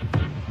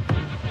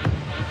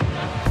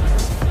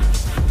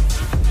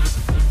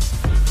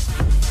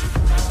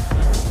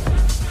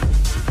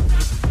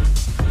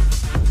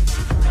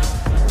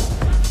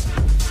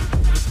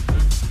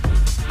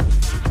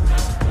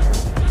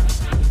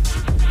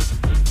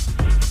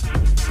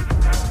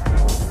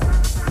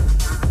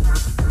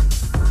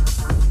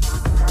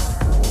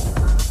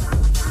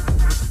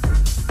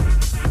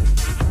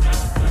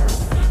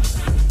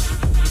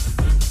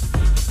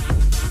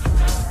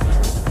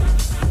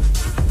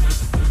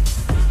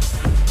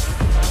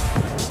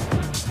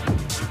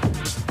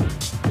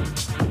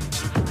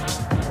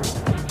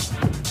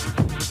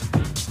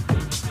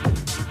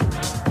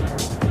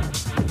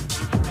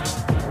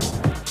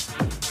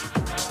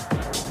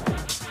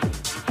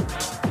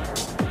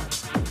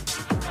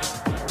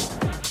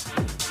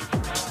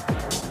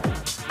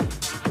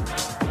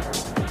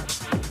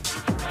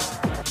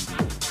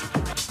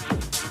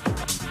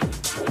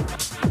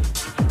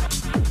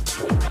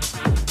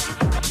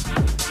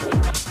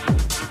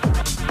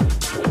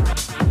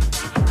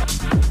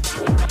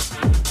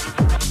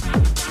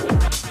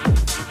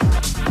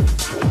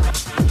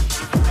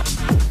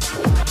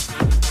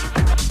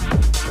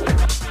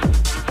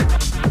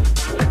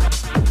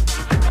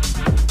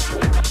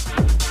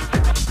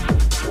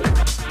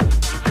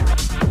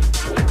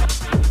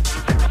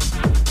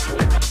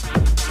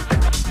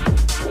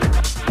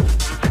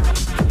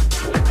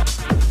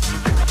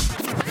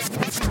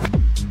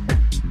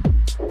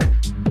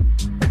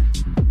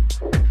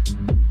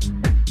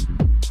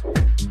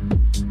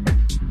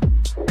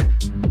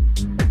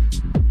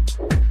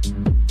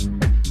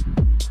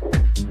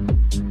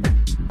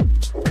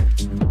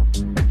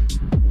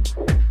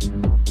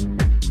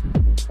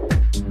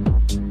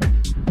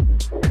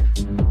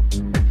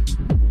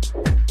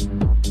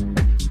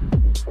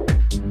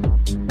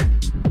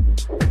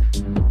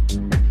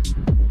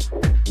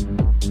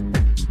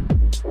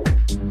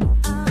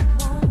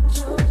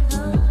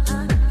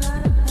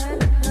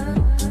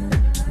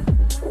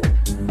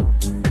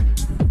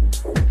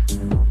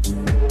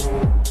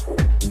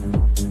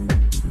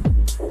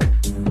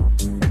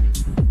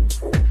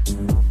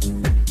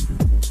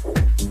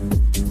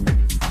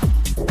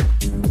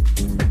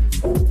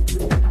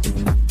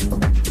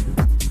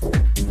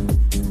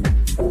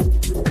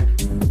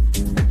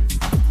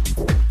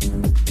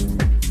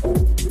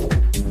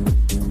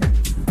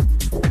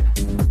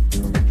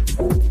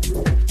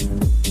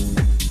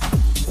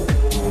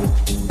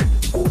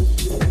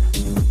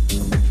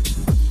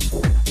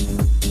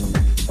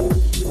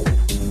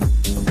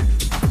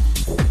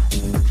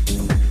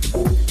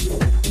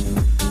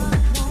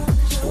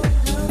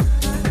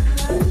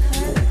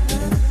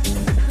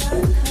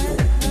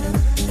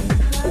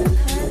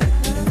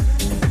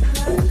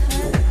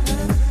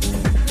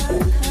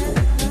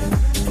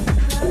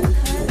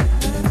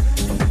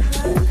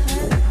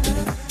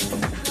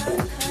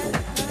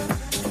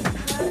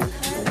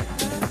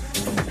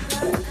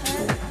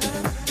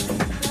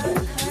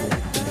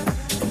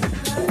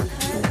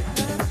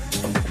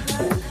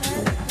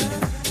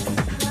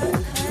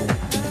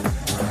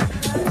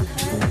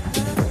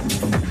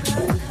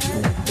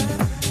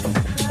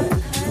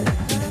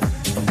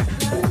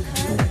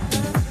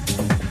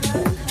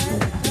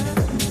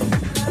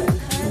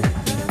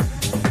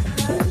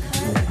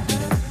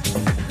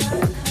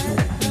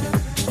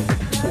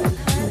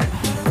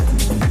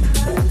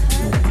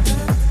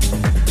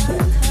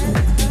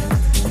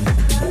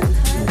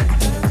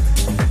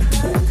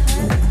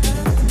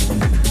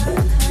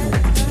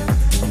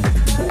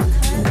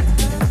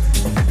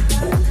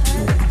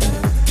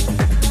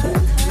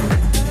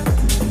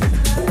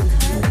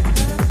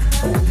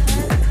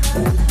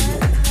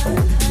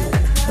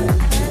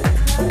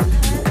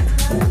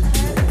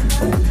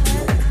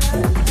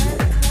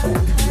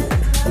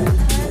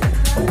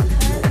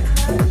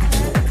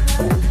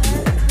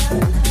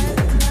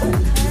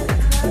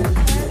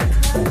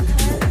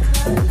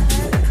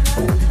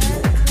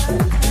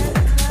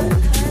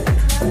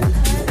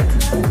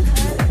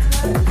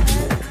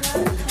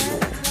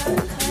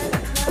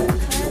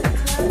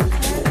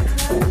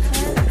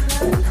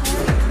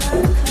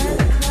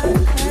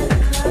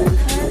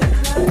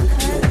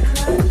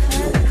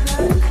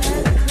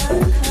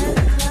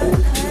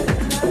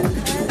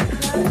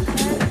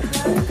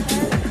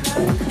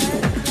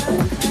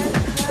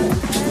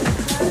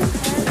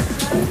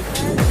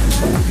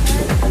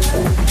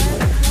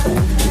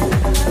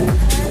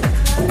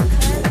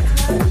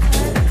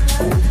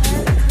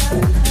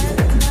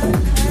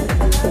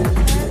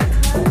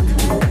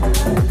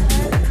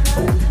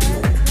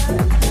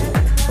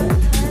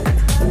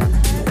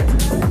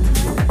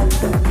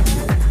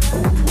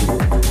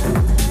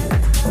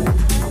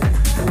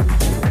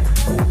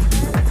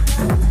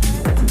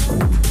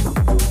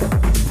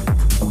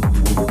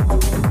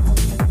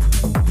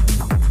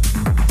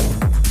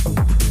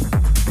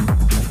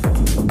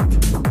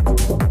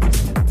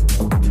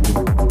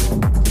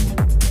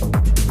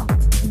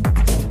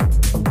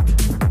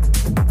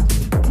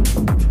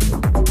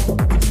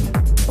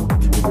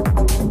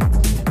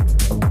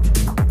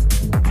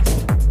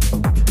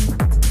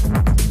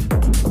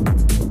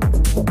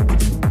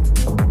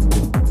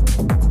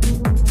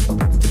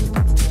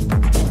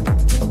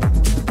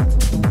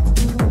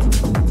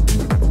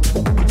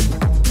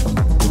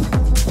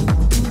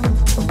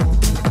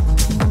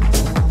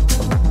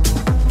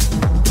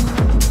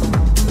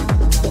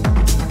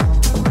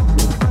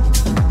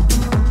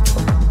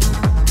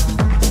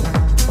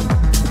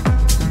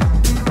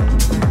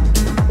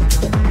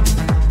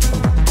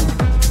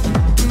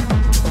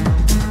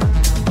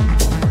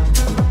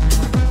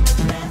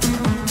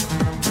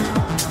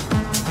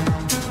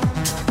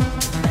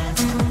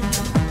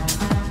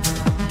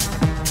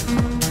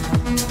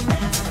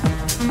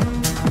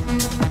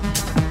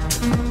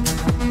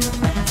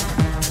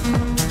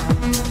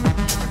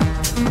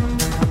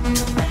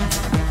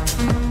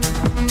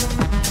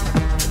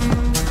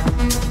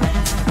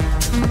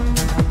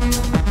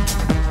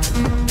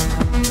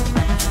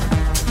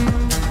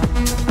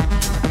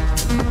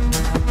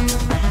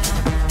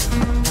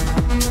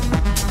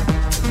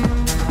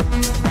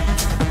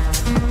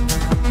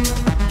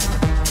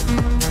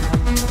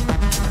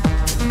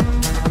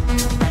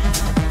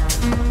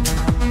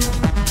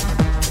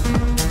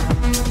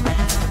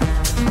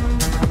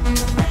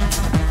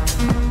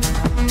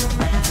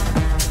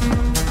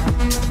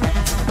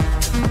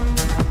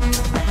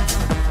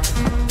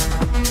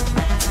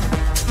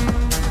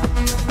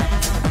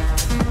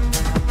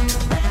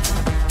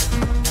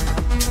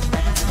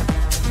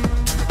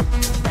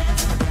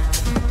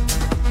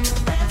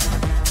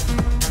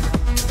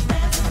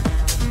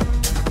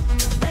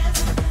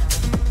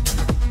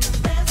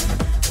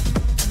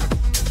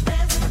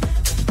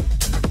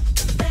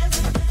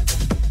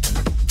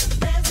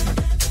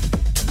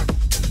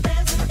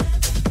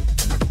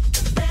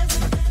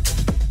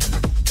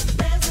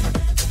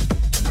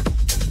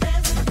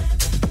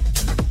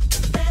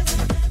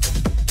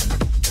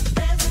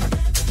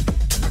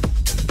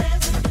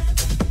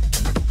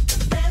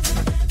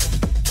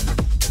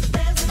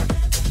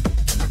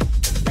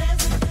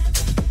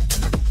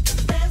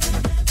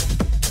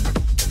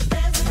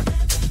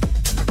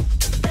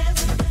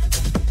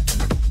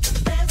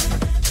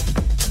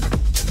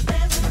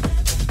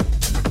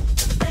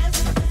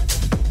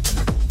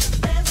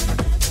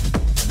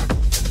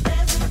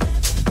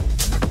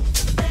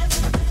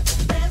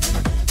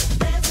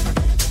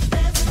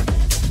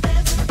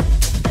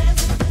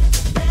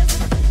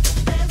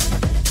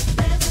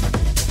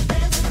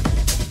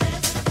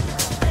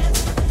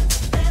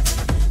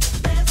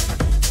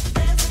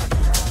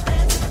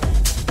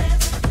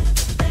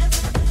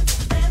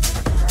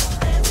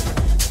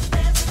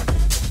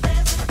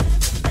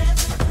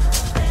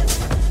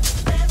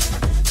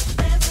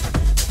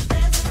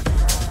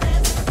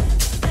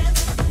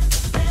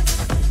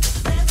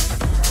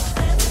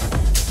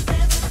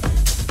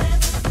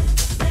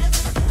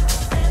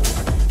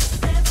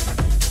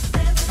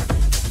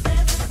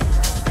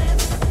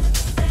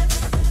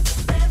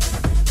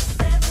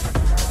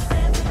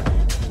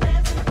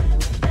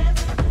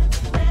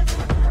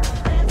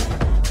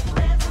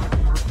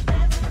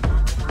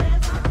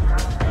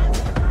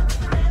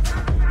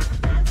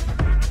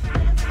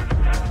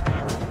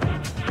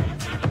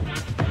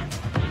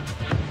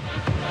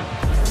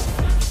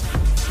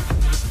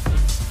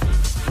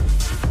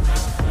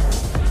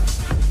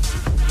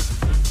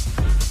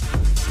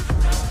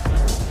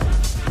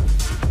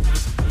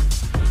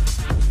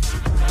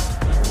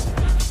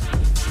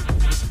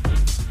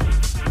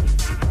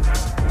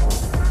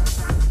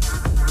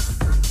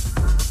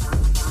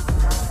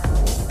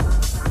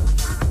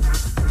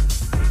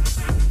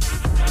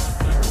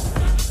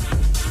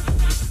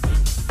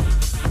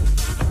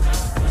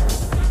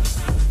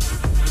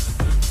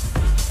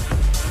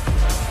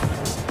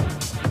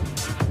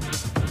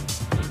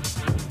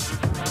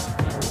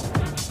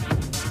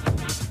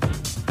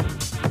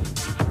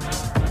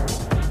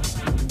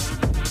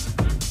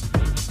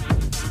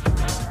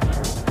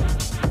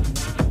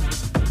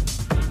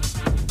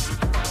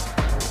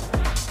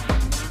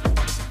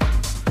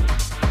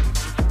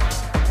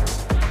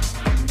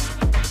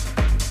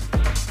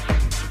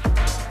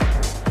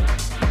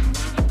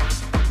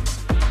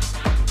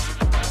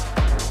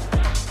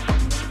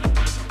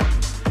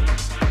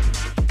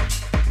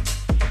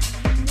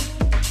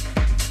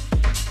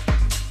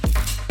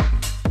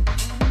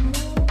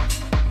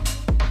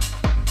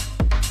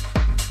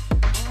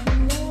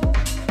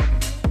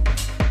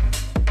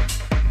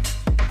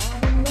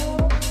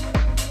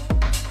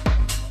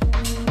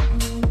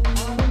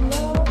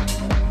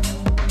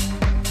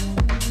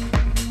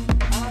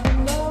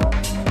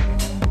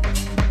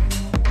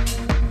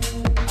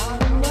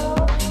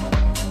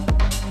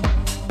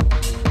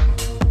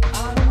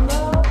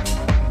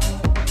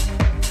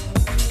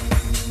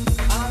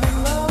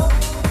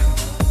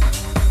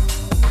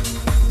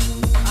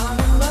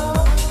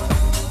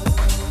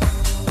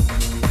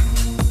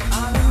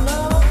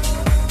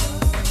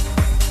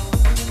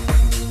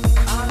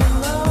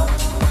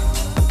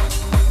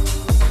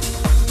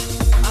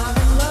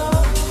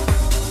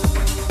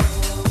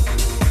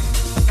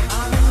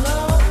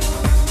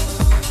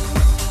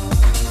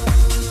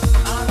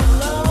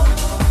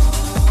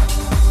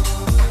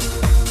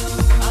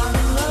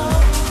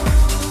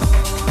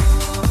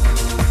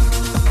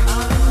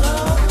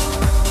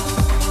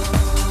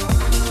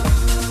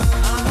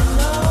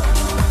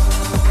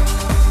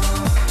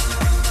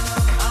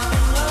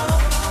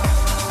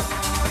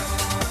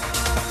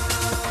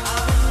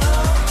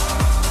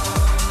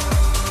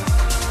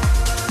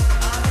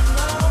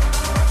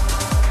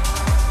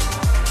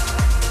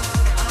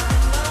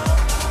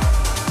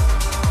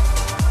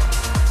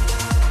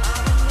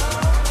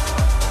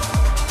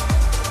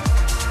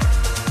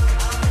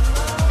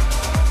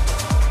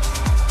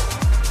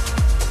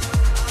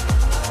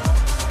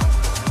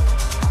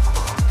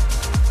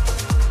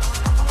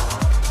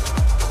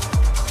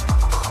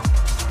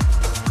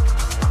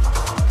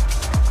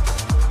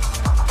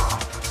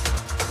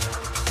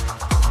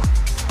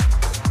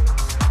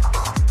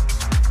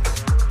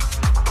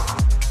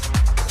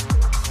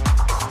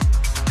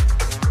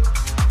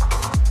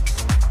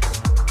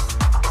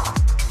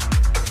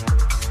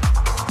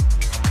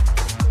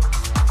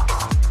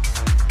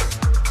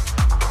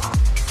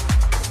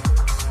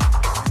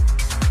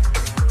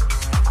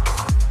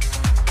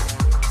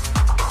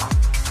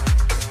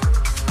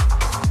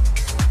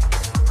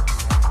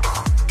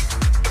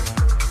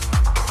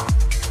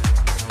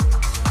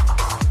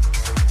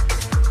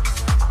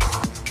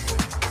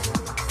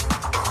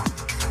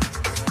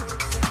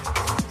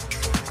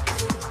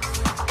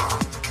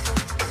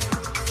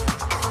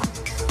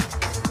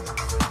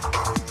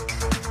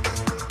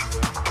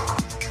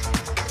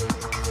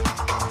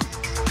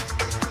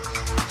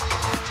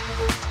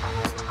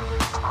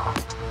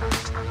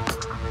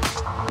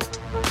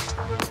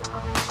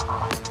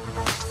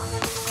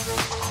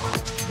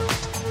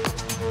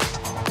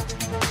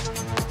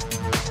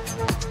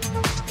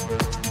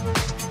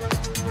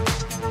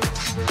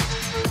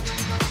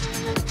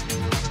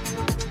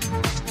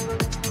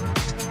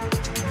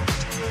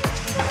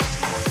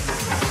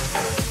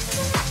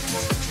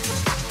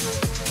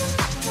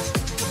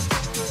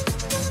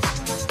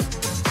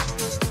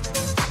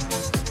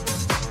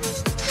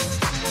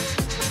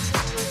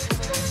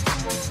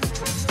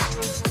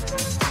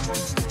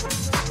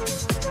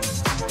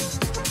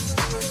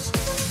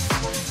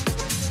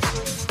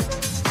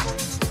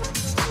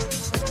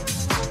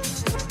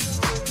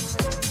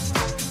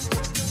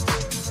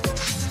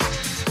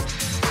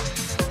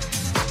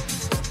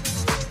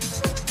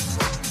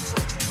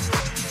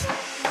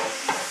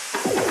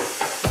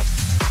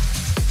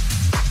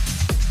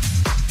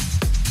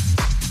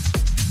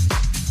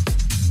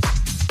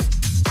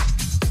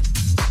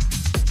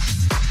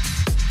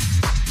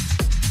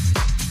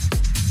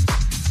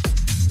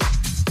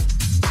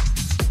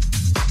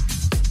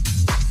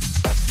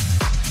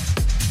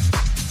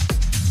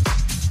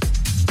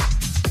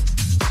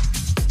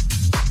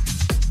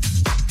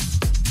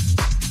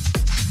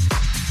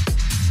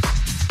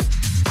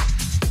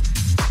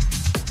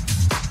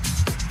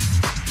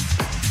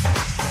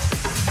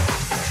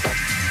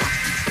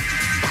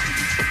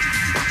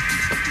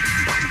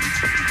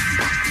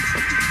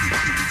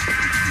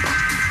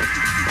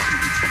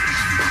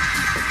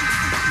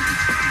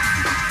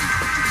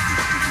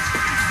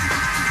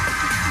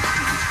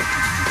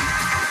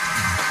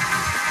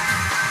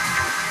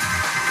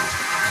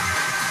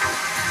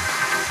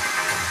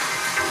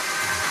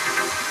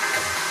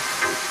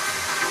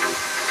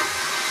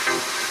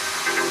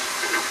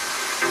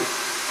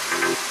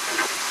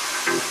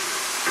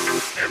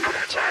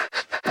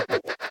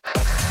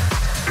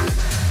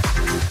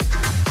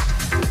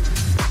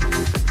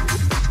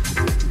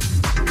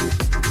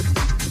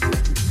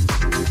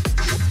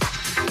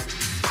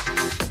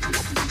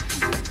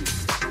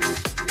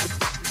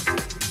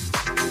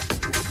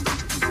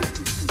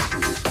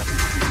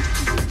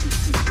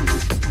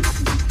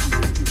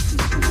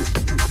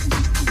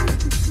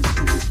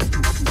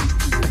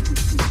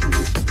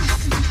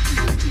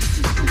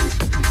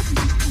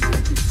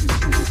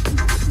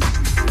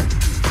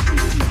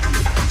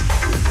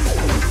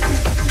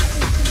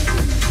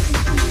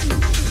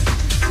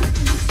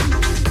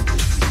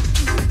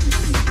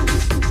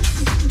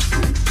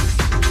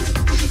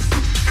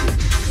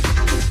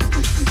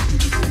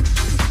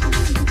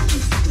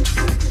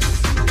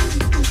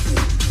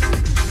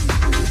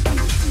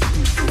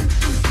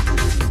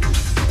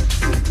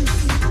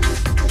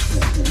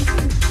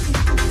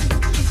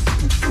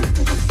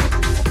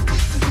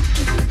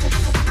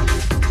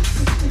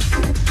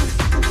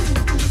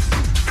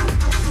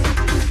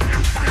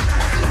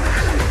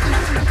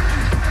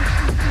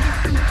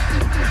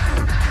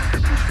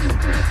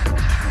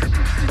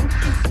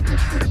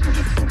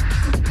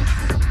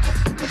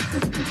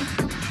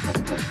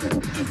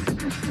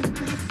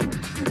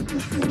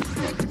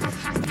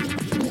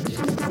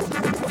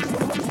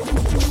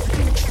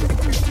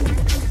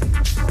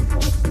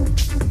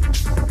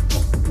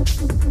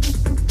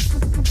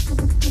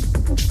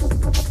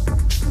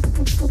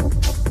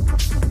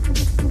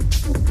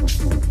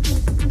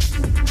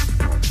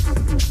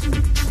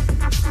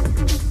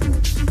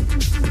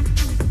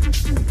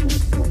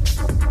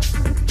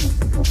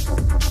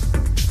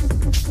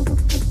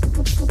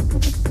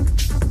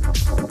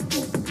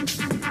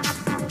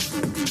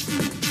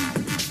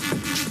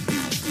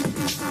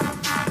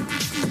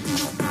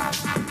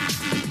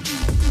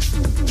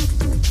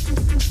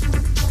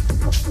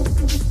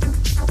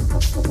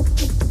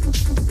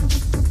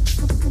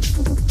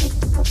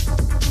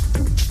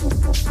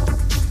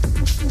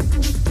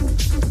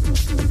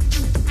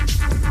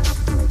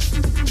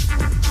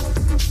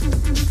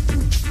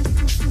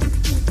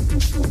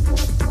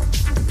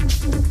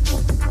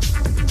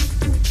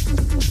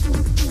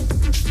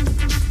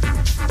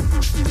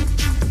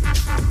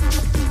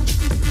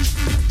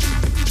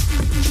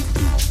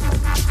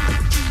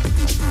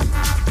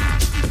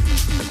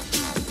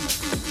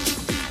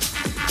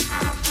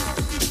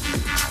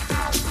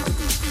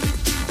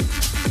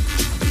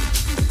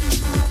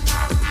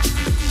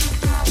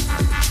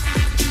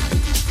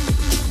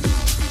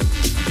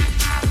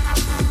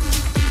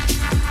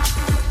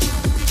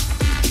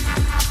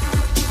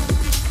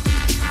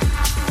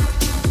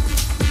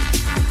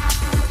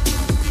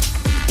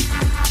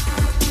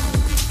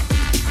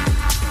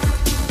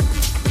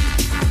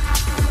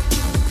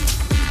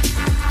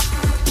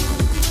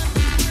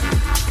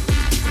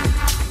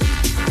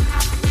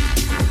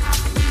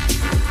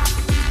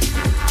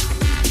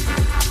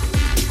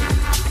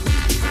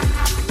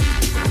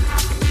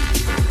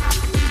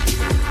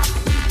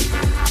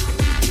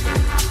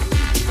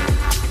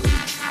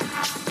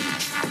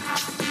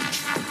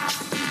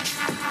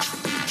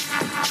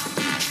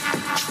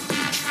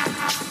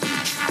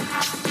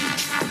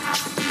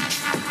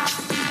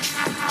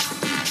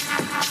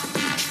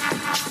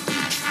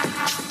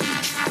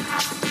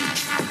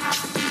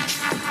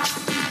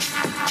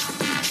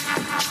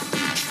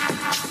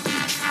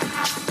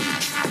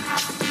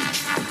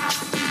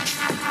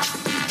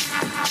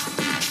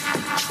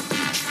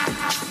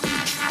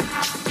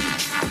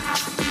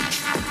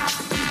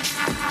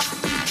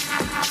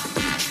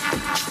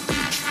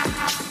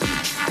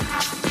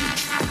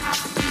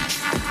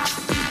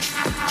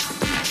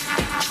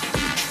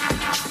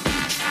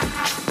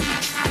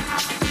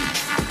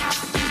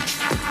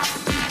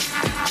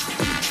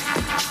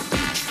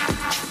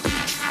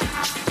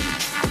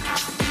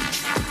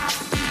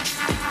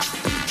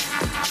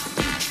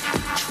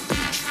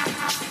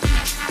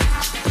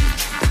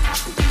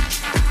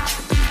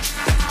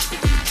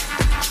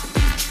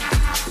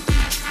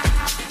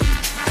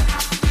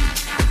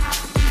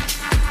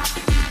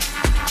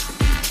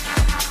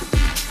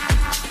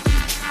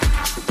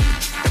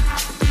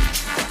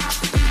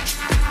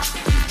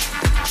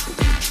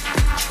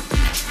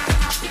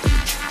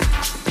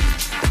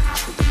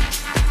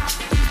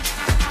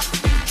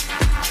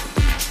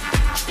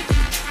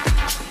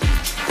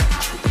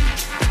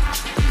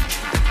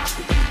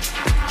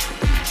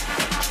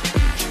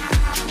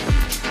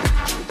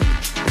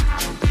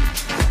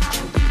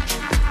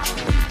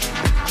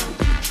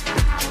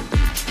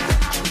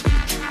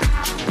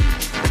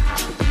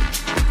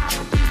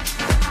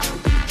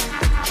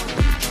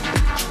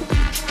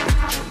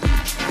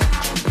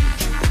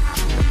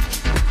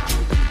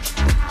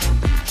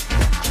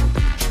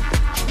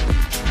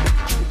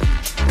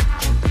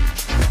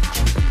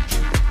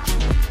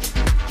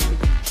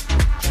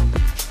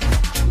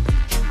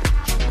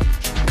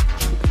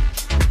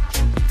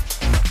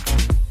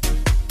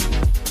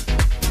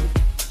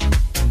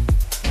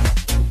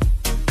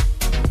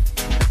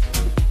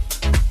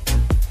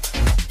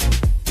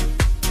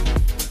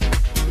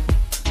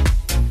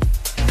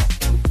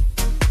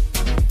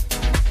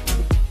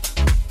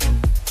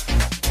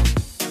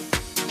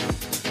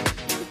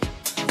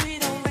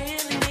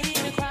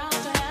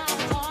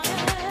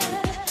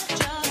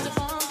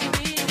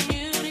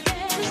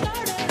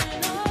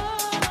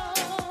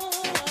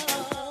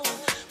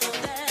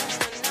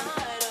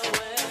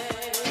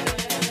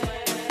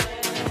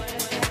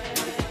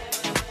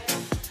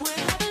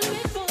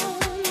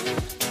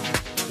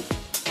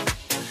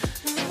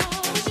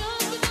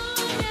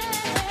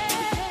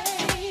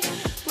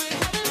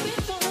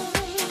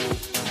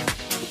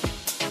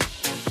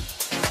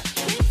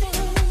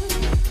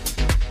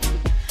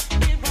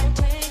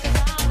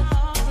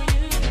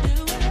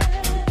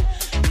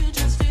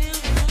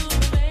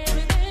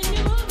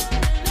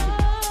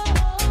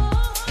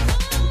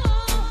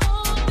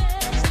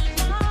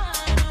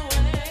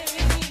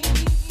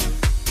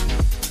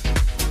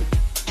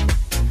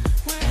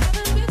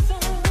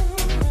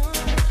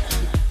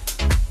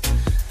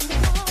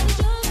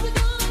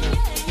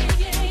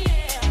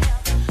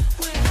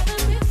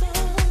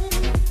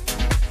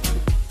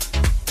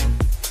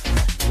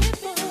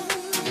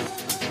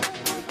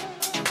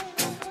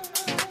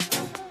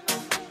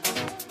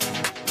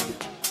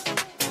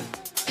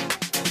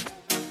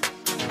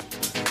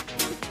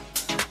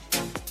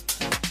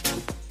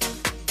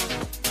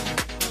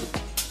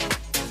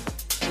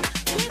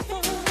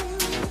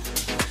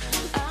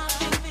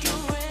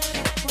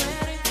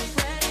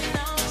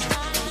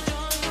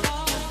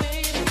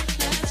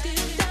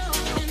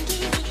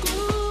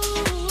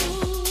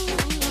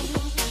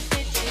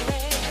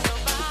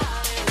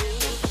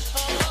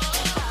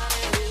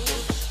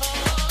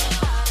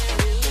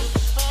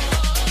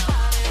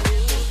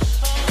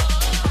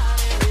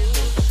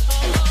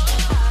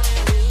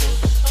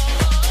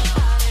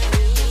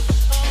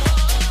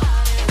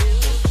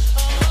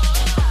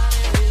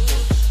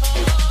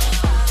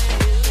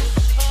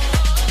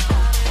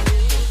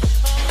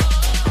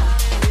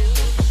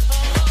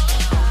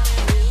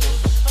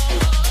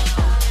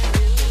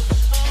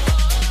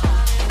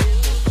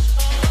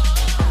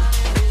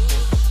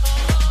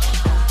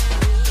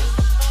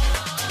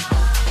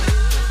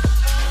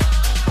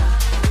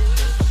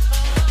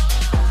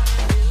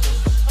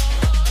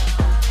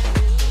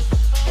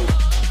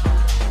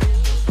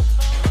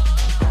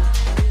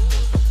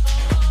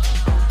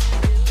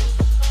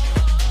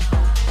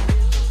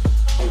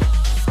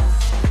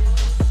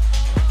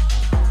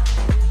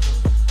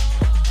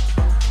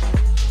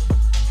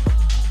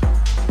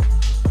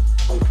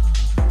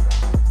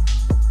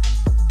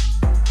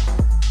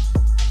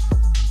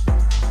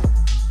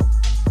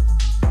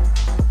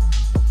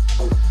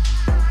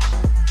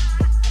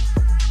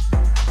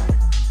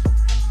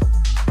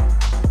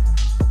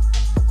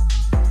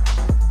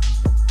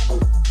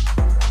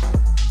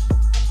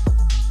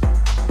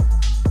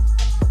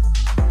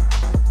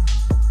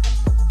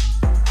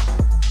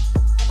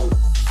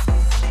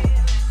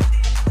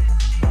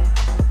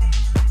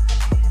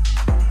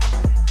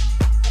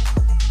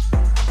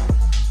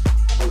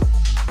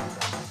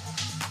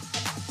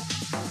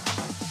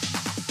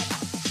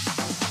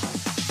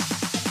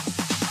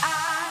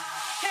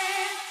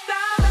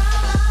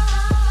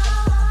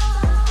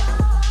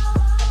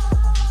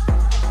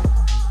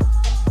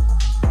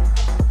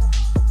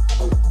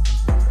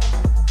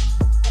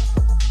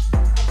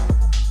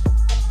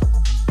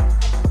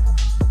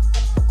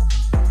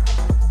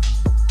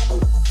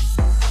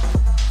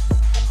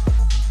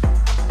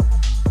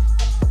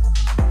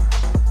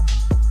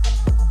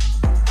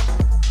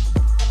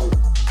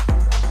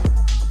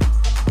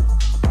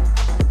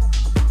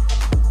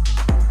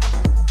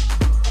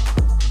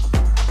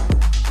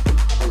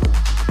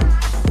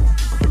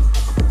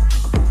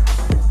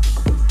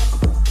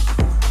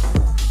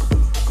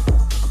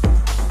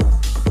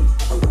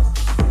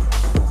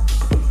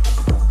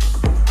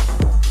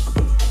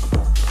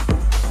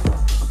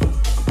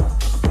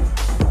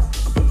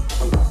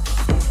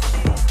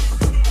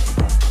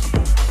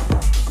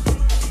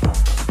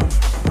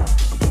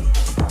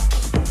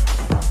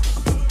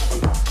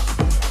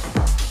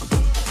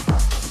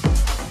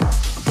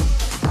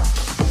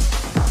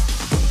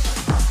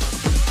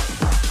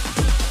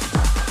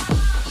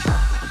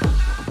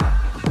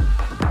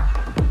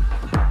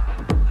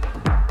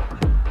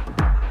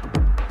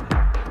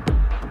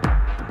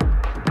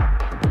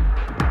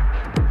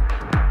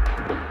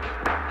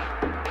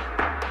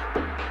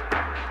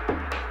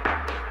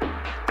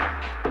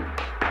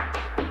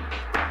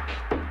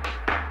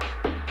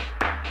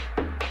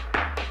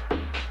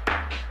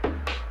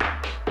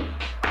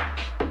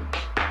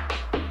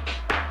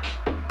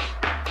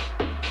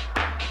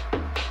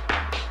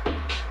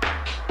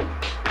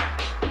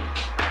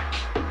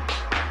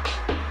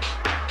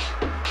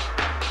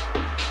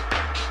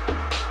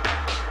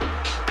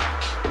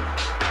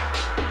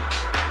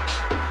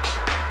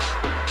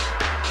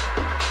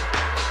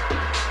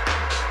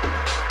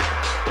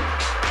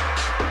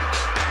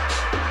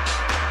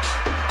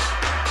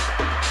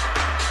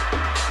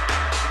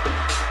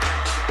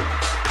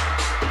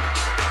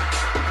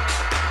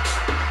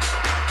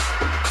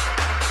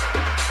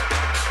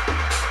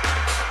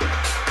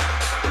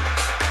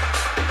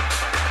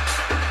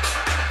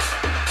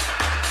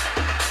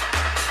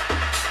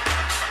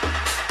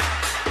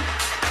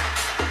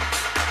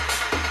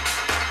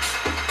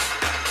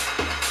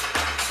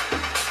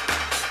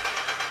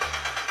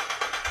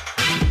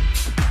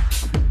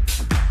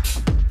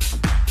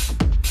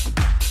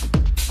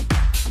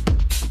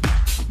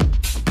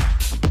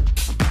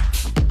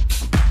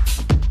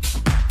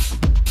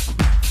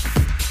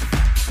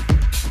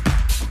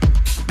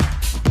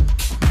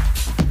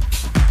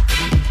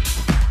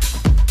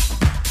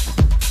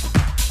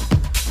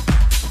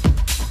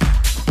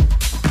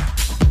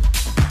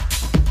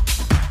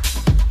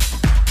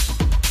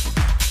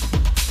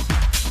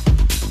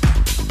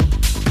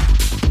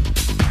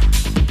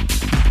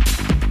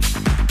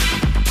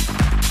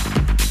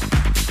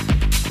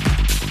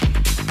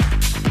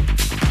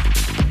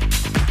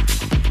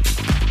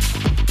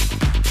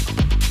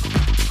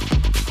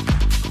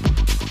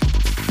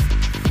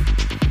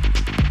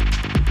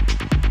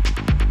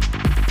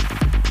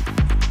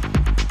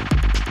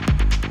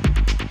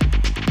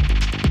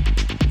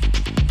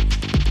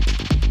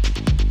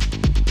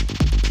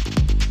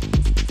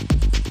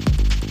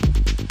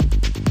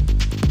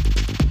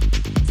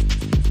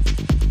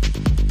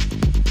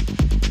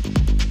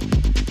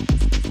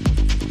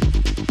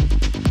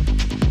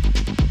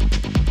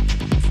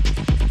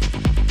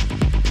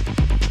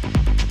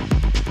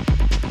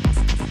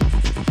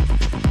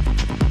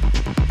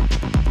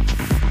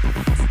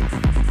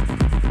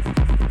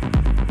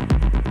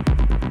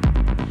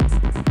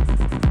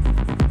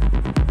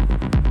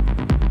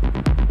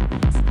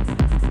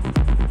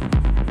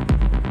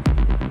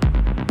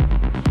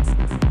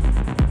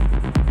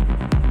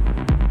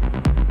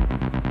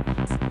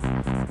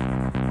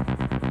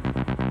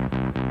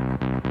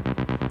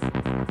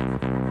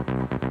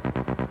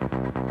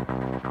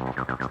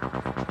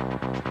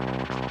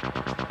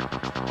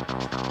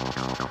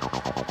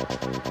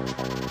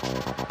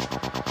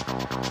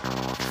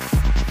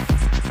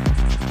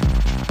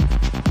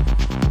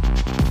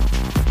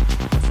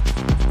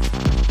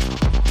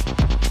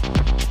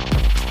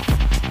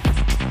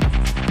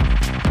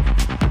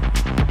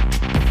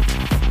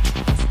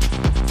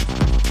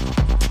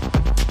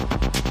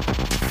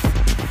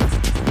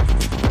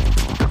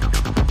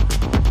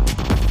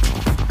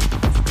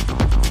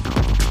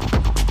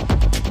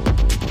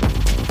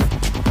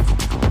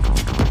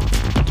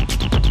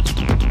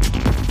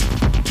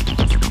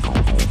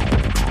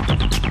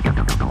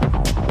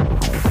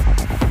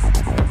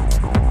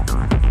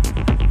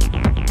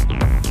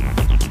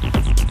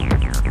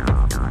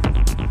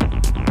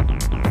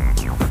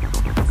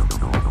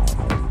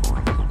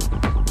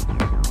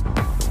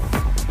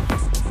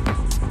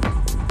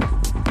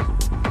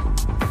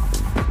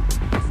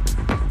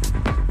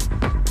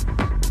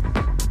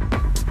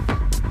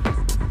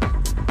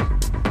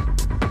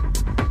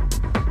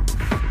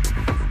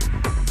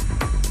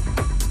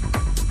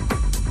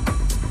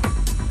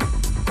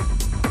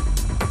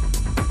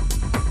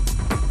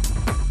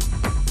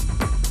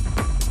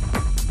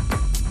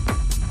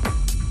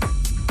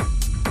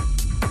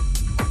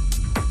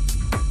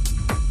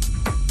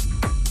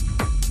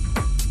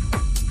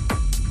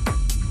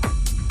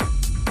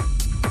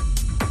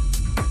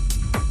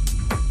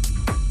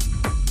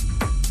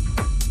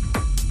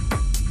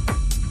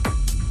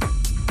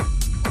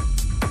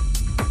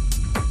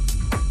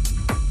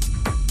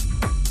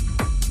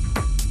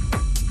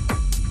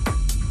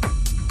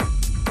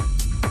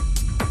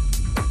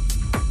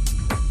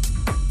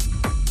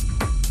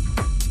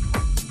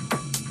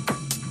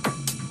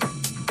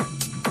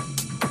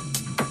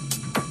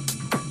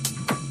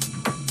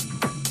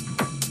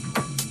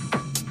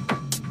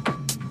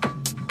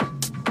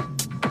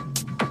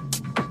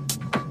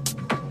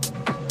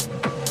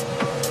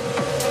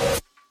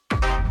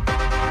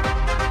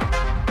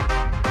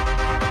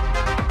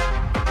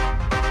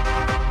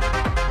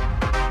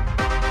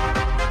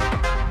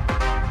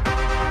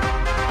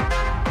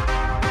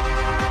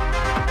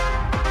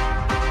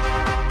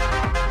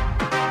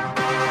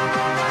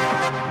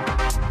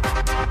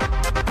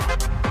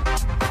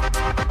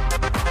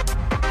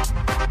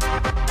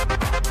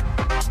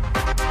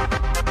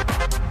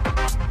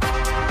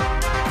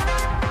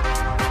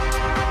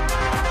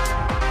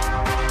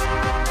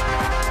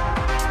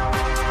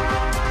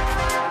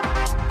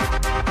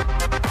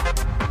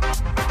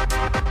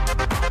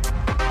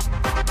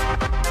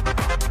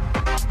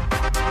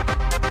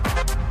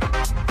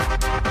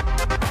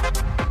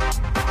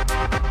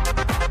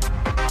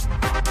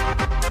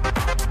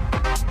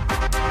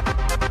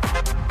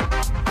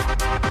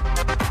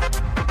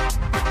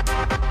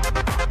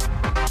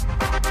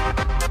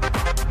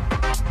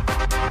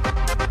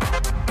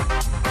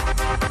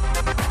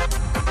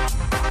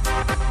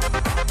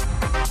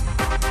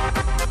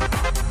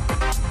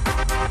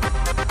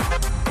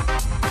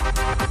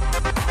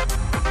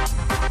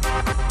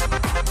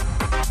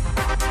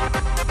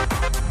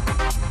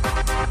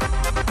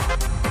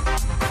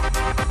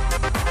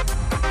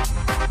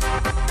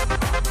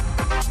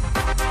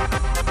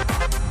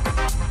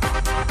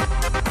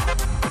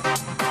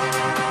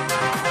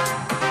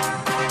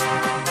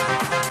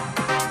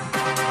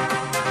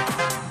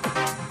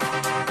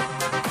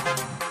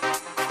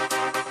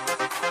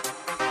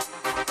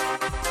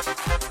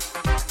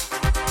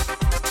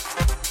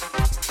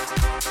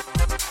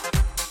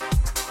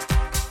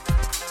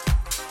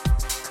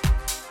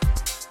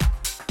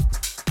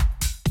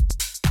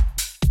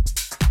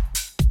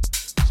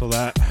 So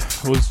that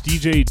was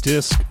DJ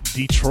Disc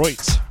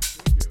Detroit.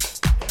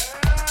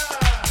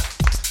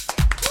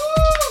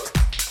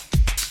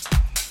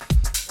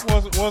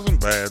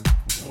 Wasn't bad.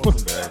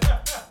 Wasn't bad.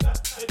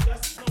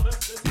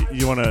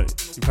 You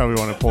probably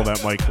want to pull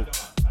that mic.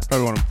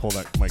 Probably want to pull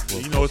that mic a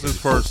little. You know, it's his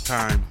first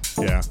time.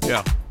 Yeah.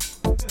 Yeah.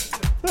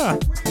 Ah.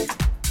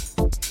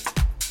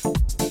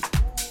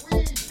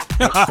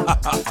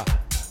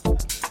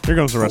 Here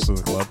comes the rest of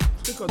the club.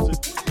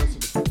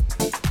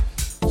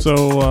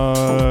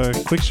 So,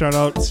 quick shout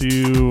out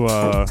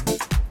to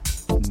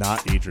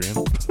not Adrian.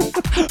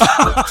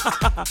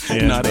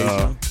 And, Not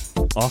Adrian.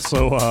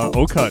 Also,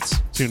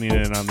 Ocuts tuning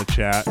in on the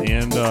chat,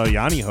 and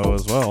Yanni Ho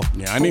as well.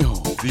 Yeah, I know.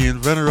 The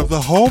inventor of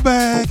the whole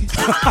bag.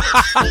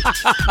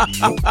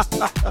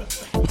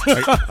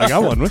 I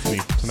got one with me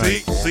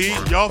tonight. See,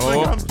 y'all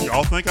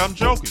think I'm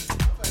joking.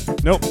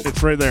 Nope,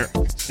 it's right there.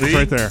 See? It's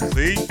right there.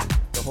 See,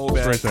 The whole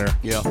bag. It's right there.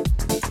 Yeah.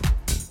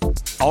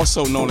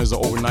 Also known as an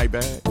overnight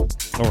bag.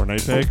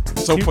 Overnight bag.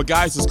 So for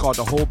guys, it's called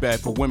the whole bag.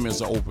 For women,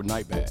 it's an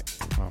overnight bag.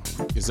 Oh,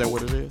 Is that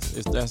what it is?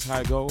 Is that's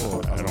how it go?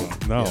 Or I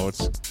don't know. Yeah.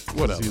 It's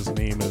Whatever. his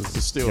name It's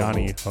is still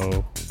Yanni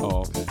Ho, Oh,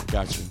 okay.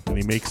 Got you. and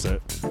he makes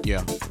it.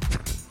 Yeah.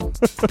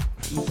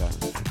 Okay.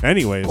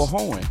 Anyways, For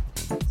hoeing.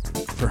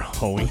 for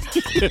hoeing.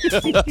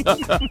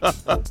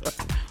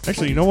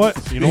 Actually, you know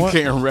what? You know what?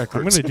 Can't I'm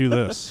records. gonna do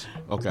this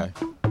Okay.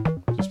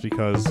 just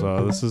because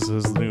this is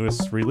his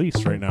newest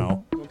release right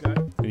now, Okay.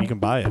 and you can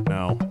buy it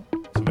now.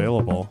 It's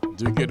available.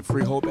 Do you get a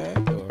free whole bag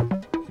or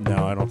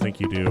No, I don't think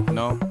you do.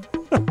 no?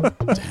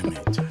 Damn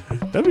it.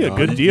 That'd be a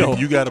good deal.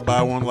 You got to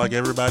buy one like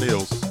everybody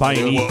else. Buy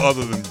an Well,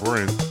 other than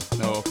Brent.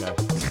 No. Okay.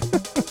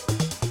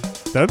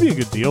 That'd be a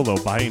good deal though.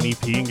 Buy an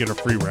EP and get a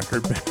free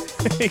record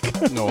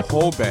bag. No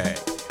whole bag.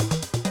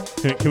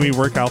 Can we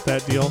work out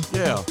that deal?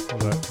 Yeah.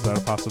 Is that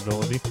a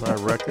possibility? Buy a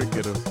record,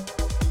 get a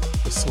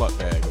slut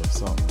bag or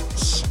something.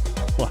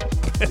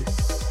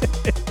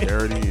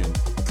 Dirty and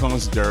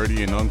comes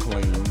dirty and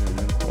unclean.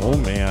 And, Oh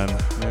man.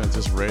 yeah,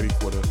 just ready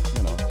for the,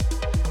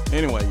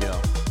 Anyway, yeah.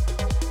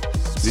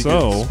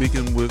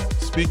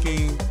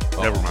 Speaking.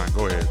 Never mind.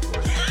 Go ahead.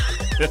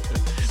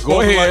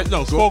 Go ahead.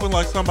 Spoken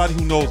like somebody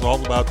who knows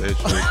all about that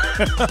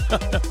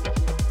shit.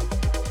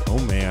 Oh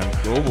man.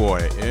 Oh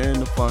boy, and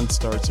the fun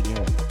starts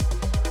again.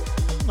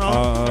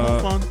 No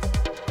fun.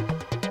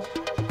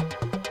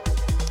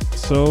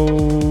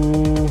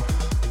 So,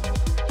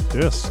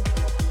 Disc.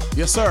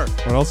 Yes, sir.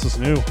 What else is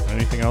new?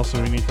 Anything else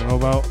that we need to know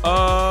about?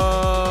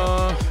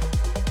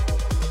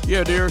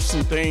 Yeah, there are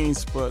some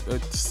things, but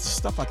it's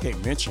stuff I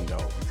can't mention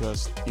though,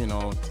 because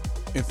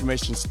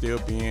information's still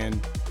being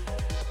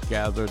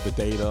gathered, the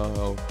data,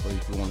 or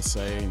if you want to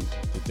say, and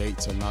the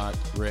dates are not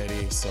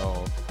ready.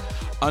 So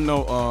I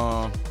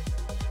know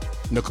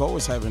Nicole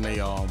is having a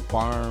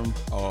barn,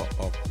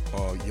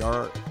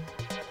 yard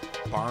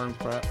barn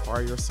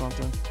fire or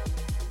something.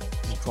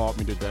 She called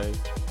me today.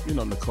 You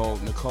know Nicole,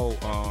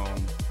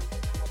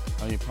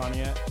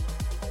 Pontiac.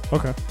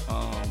 Okay.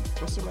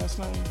 What's her last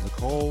name?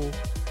 Nicole.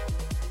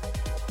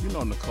 You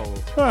know Nicole.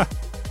 Ah.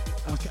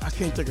 I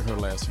can't think of her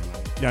last name.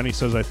 Yanni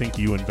says, I think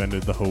you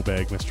invented the hoe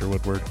bag, Mr.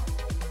 Woodward.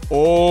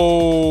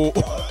 Oh.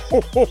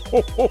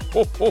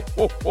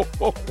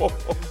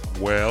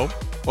 Well.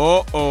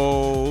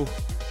 Uh-oh.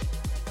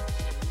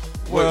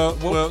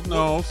 Well,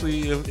 no.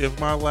 See, if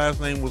my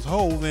last name was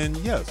Ho, then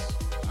yes,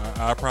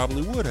 I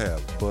probably would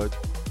have. But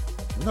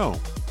no.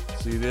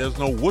 See, there's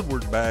no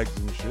Woodward bags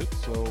and shit,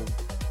 so.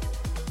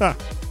 Ah.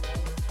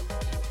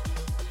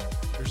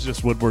 There's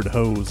just Woodward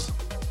hoes.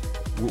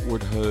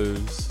 Woodward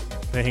hose.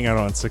 They hang out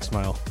on 6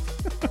 Mile.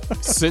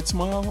 6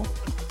 Mile?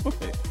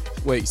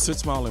 Wait,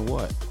 6 Mile and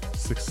what?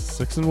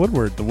 Six and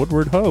Woodward. The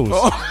Woodward hoes.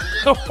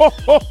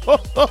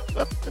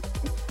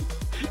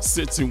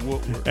 Sits in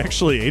Woodward.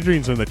 Actually,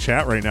 Adrian's in the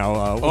chat right now.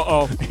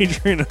 Uh-oh.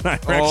 Adrian and I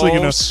are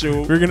actually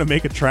shoot. we're gonna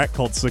make a track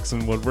called Six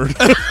and Woodward.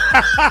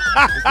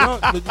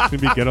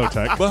 Maybe Ghetto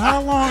Tech. But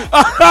how long?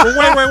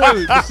 Well,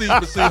 wait. But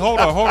see, hold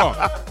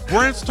on.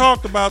 Brent's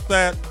talked about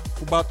that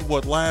for about the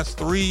last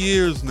 3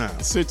 years now.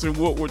 Sits in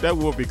Woodward. That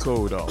would be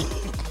cool though.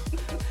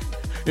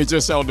 It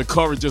just on the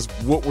cover, just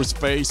Woodward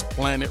Space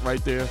Planet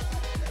right there.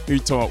 He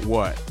taught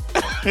what?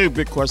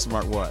 Big question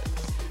mark. What?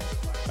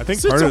 I think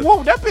Sits part in of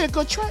Woodward. That'd be a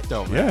good track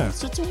though, man. Yeah.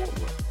 Sits in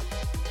Woodward.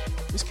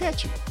 It's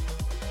catchy.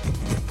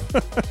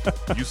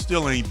 You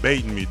still ain't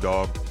baiting me,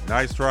 dog.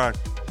 Nice try.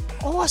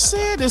 Oh, I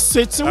said it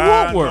sits in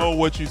I Woodward. know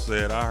what you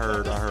said. I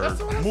heard.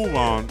 Move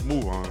on.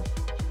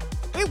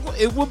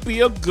 It would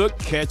be a good,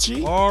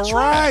 catchy All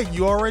track. right,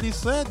 you already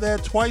said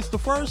that twice the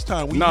first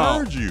time. We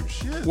heard you.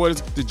 Shit. What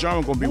is the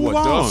genre gonna be? Move What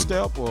on.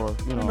 dubstep or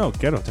no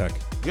Ghetto Tech.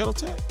 ghetto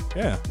tech?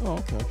 Yeah. Oh,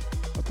 okay.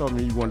 I thought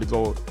maybe you wanted to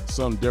go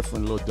something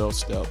different, a little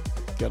dubstep,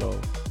 ghetto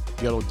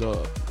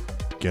dub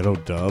Ghetto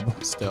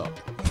Dub. step.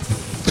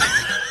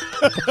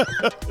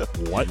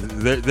 What?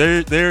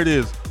 There it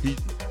is. He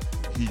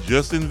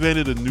just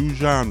invented a new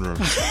genre,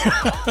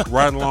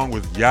 right along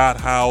with Yacht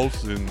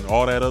House and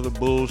all that other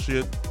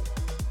bullshit.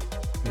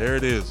 There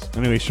it is.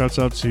 Anyway, shouts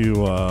out to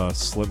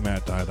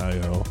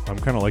Slipmat.io. I'm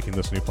kind of liking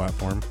this new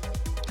platform.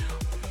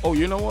 Oh,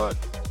 you know what?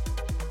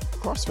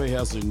 CrossFit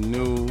has a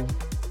new.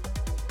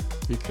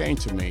 He came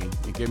to me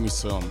and gave me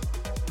some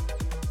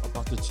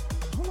about the.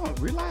 Hold on,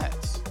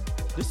 relax.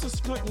 This is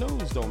good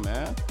news, though,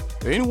 man.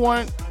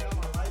 Anyone?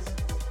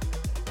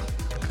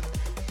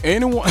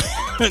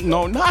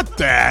 No, not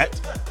that.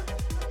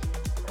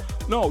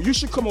 No, you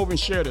should come over and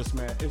share this,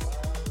 man.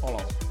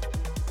 Hold on.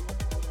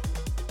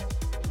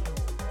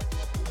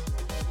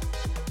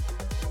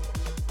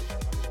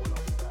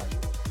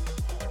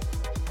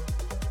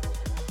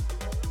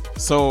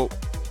 So,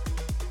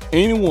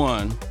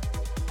 anyone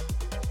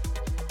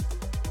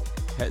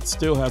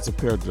still has a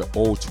pair of the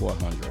old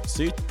 1200.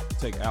 See,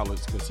 take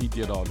Alex because he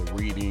did all the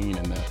reading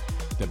and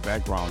the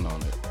background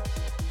on it.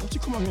 Why don't you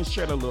come on here and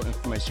share that little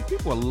information?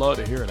 People would love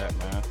to hear that,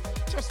 man.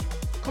 Just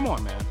come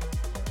on, man.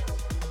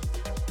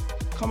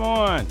 Come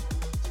on.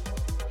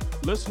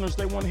 Listeners,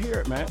 they want to hear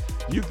it, man.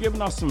 You're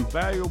giving us some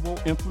valuable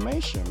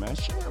information, man.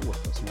 Share it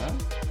with us, man.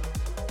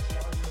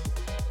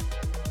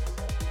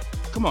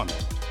 Come on,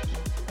 man.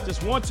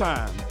 Just one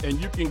time,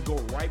 and you can go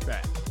right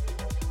back.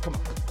 Come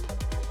on.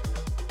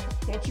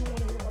 Don't you want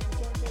to hear about the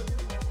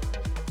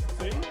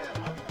joint?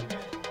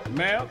 See?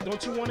 Mal,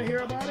 don't you want to hear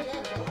about it?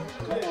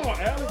 Come on,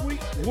 Alex.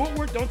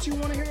 Woodward, don't you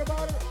want to hear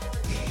about it?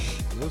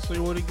 Let's see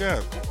what he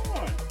got.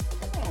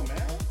 Come on,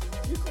 man.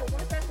 You go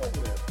right back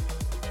over there.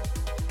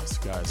 This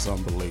guy's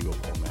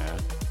unbelievable, man.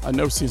 I've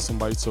never seen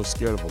somebody so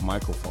scared of a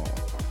microphone.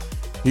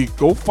 He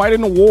go fight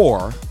in a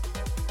war,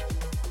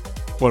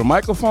 but a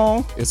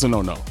microphone is a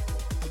no-no.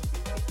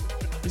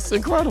 It's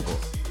incredible.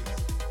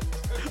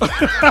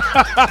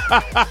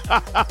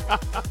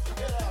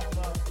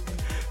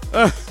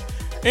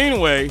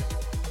 Anyway,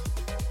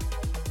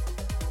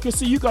 because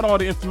see, you got all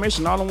the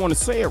information. I don't want to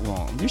say it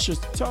wrong. You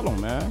should tell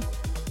them, man.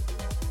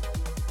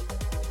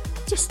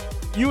 Just,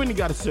 you ain't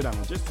got to sit down.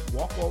 Just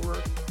walk over,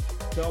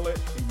 tell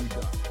it, and you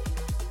done.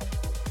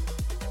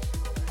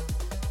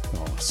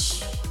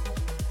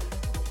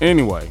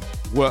 Anyway,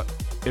 well,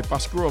 if I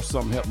screw up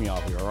something, help me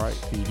out here, all right?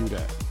 Can you do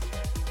that?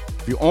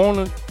 If you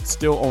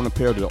still own a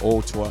pair of the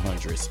old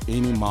 1200s,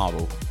 any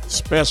model,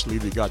 especially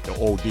if you got the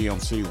old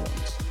DMC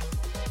ones.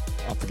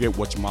 I forget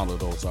which model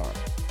those are.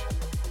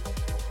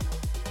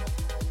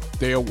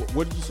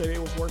 What did you say they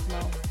was worth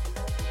now?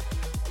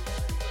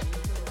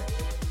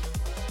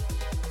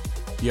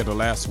 Yeah, the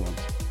last one.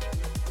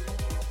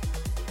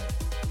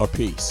 A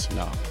piece,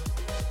 no.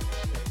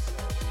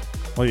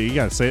 Well, you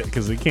gotta say it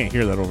because they can't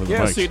hear that over the mic.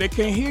 Yeah, see, they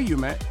can't hear you,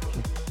 man.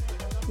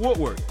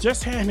 Woodward,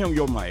 just hand him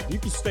your mic. You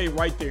can stay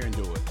right there and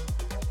do it.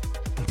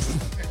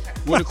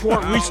 Will the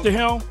cord reach to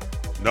him?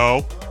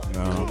 No.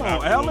 Come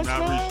on, Alex, not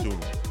man. reach to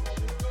him.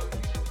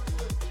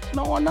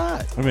 No, or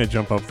not. I'm gonna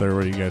jump up there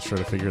where you guys try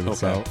to figure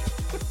this out.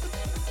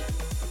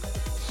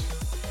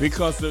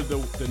 Because of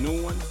the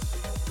new ones?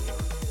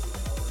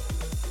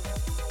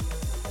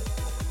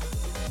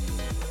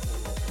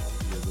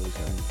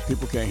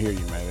 People can't hear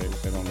you, man.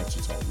 They don't know what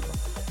you're talking about.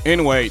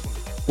 Anyway,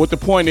 what the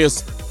point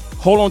is,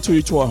 hold on to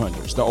your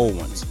 1200s, the old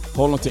ones.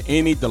 Hold on to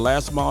the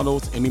last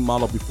models, any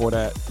model before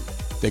that.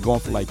 They're going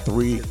for like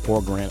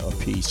 $3-4 grand a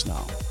piece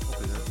now.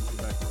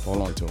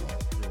 Hold on to them.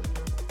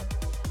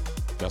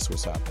 That's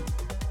what's happening.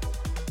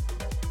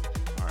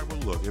 All right, well,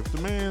 look, if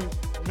the man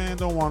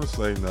don't want to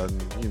say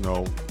nothing,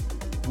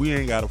 we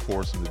ain't got to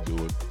force him to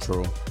do it.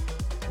 True.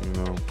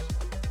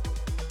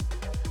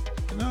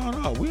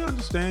 No, we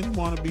understand you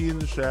want to be in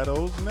the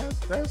shadows, and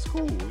that's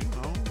cool,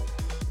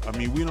 I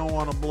mean, we don't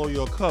want to blow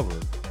your cover.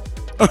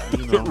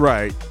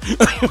 Right.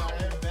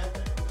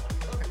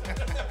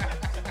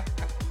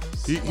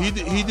 He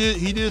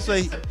did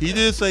say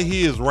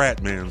he is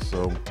Ratman,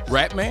 so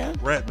Ratman?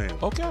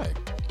 Ratman. Okay.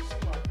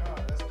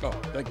 Oh,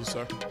 thank you,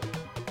 sir.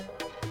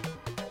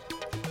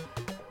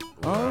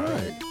 All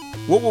right.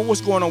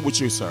 What's going on with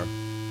you, sir?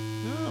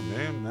 Yeah,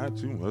 man, not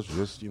too much.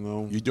 Just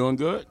You doing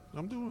good?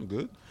 I'm doing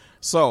good.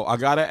 So I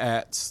gotta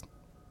ask.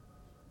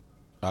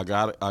 I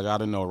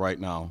gotta know right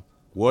now.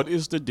 What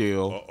is the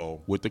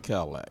deal with the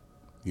Cadillac?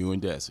 You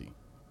and Desi.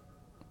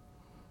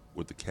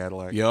 With the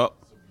Cadillac? Yep.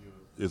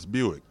 It's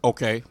Buick.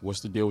 Okay. What's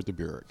the deal with the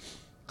Buick?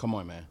 Come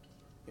on, man.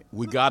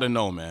 We gotta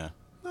know, man.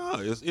 No,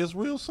 it's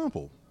real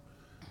simple.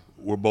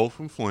 We're both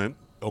from Flint.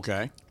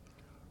 Okay.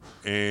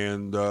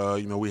 And,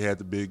 we had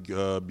the big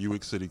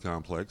Buick City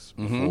Complex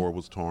before it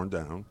was torn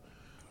down.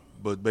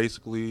 But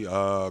basically,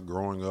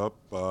 growing up,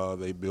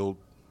 they built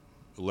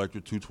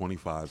electric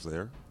 225s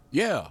there.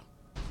 Yeah.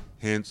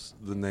 Hence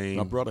the name.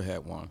 My brother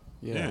had one.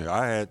 Yeah.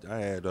 I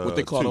had. What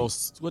they call two.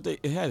 those?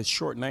 It had a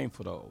short name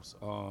for those.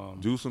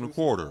 Deuce and a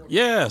quarter.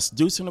 Yes,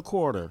 Deuce and a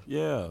quarter.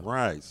 Yeah.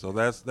 Right. So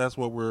that's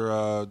what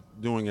we're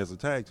doing as a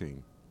tag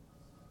team.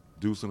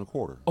 Deuce and a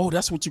quarter. Oh,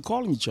 that's what you're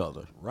calling each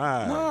other.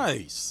 Right.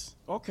 Nice.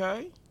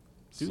 Okay.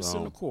 Deuce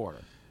and a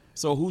quarter.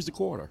 So who's the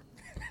quarter?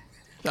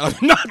 I'm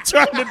not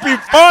trying to be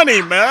funny,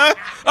 man.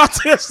 I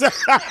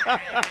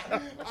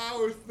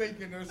was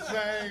thinking the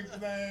same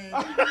thing.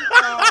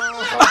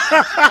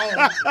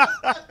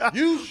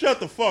 You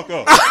shut the fuck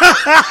up.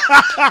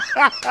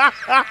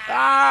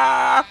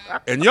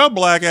 And your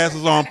black ass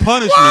is on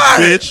punishment,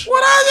 bitch.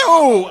 What I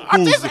do?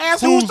 I just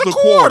asked who's the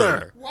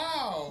quarter.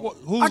 Wow.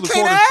 Who's I the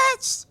can't quarter?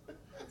 ask.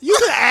 You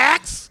can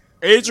ask.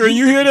 Adrian,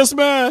 you hear this,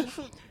 man?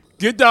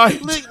 Get down to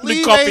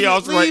the coffee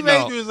house right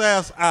now. Leave Adrian's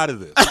ass out of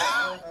this.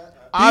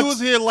 He was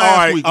here last all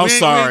right, week. I'm We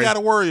sorry. ain't got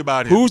to worry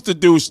about him. Who's the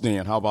douche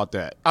then? How about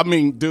that? I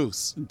mean,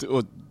 deuce.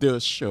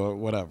 Douche or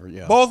whatever,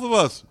 yeah. Both of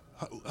us.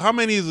 How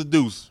many is a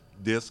deuce,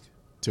 Disc?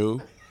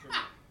 2.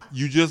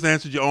 You just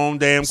answered your own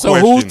damn So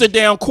question. who's the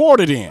damn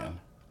quarter then?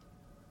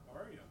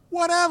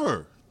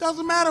 Whatever.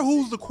 Doesn't matter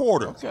who's the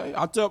quarter. Okay,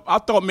 I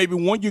thought maybe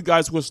one of you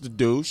guys was the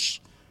douche,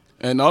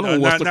 and the other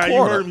one was the now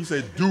quarter. you heard me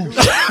say douche.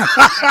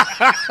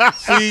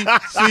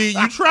 see,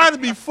 you try to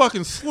be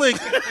fucking slick,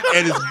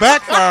 and it's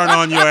backfiring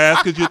on your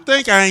ass because you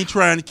think I ain't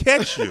trying to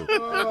catch you.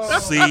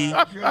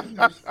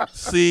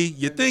 See,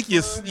 you think you.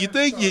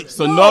 It's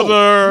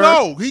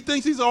No, he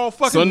thinks he's all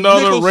fucking. It's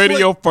another nickel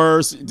radio slick.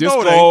 first. This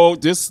No, it go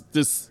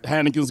this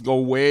Hannigan's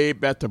go way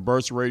back to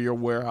Burst Radio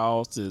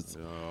Warehouse. It's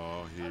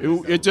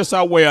just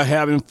our way of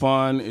having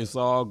fun. It's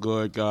all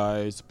good,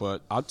 guys.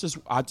 But I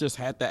just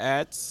had to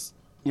ask.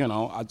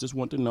 I just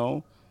want to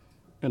know,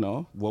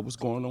 what was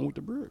going on with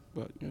the bird.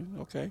 But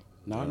okay,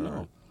 now I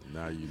know.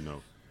 Now you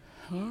know.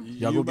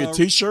 Y'all go get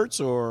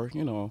T-shirts or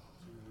I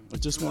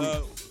just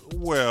want.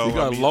 Well, you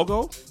got a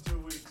logo.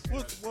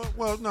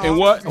 Well, no. And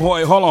what?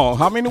 Hold on.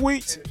 How many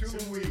weeks?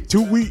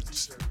 2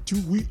 weeks.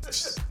 2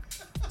 weeks.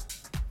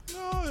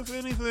 No, if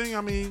anything,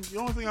 I mean, the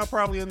only thing I'll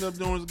probably end up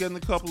doing is getting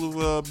a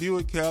couple of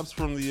Buick caps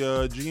from the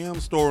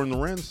GM store in the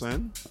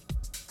Rensen.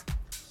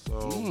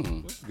 So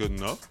that's good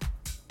enough.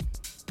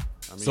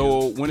 I mean,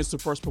 So when is the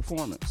first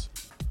performance?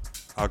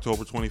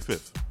 October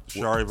 25th,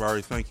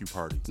 Charivari Thank You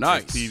Party.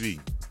 Nice. at TV.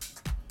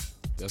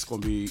 That's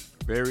going to be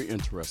very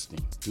interesting.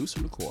 Deuce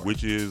in the court.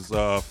 Which is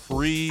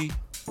free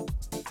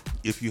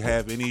if you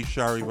have any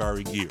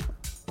Charivari gear.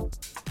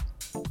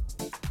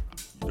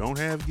 You don't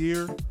have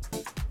gear,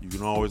 you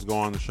can always go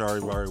on the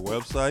Charivari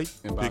website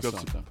And buy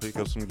pick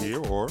up some gear,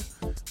 or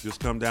just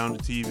come down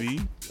to TV,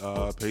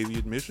 pay the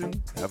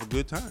admission, have a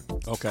good time.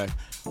 Okay.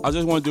 I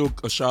just want to do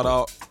a shout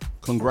out.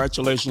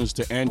 Congratulations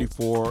to Andy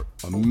Ford.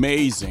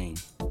 Amazing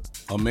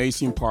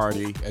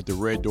party at the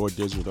Red Door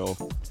Digital.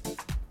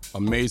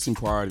 Amazing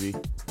party.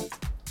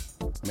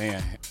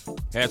 Man,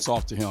 hats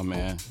off to him,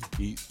 man.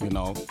 He's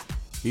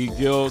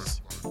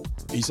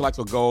like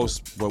a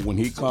ghost, but when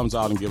he comes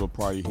out and give a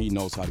party, he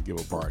knows how to give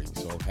a party.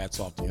 So hats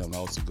off to him.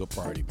 That was a good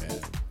party, man.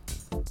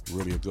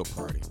 Really a good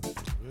party.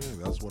 Yeah,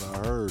 that's what I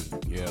heard.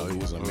 Yeah, he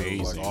was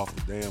amazing. Like off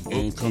the damn book.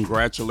 And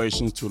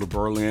congratulations to the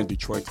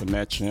Berlin-Detroit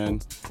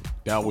connection.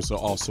 That was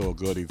also a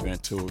good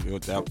event, too.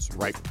 That was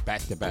right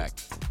back to back.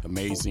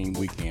 Amazing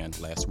weekend,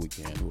 last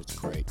weekend. It was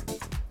great.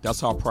 That's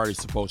how a party's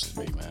supposed to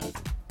be, man.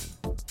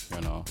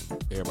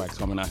 Everybody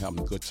coming out having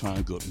a good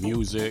time, good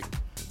music,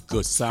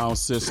 good sound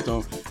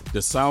system.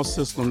 The sound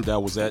system that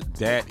was at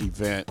that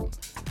event,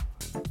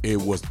 it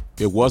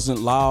wasn't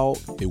loud,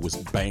 it was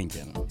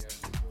banging.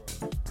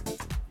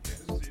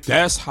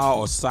 That's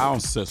how a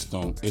sound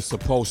system is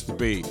supposed to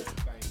be.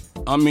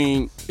 I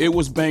mean, it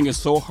was banging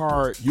so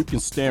hard, you can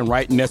stand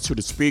right next to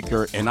the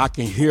speaker and I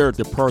can hear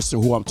the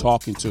person who I'm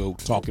talking to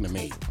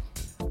me.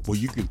 Well,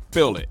 you can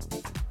feel it.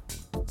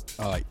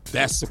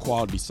 That's the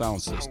quality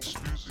sound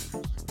system.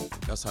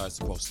 That's how it's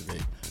supposed to be.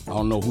 I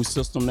don't know whose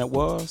system that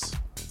was.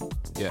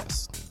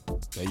 Yes,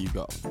 there you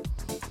go.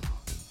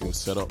 It was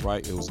set up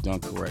right. It was done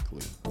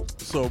correctly.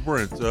 So,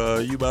 Brent,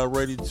 you about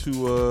ready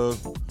to...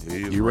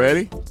 You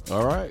ready?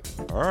 All right.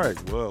 All right.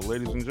 Well,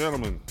 ladies and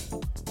gentlemen,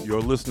 you're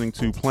listening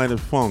to Planet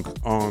Funk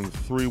on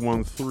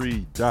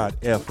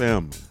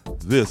 313.fm.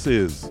 This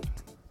is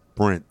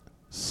Brent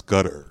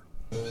Scudder.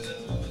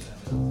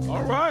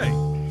 All right.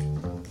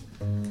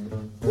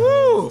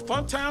 Woo!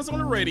 Fun times on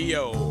the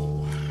radio.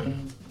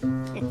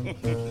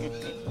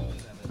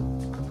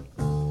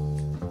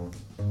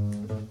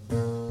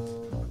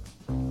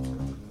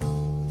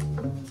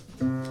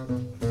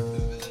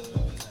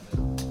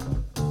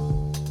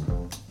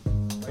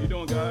 How you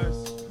doing, guys?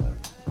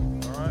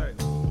 All right.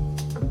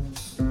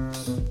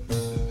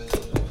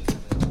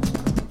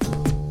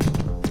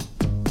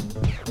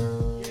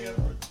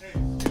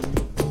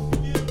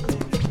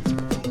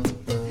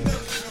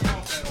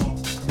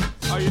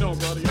 How you doing,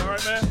 brother? You all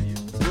right, man?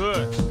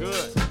 Good,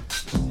 good.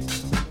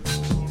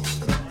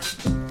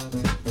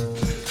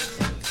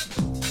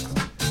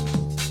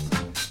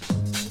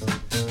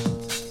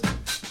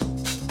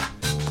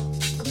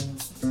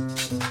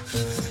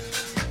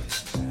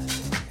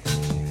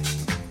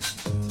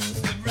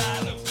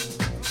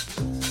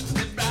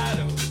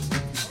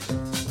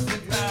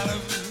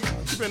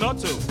 What you been up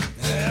to?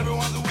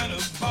 Everyone's a winner,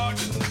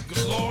 bargains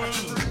galore.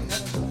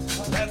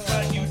 That's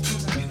why you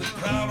choose to be the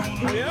crowd on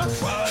the Oh, yeah?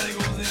 While they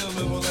goes in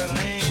before that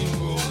rain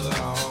goes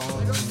out.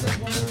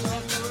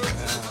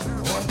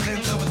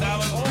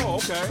 $1/10 Oh,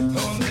 okay.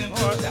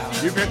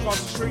 $1/10. You been across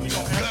the street, you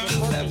gonna answer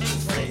the question?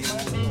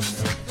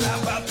 How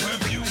about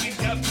perfume? We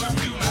got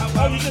perfume. How Oh,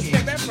 about you just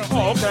came back from.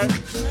 Oh, okay.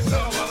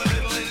 some for the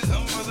little ladies,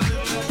 some for the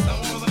little ladies,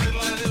 some for the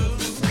little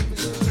ladies.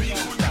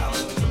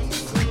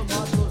 $3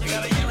 more. You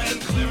gotta get ready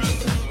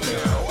clearance.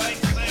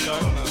 White sale.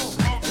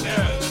 Smoke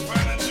damage.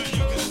 Furniture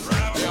you can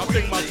drive. Yeah, I'm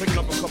thinking about picking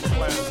up a couple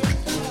classes.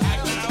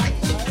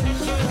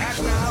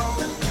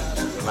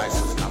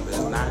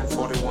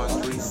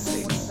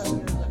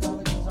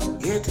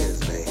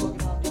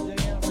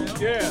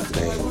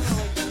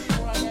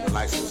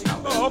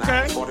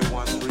 Okay.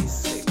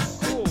 4136.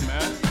 Cool,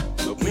 man.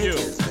 Good for It you.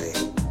 is, babe.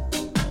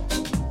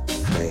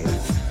 Babe.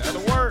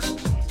 That'll work.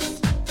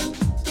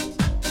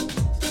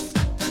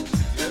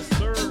 Yes,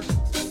 sir.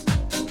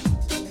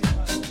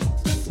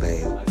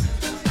 Babe.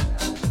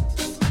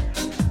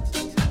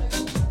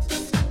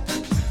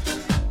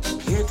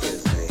 It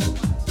is, babe.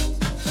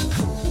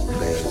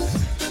 Babe.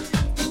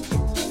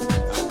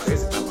 I'm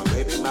crazy about my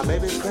baby. My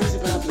baby's crazy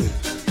about me.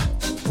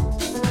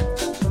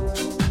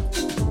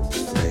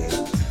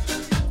 Babe.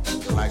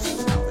 The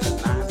license number is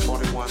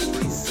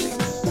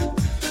 94136.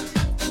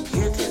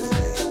 It is,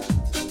 babe.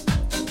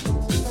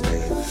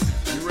 Babe.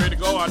 You ready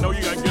to go? I know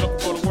you gotta get up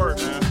and go to work,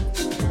 man.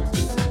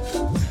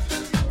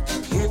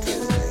 It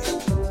is,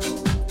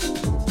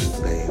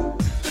 babe. Babe.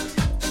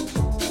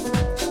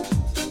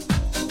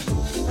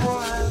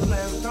 I've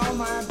left all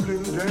my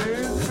blue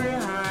days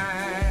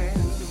behind.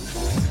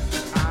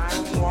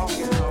 I'm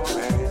walking on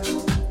air.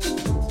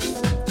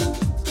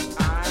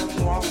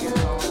 I'm walking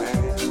on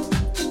air.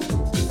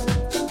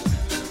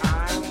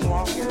 I'm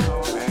walking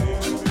on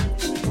air.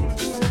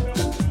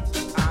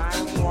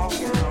 I'm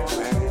walking on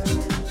air.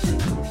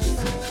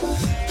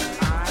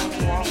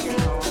 I'm walking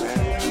on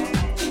air.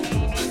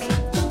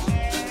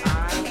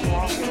 I'm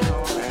walking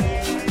on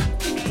air.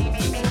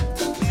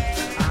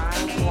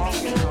 I'm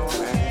walking on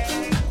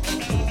air.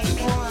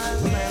 Oh,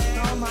 I've left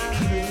all my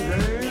blue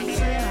days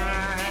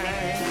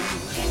behind.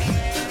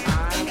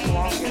 I'm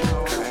walking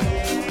on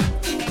air.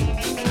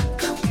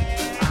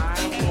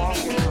 I'm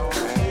walking on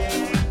air.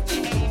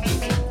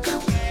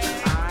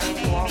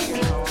 I'm walking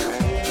on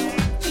air.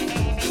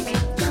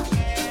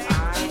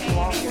 I'm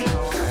walking on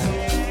air.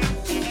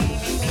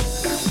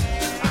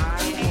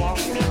 I'm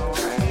walking on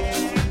air.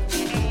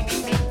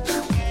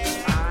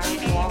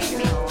 I'm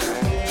walking on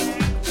air.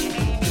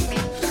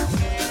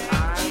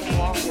 I'm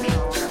walking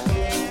on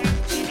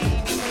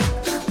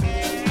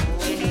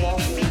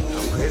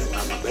I'm crazy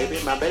about my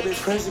baby. My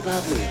baby's crazy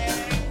about me.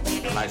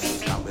 The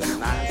license number is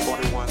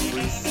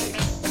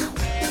 94136.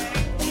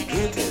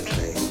 It is,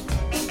 babe.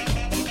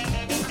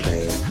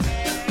 Babe.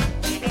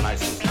 The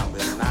license number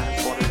is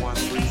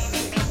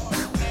 94136.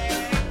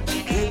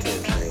 It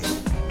is, babe.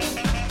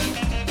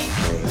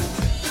 Babe.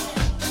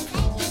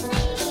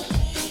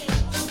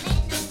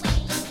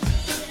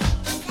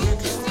 It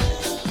is,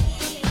 babe.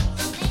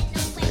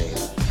 Babe.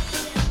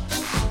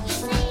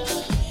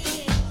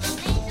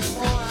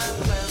 Oh, I've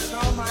left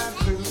all my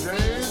blue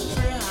days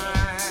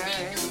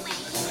behind.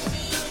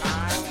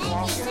 I'm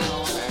walking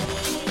on air.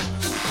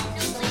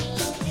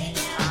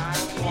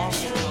 I'm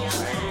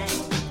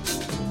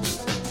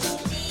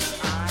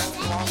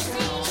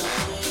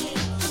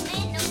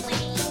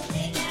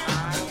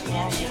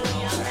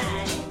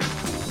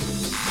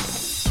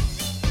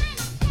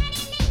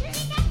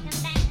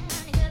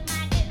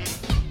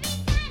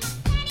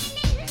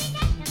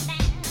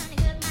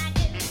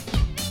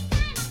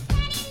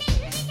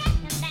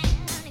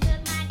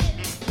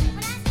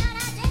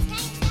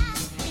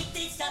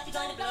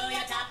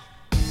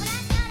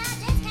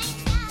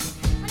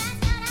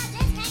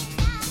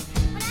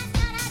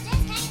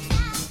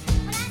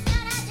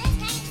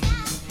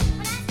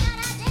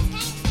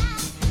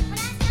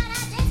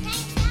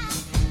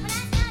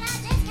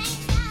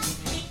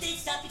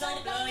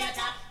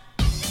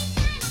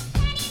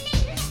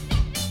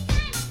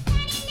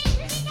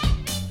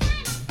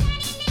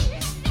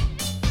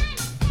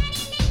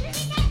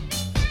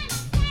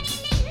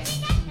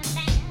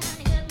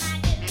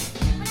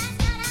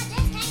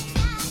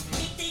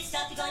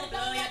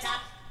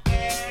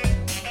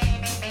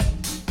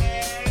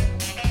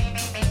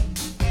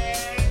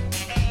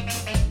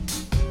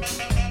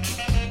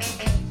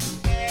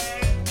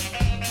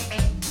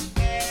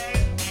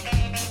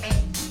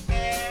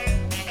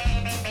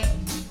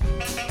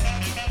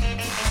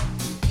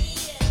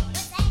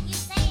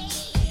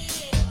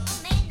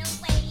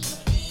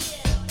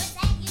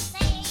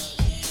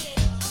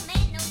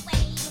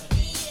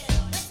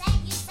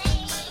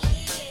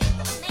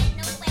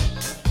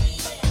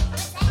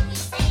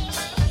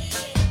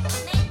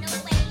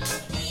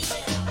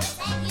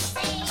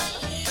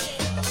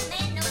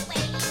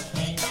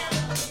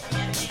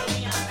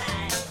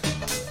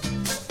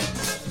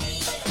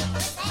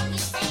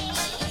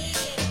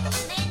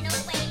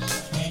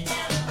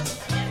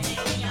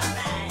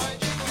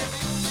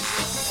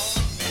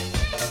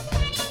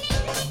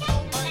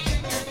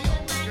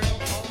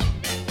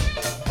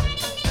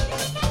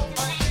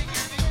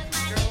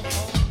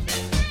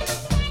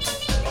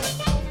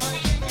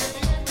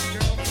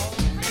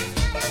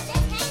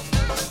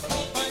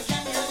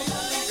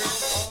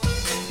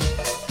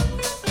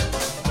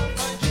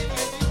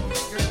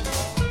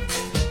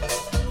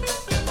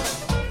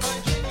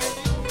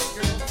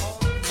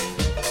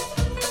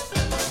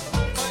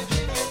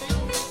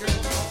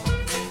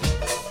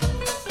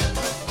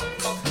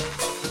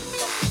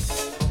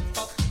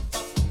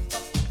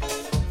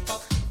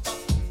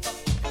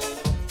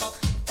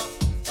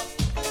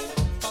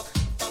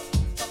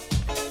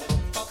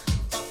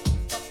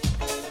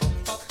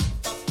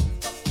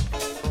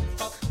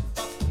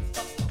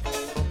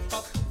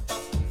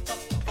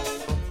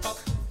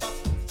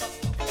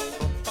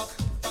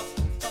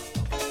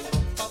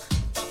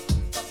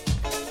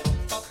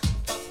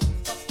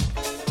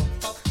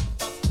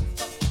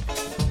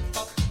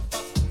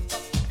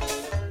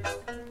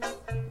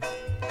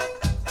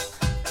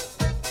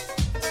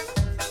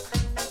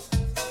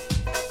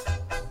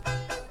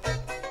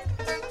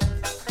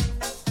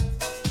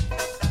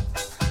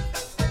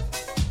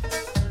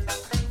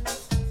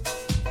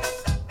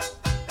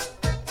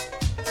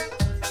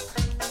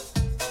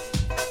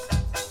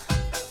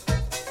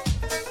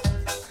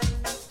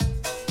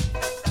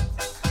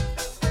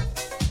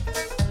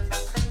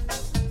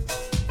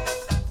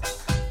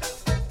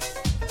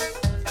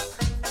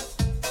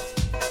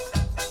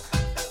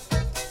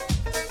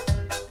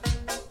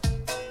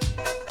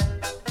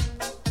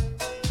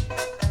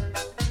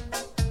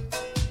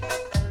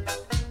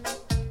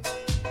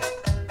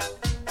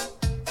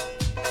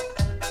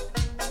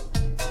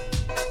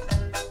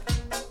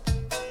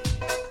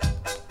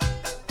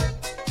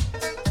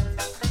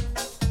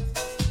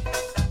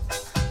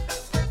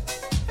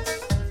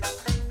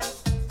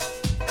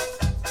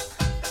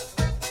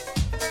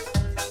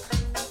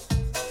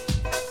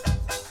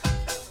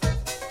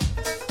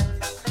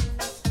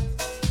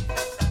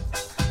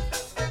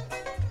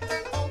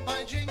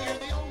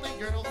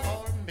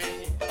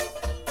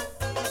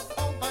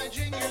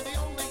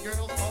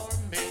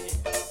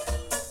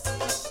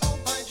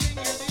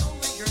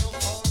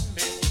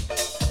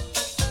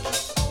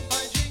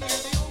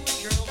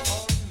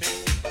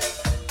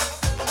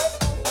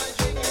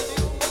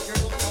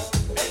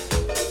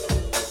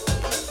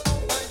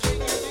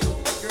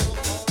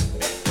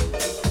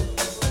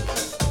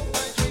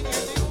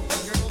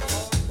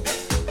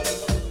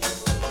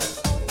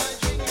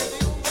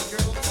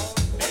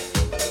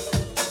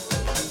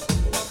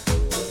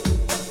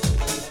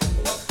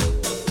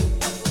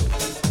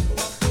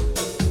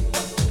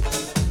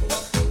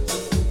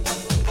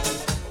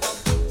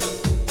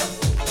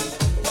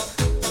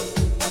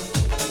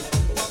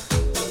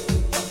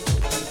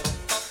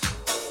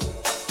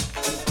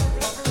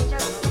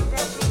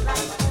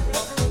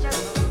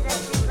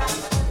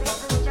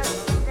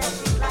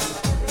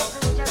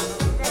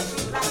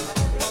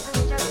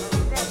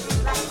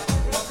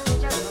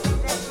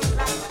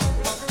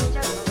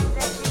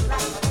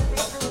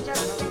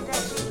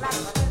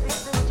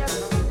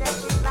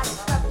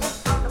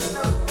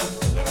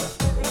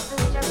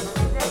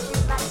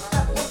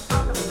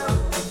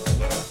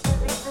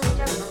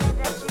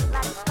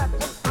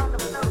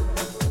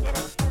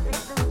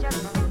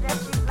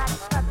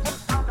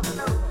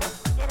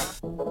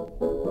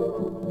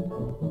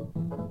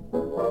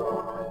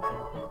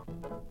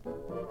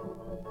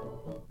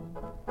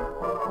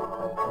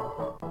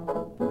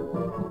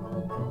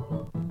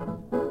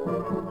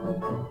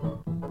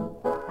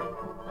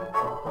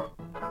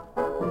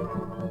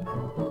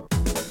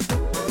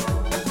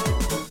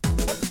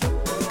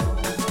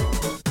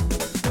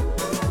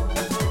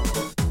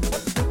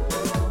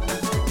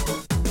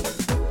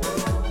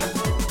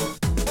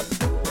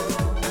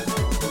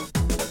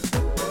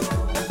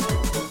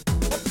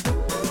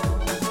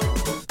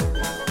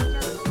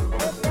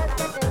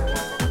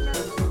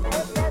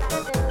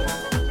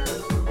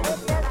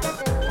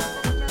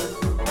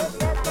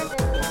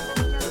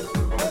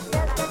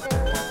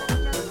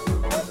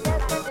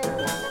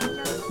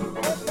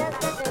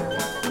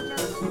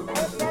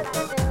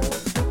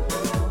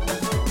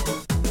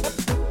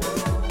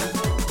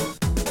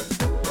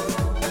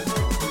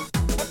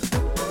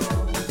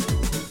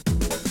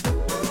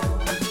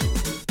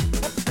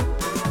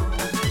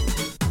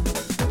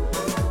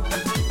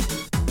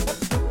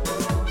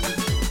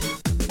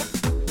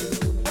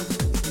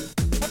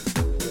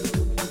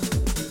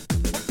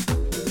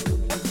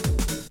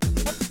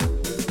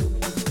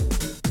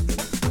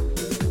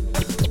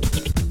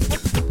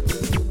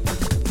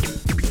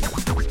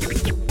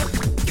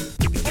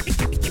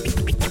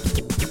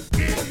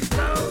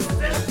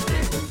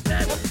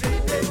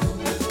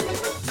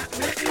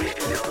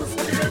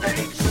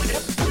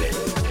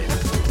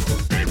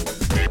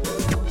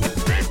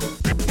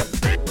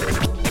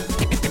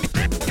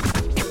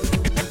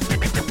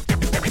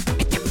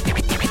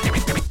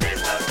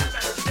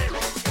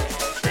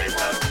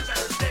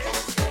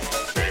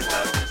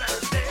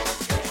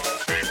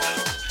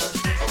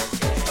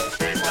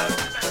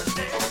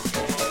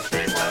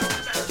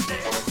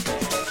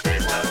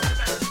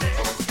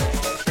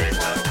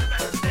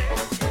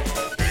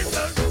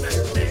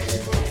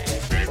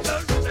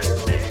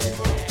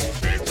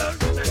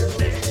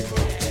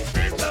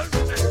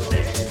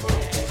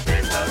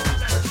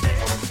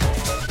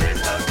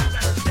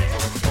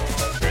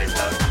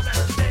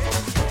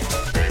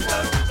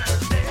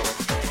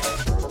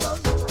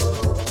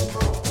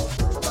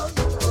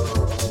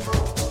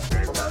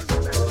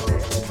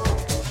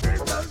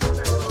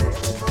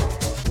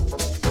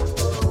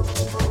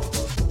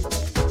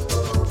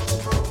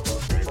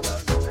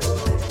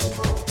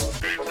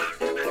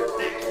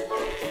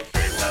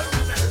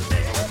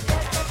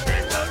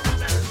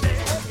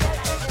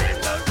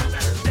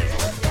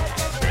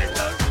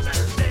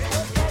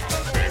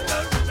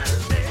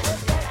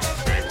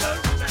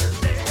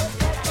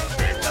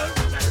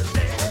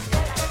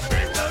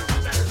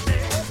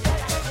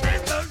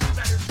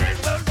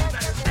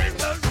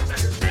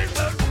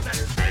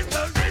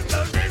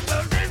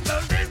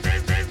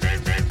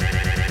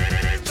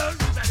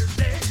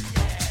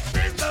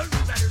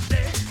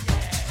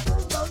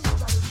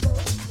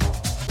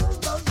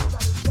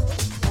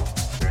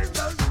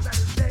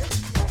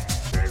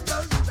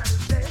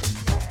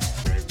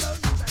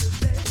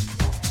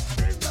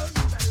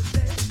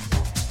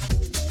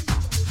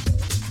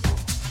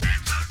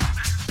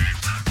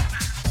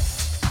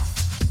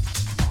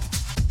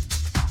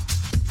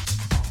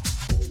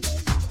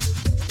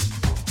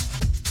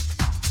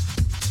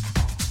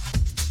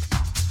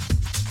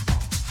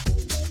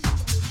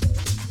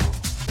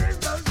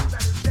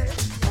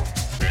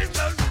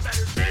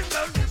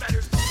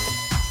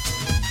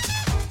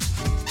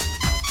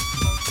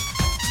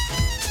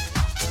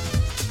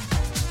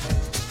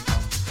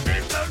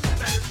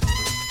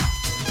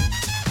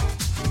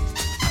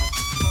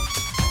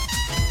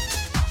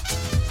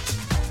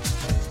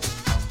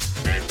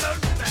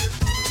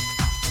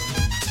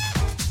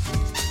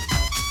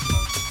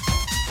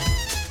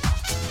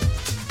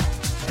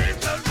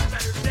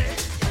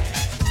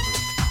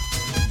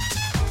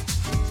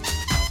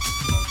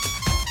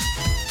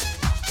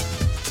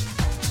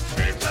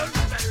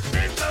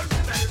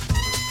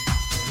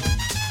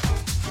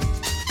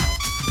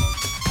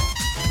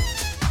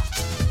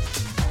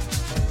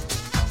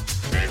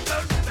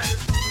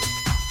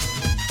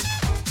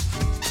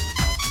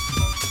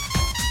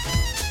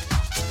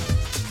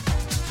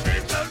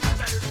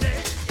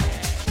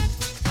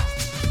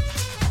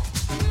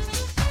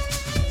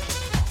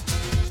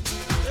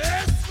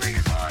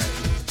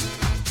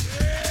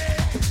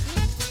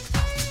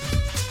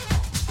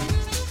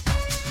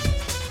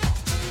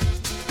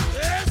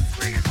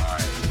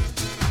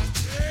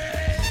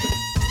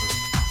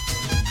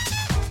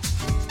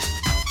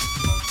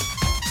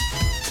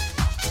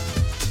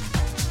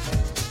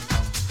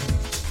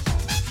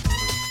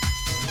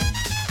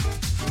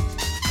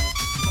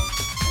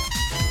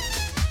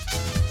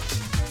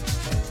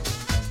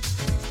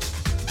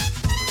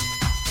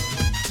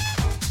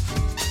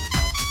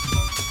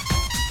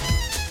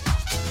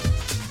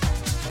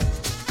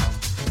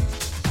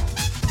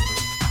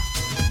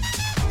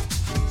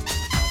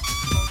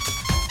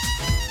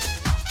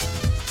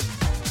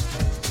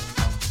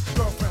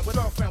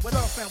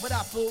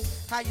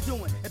how you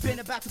doing? It been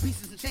about 2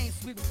 pieces and chains,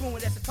 we was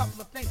fluent. There's a couple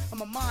of things on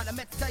my mind I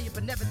meant to tell you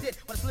but never did.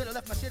 But I slid, I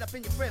left my shit up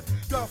in your crib.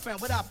 Girlfriend,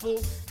 what up, fool?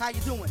 How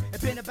you doing?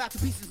 It been about 2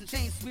 pieces and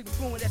chains, we was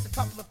fluent. There's a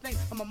couple of things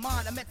on my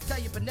mind I meant to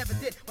tell you but never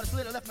did. But I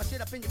slid, I left my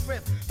shit up in your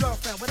crib.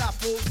 Girlfriend, what up,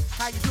 fool?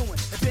 How you doing?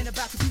 It been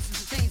about 2 pieces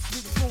and chains, we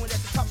was fluent.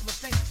 There's a couple of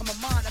things on my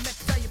mind I meant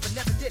to tell you but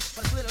never did.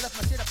 But I slid, I left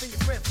my shit up in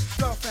your crib.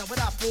 Girlfriend,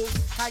 what up, fool?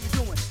 How you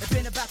doing? It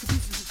been about 2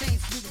 pieces and chains,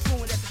 we was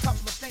fluent. There's a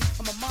couple of things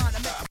on my mind I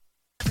meant to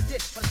never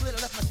did. But I slid,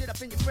 I left my shit up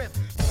in your crib.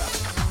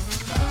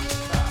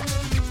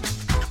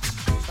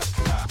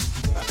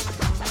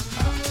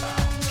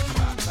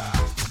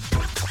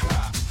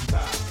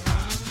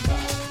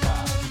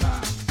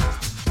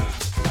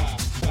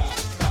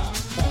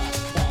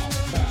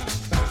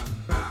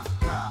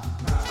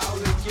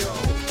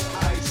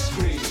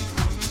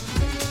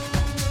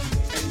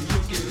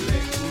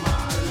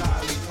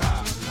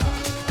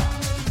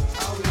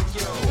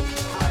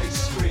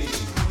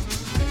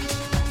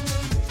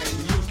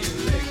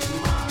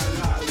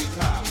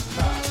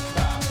 Lollipop.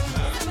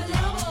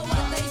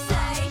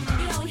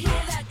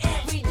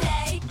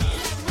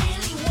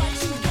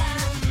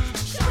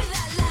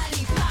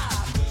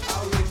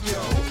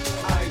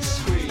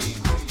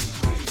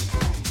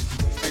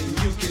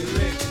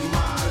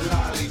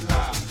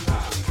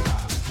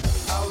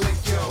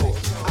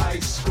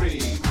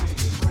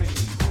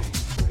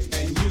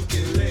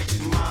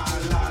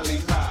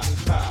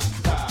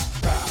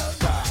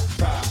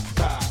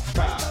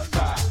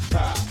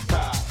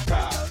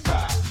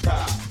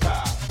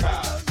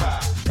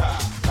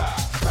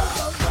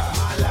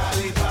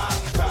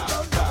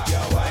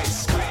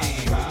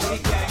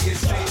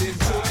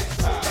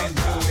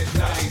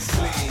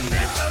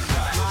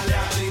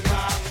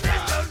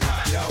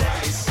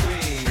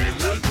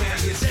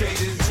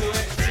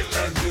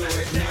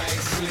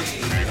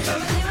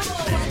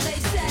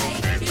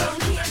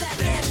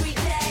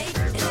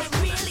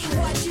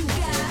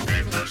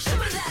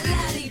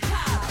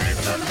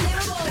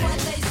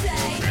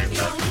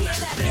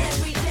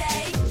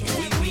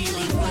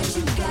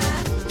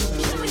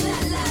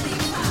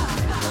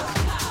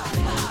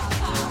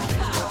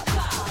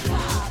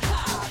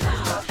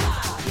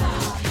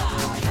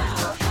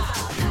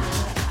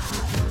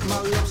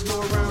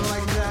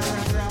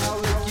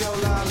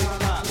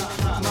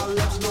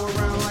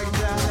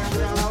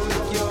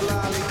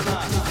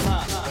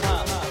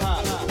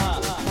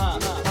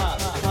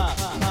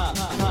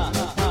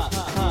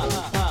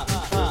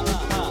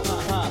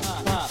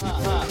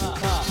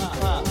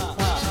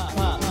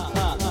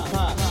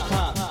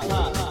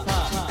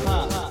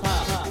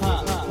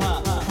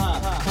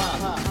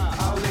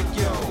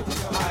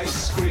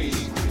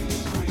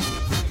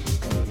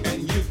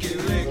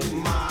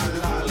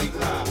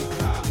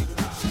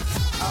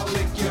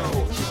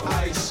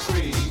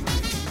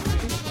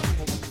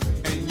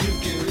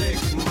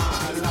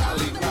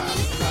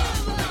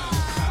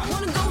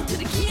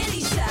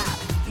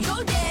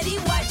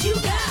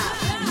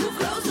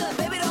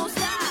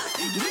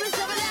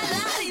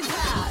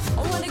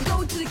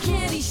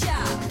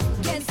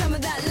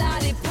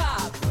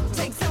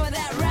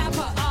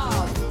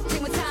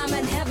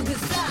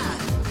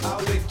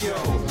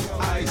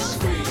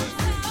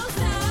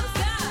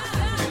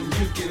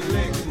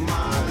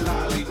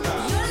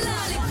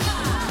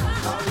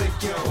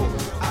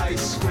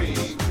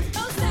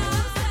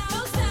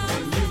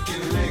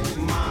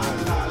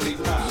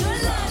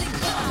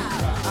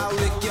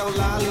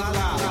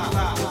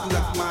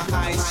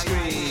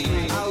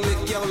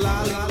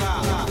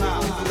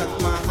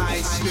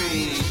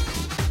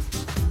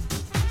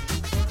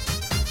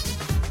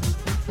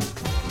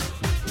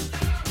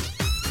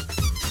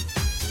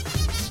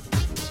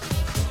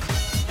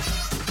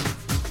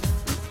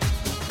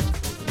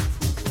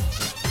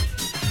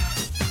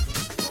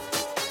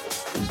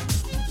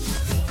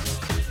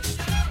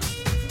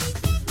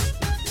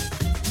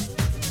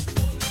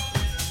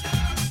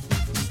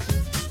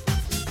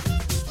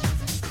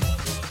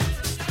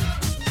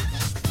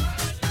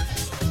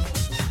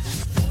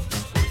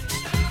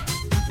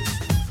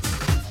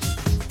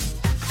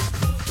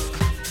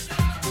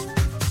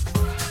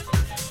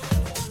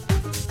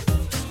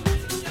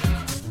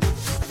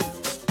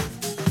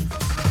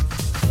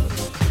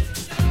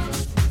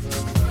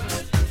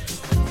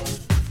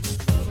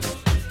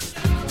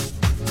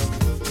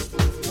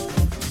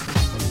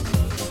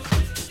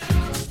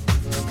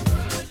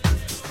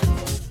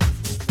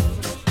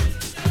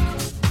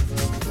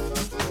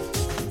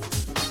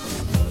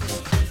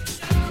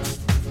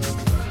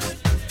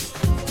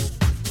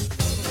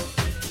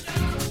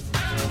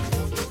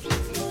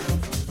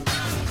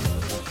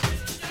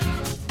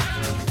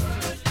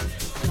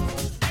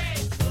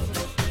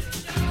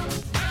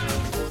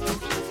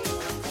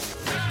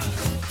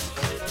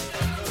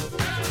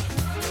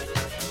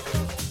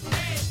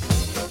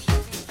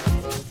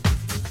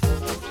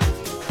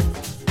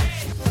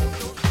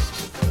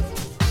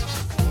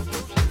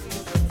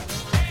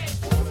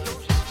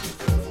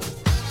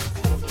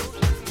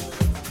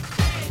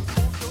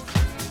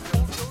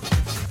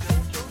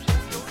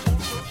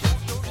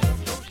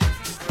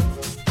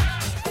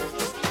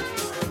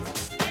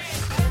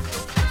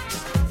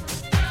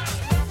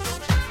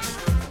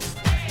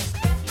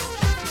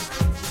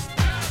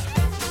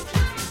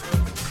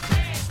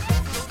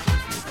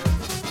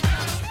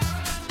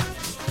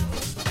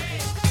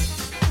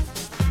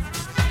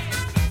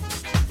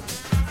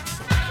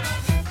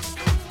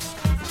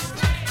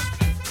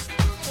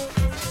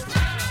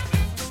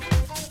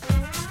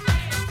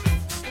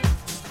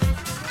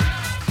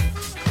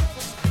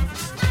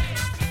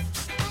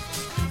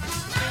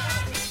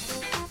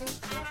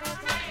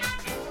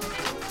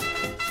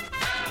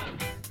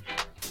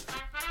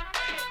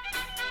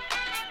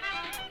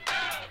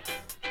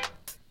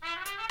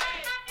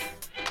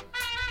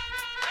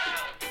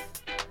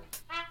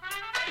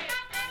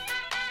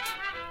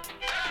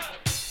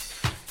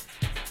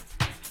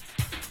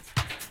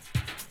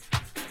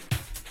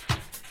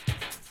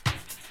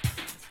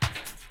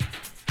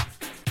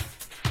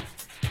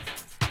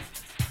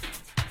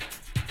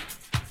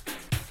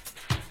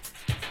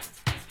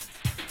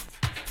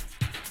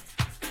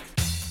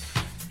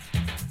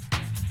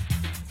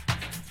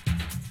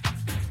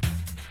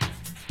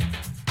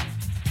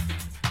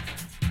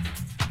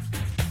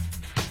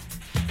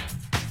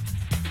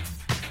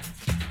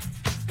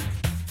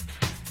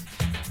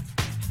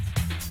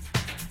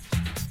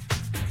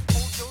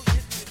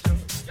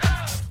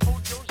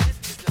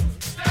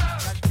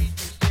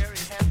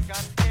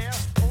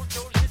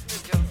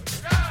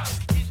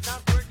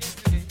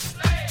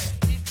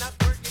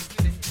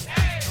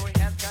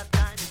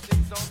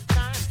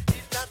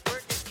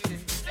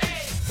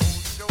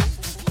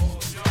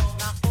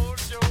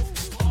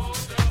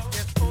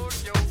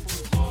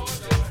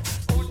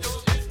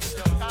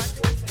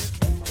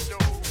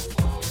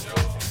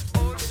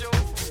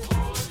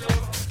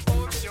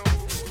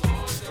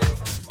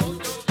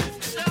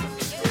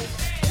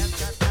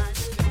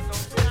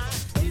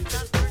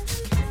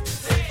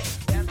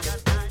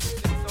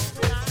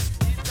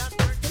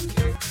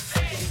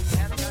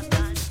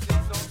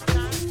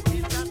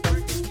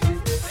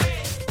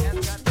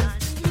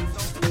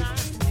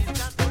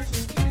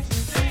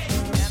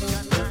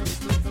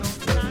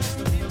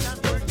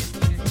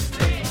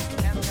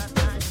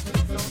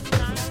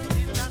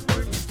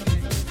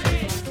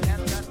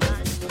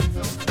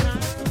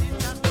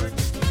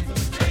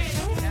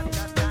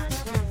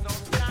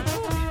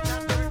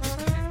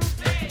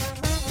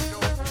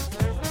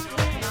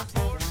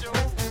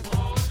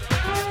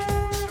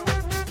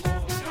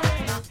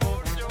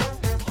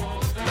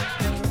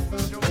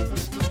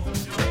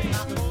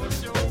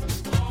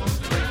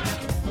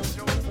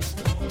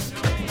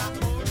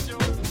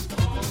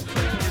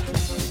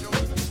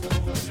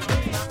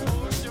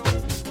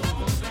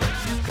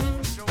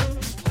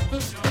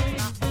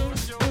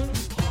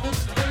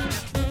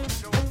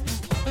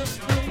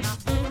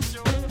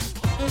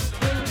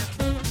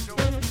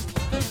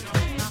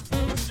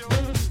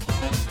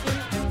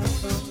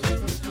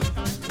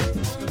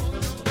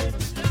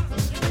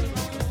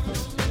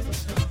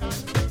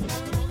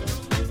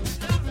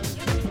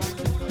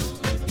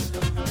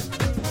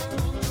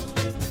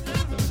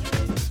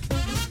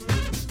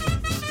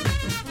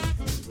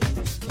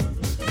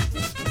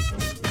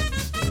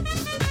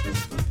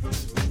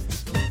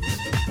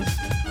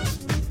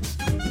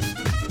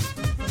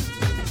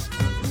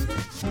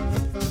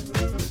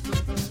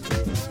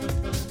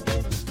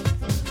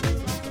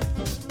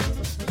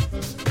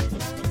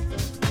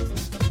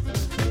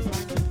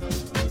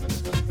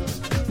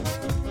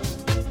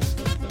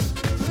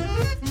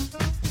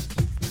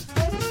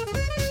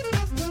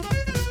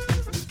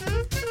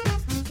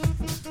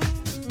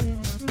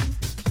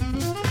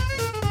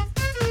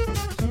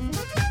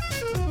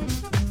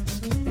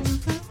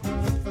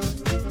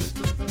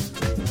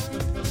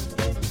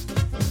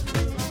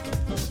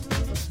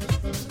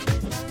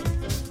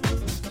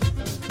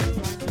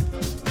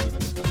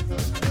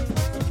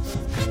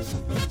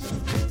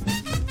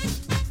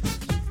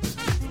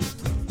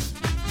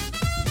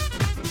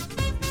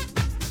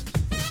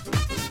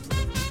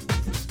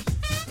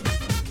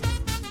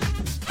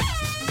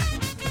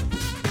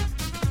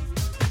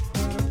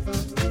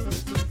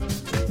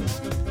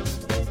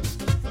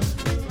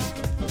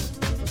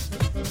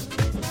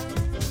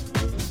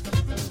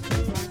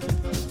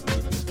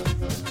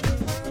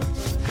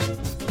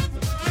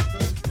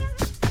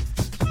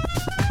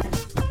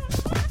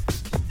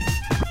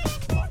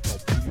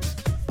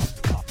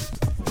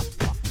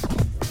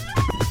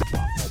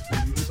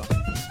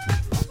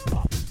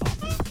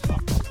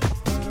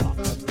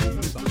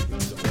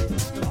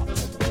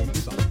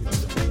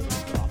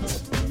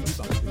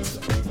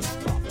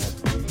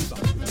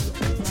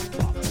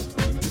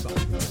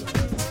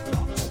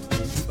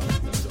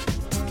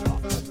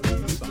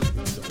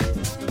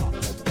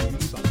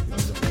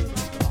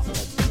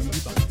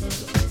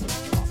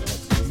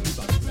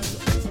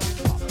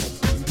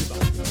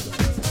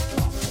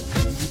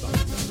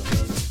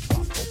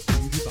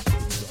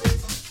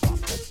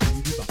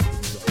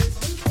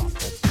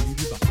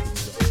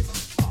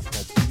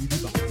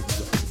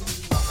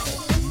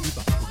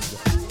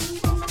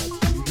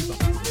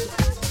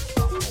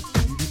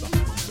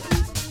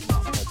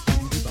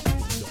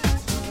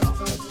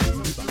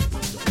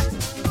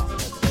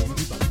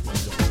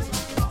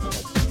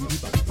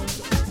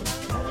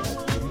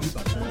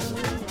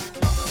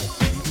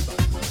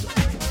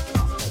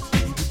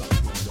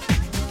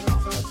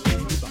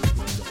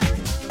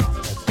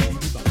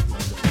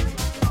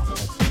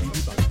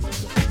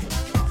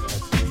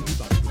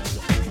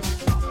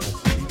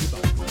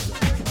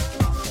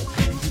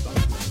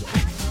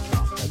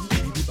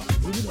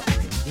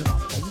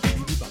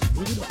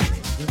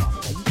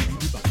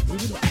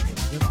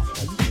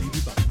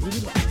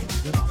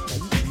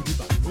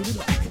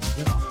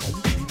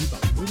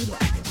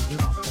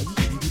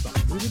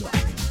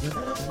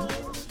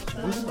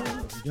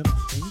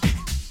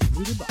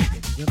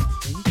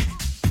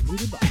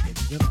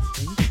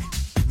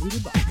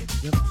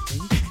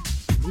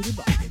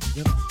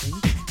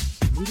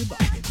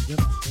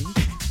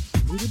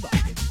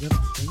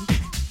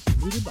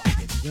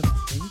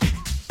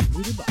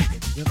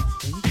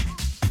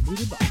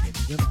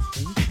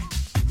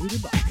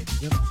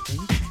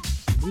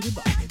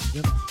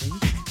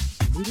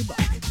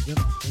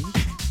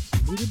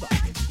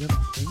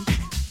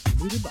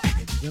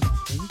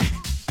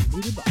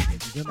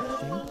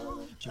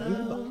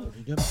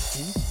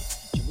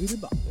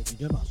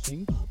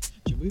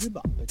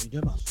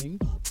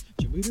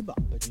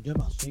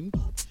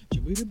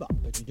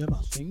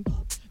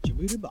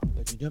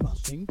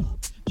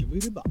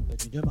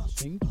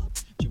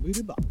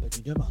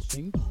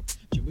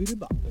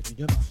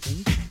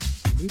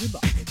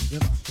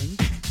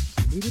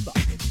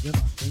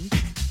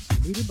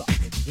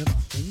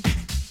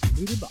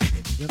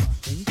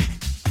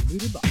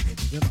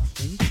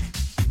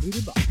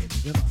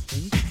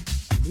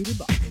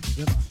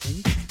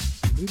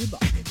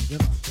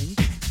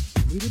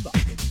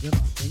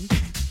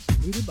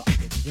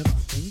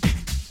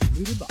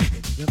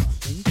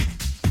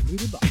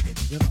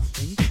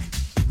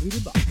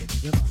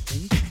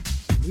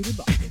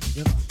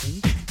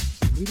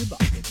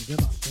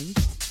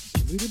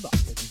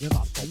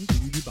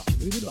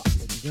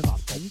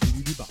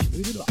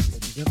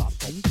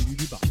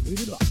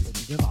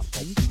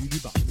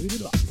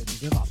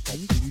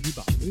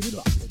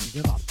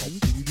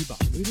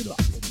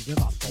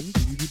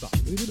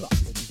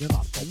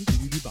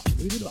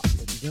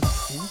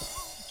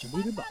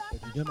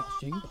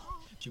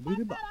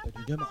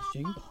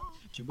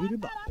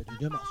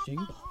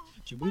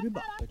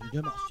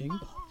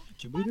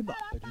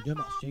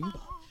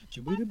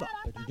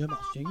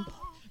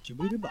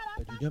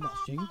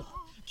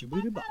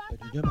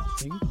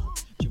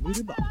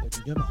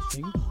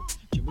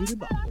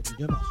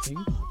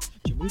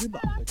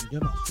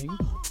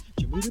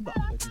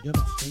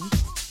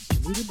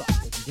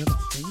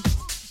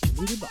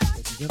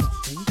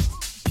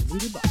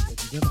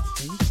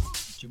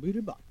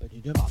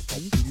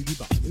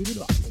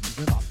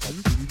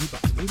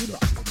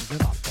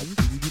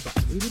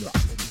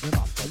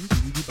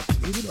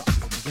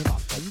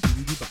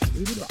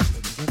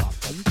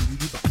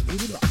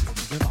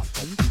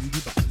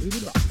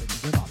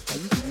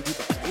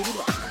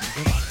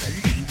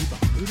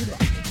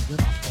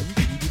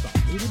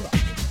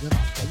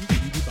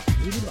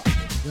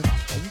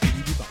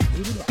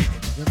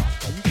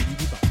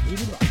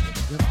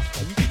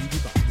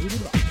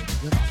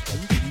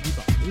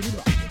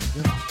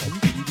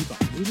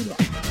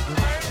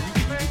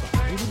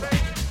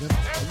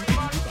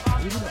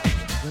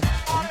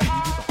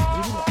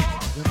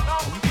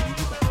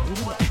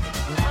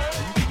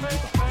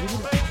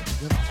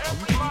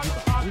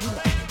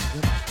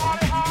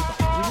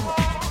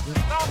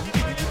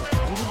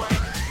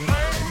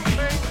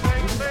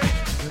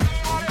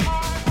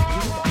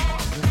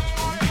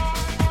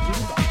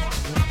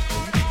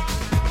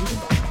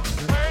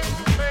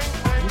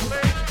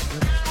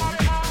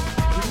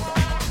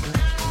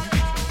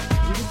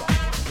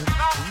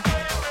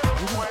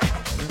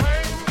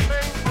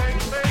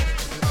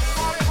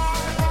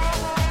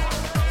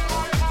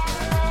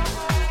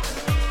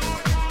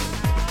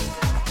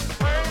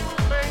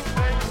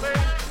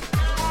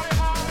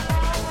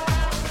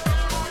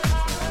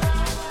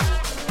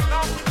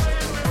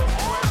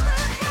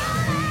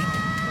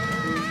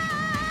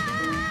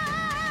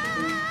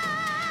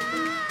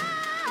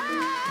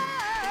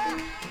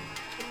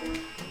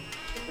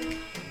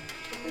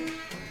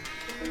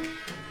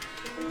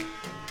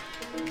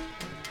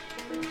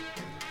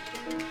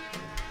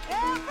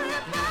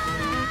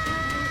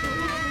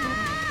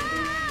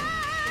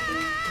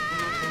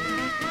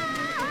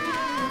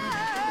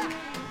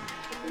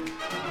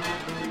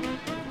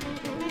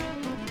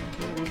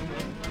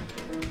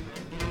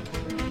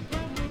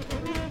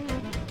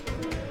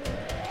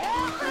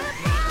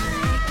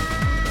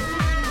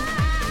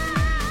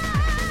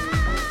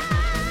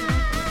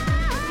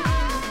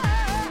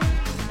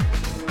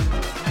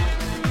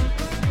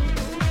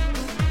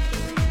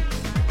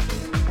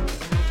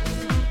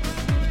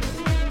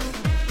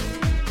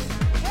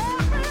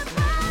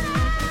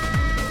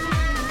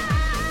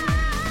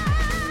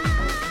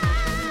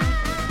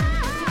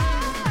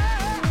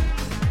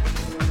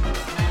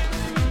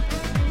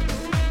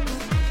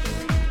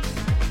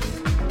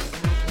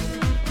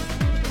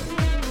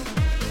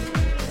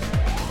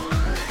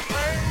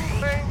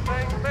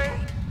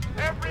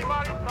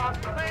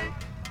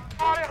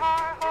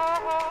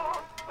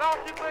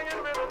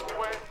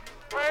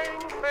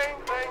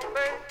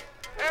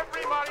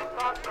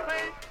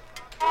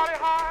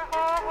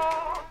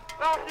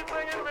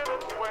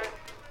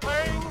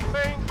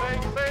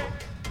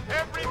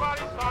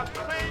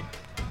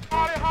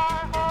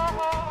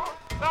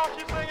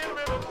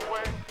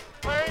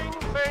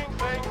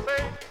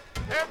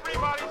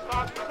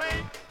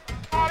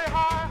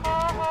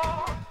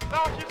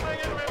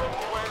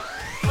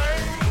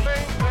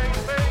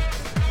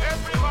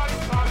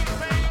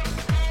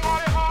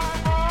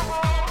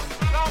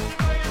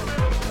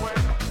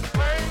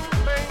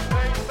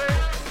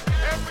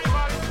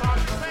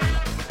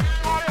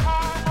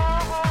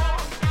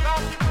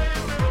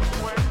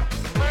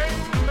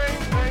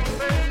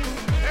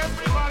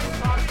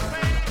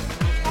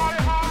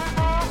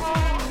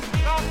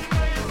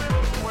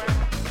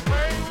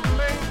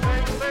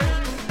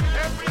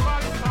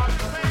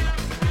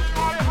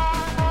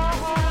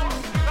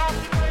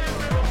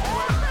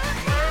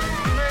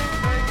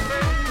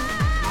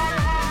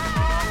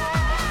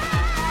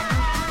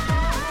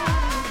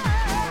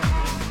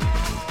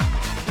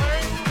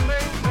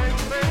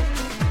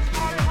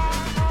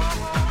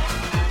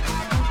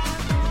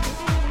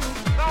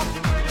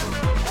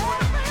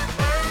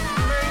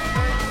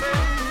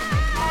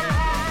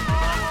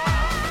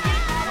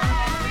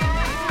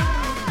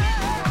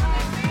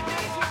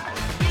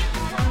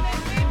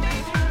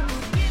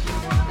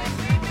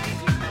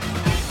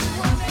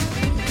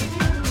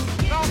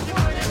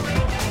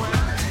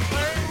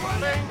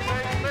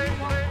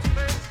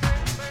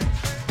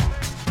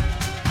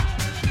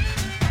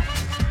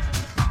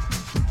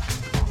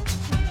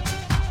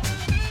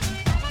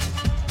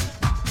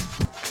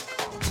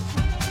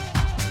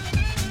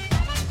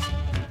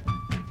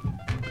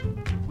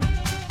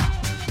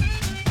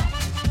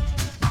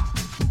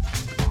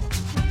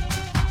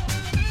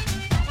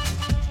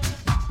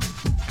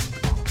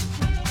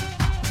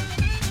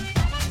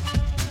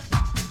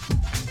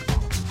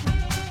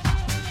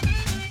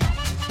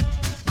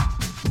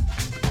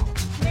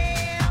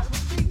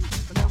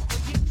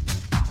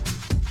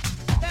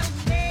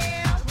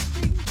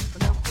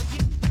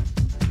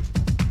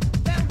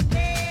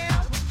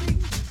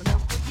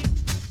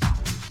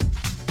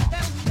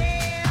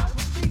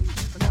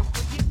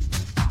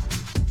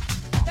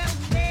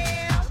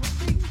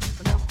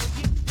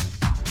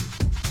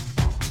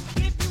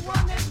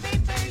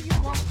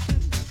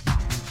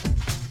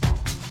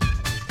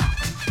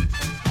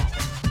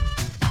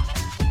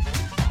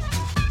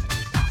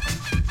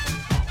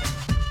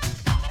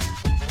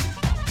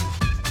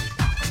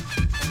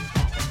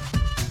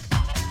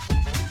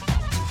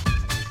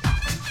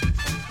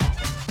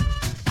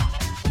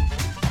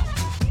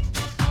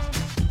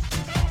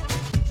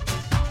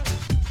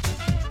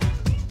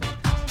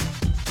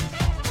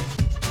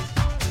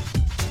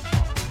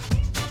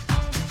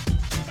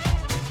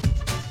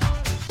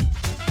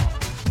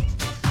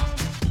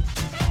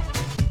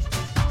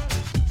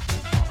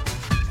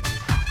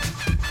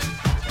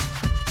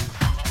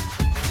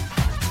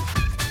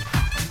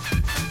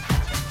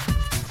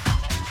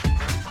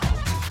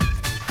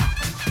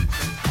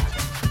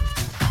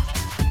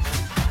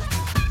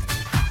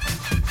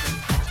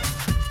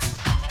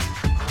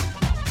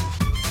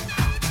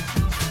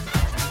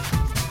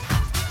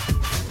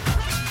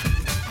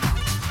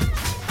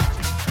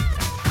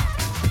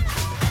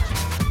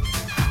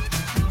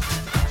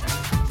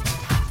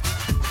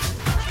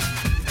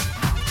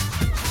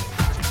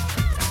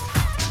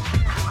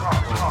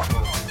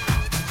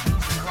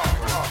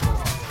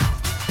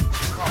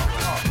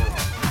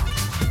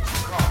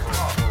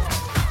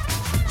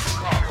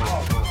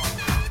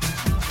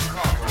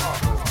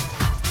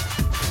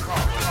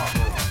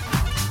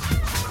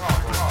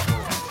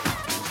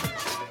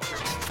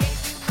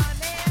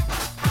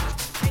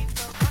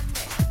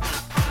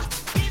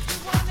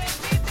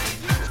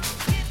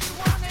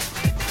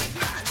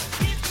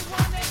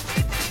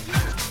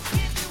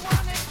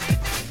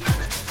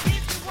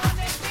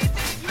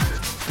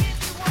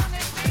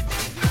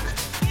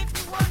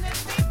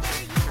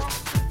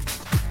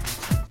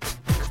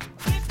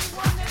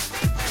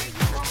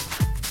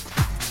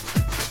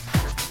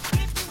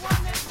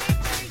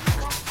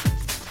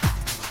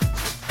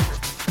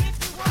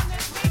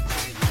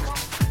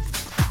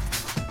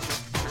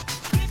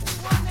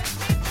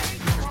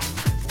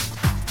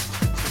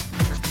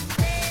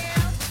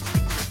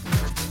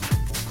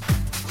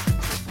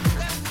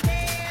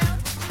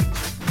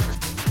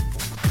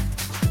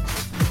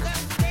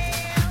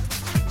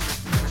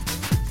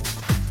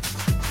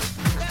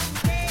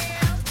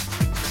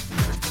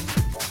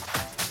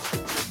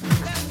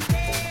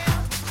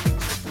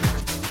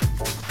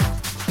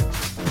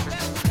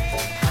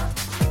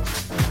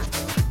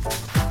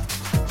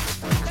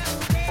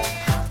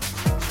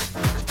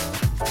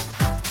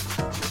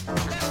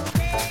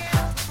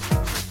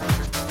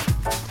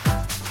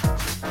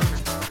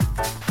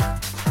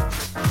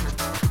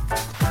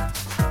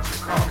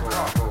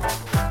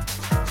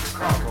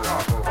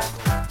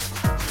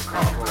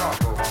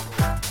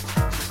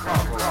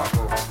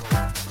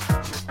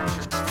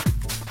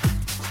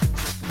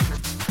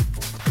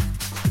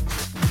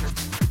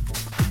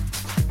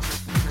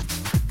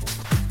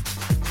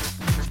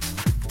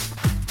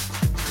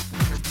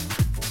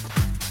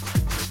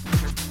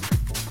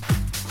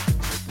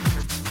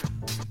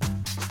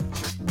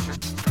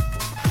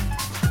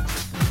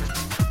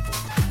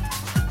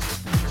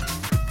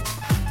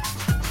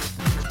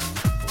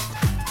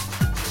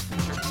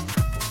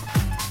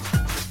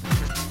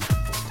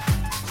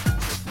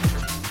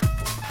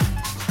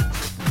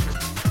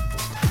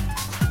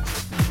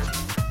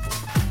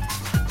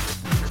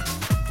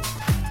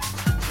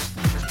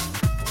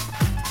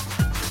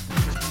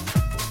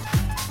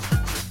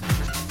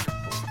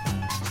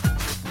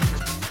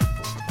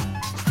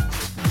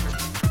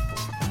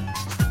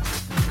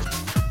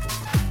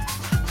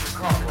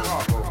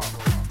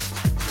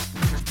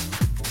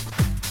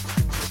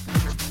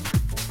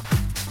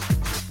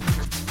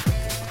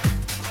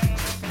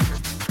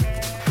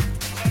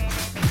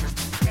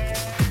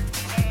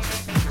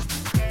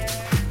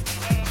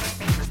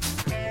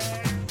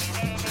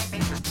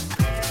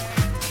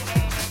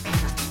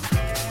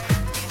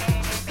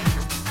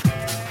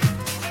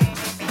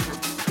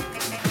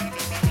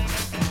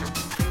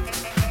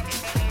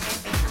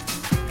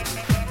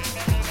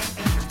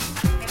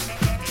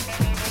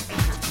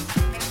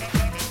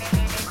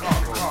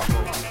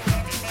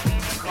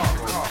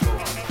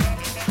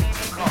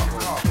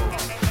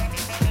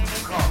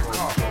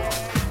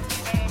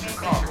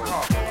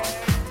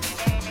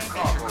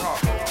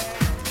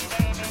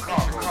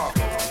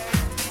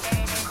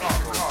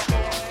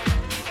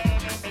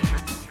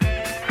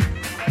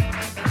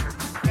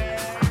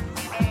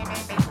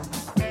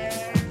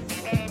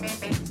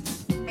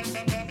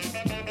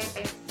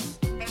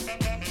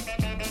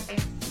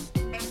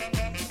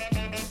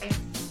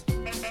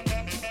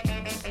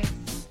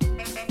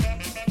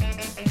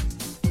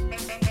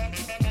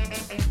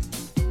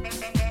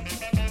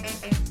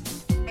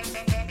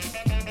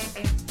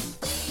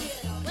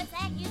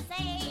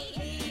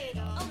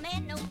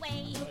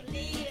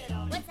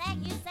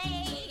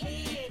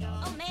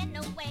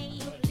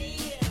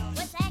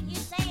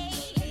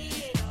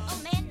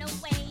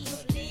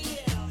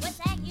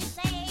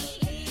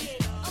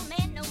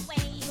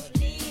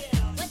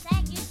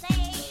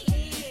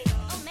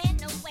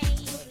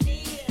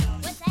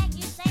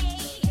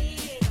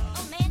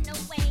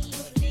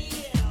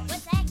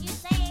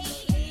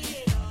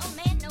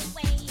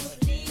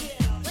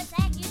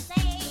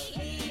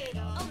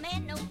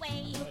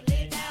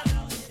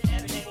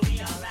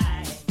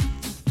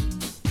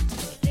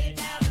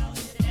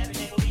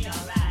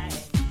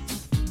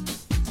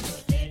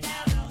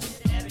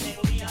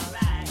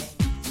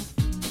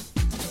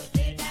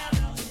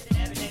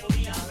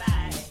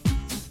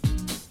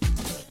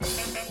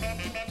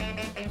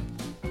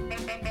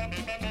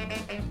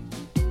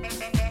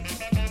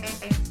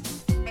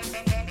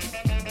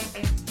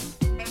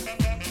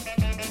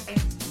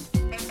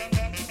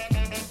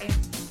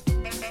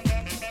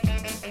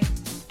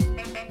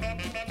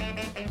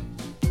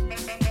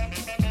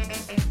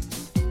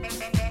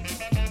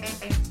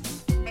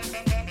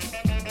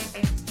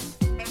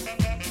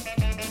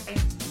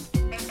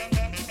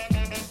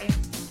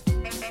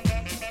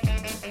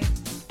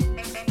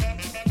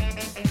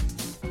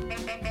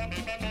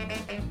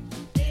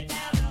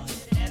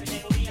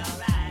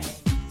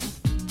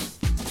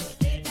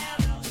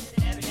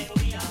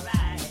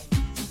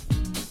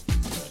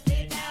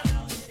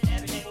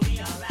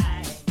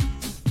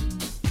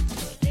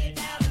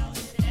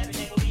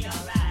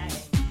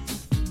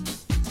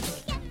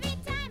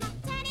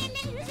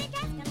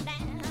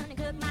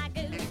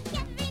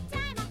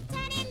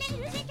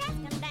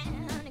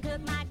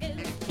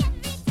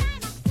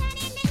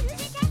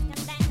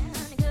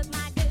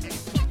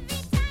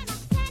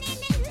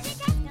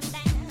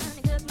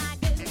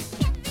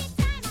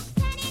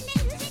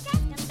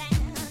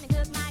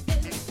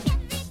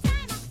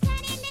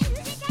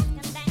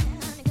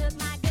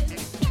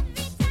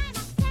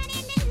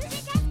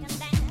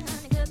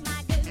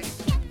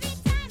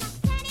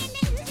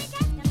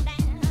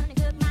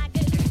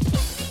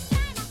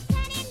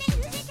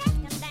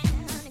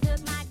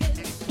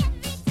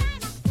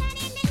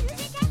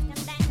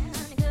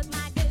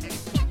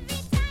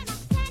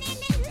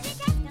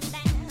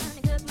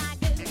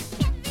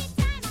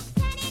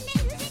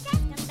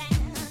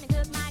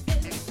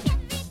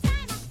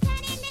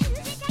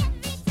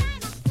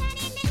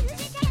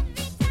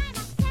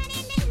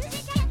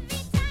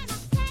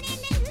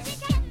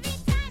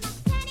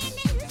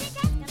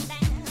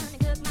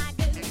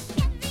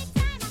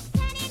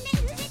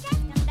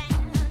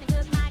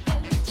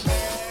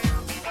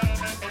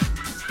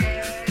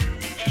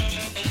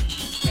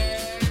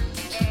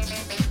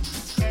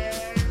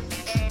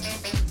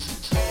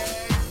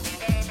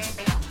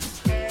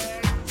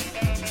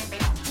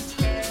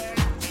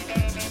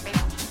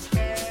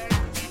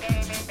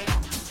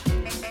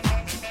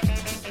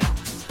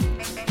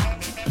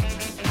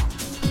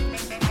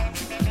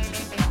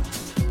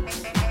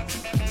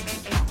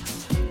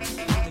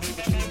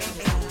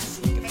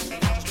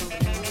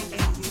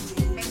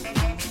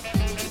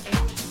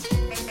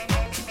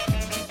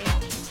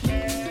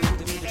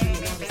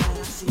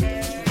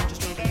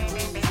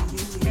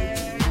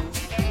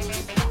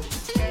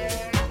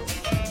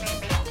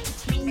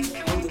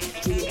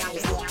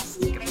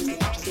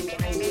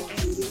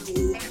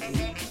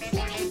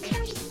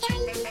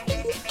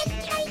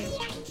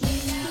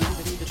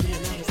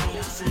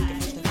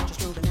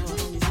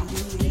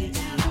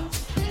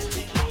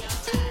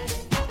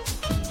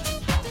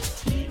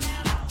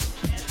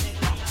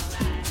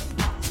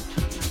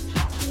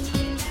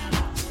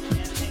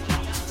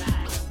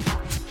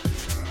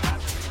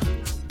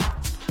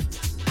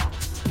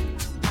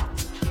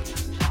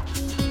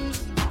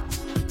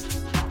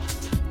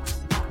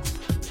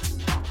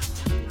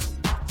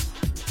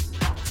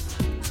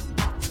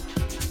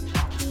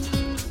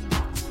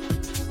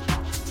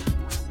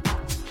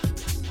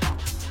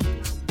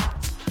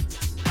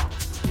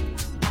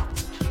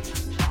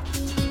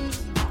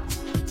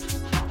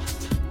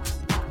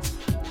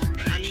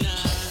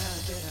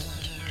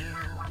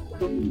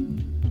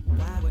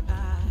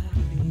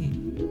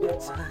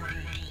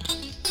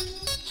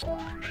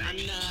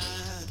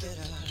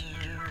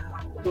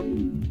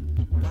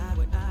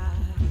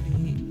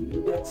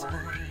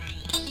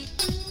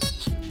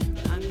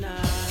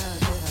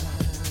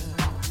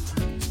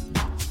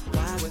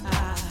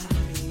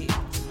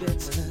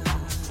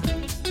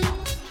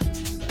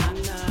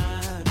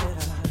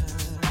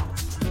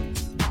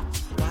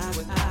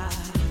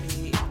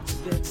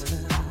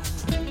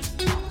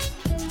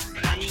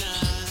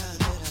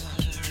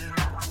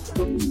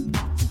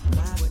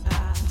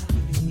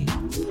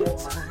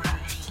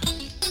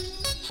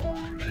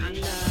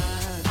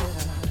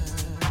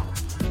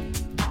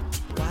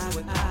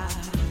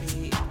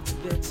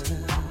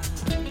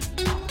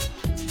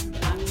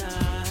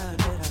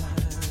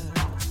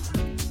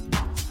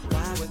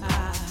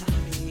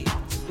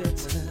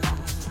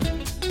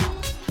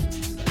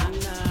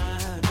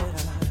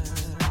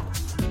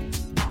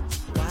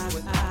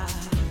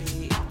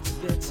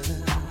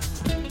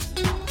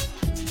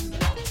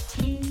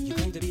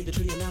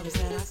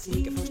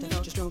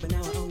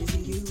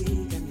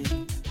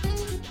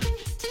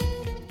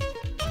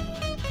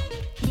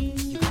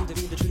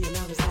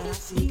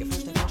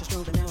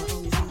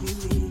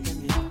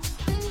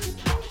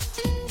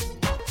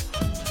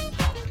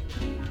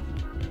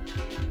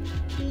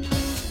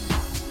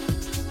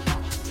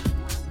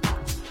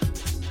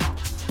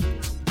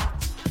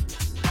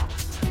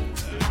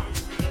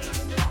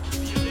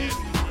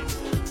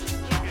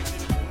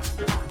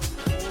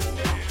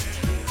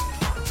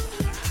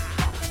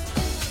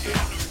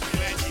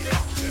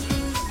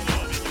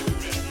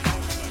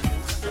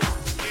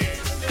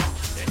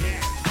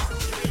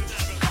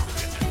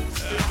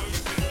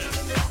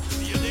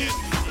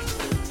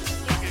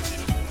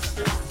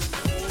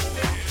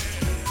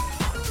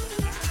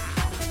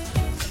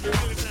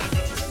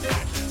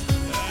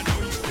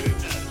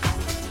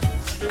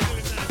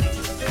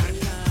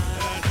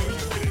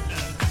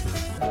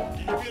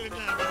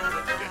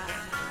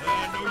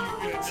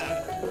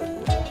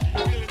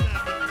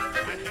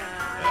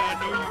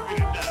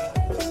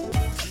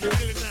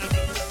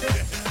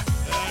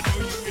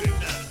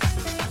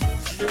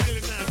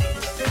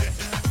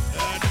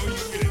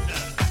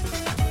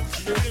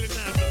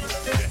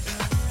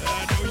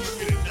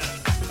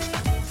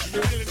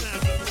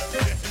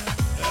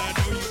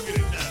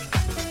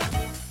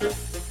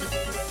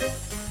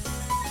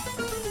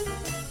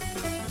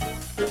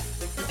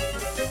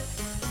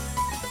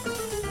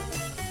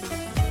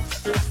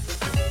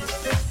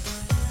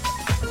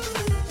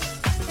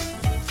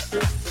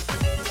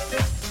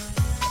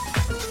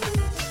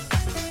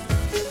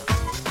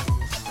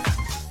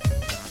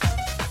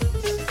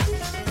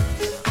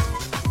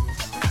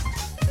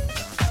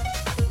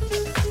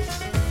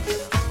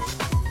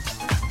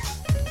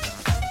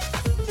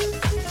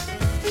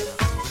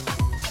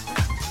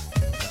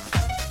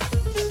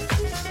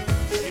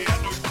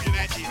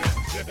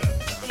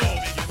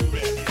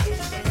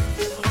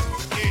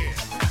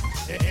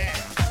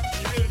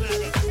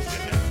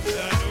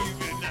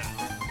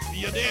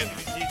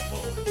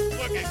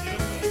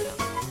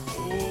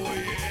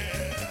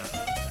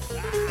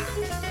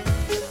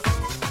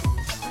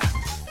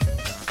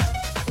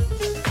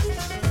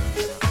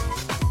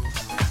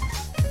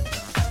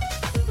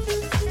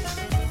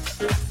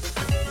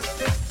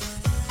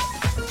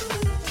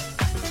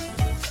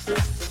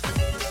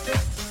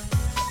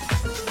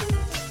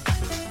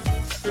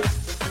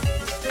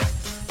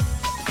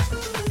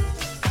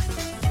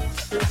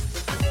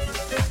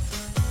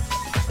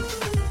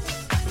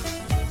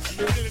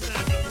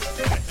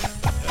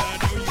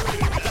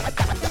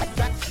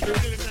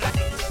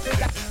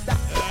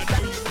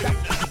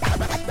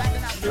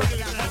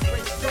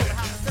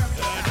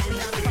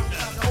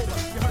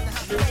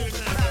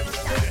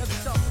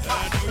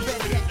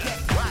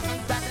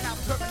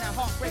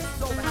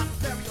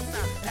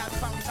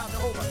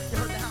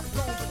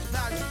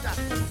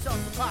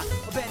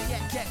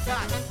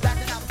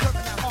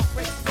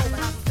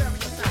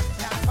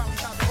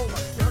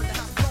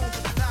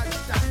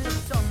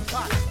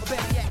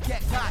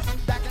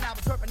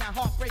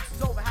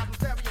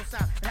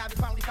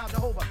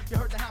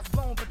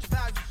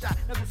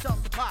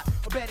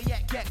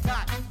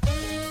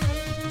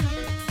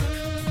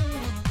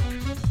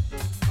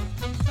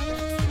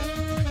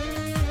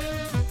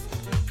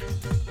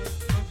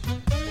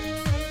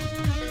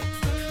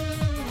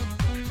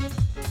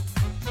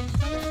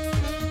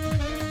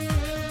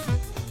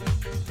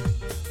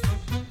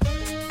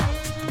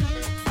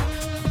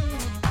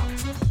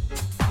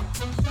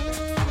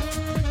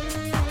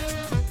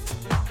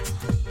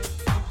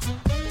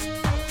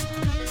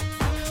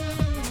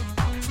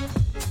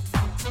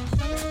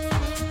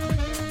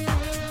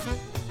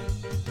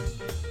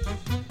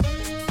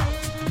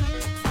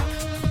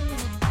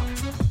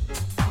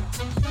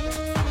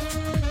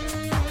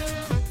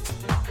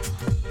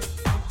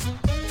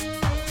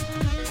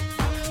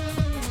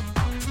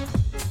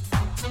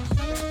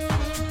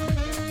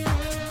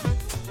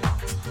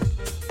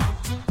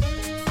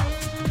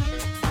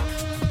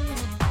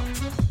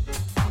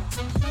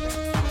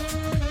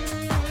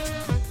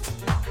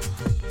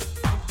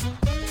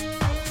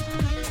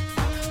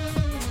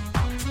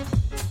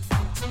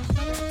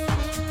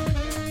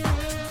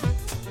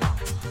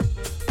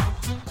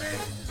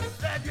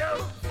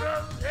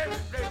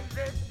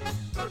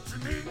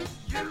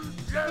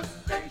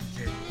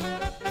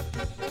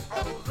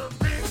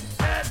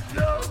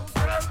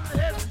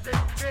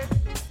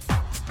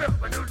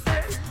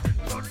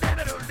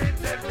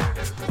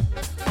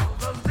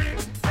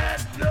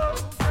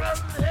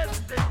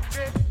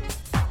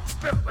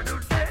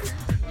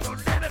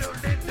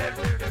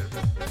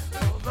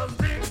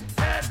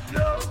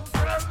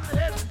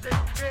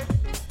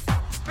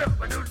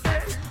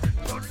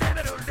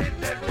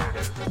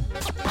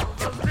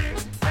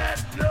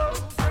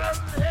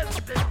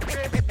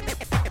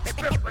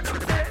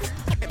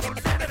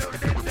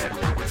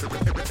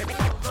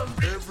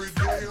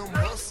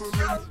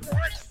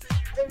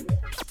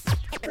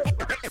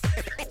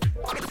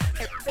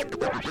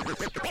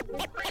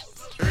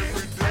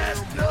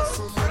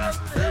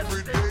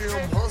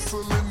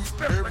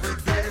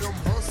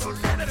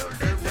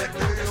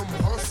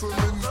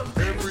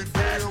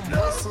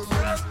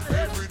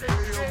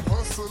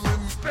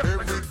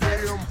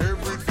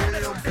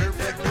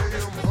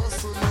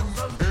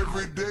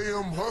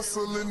 I'm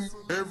hustling,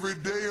 every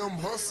day I'm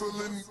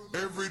hustling,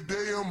 every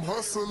day I'm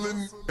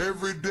hustling,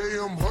 every day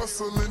I'm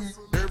hustling,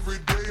 every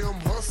day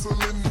I'm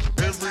hustling,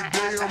 every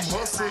day I'm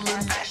hustling,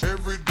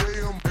 every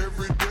day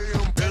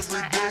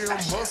I'm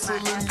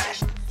hustling.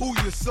 Who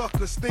you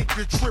suckers think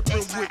you're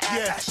tripping with?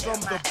 Yes, I'm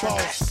the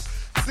boss.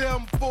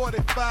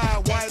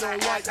 745, white on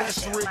white,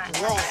 that's Rick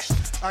Ross.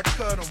 I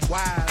cut 'em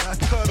wide, I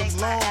cut 'em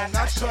long,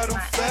 I cut 'em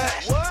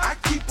fat. I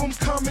keep 'em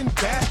coming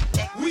back,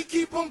 we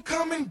keep 'em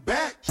coming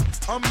back.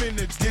 I'm in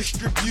the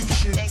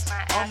distribution,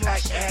 I'm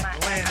like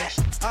Atlantic.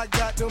 I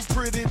got them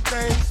pretty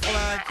things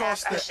flying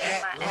across the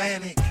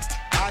Atlantic.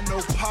 I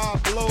know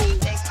Pablo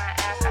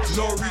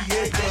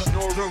Noriega,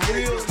 the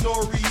real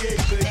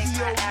Noriega. He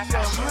owe me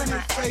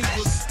 100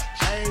 favors.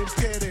 I ain't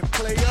petty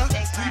player,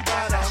 we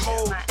buy the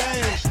whole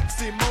thing.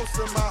 See, most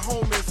of my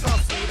homies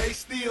hustle, they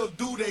still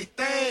do they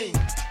thing.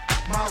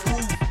 My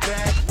roof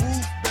back,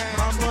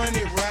 my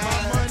money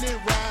ride.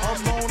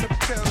 I'm on the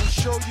pedal,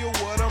 show you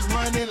what I'm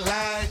running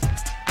like.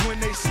 When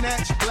they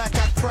snatch black,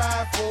 I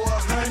cry for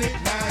 100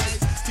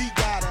 nights. He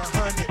got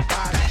 100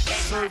 bodies,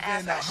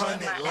 serving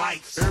 100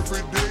 lives.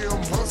 Every day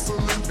I'm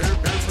hustling,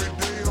 every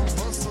day I'm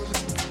hustling,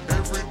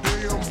 every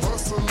day I'm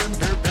hustling,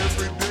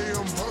 every day I'm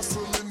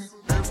hustling, every day I'm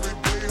hustling,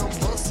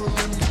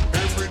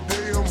 every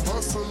day I'm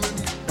hustling,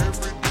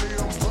 every day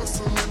I'm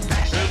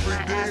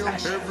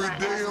hustling, every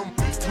day I'm.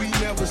 We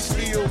never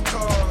steal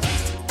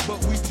cars, but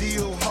we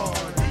deal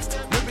hard.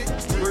 Whip it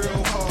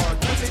real hard,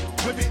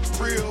 whip it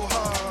real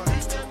hard.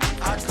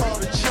 I call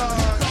the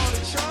charge,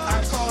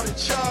 I call the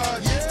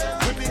charge.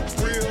 Whip it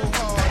real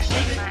hard,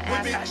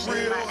 whip it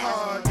real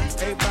hard.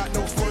 Ain't about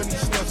no funny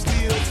stuff,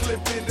 still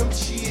flipping them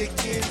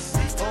chickens.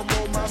 I'm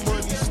on my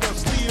money stuff,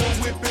 still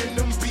whipping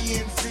them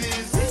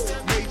BNCs.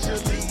 Major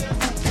League,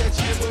 who catch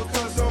it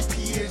because I'm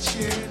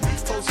pitching.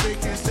 Jose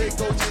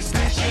Canseco just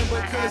snitching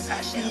because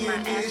he's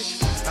being-ish.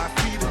 I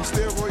feed them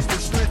steroids to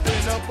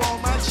strengthen up all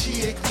my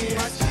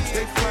chickens.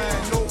 They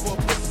flying over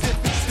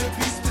Pacifics to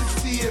beat the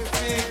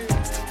CFN.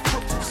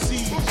 Triple C,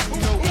 you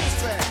know it's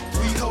fact.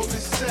 We hold the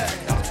sack.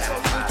 So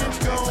you can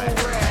go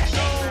rap.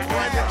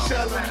 Why you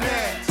tell them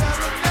that?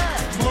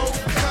 More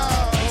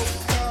cars,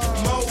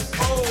 more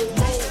O's,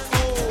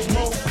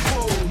 more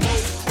clothes,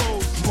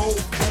 more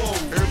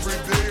clothes. Every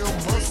day I'm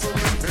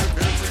hustling,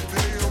 every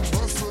day I'm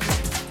hustling,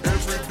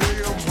 every day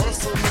I'm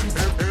hustling,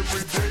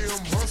 every day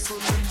I'm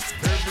hustling,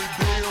 every day I'm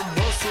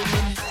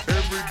hustling,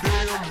 every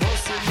day I'm hustling,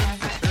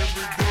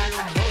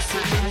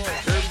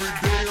 every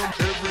day I'm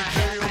hustling, every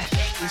day I'm.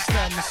 It's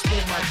time to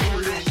spin my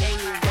grill,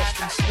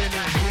 custom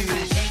spinning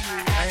wheels.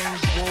 I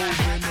ain't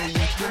woven no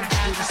weekends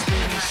with a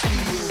spinning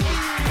steel.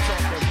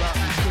 Talk about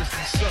me, cause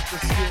these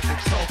suckers scared to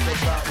talk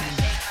about me.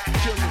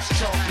 Killers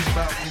talking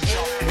about me, it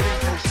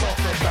ain't no talk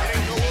about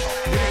me.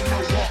 It ain't no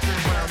walking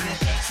around me.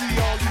 See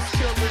all these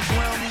killers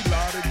around me,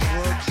 lot of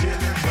drug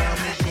dealing around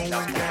me,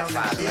 going down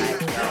the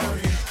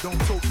County.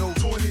 Don't tote no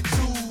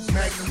 22s,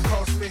 Magnum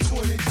cost me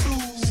 22.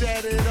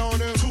 Sat it on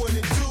them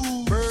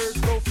 22. Birds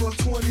go for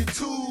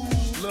 22.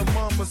 Lil'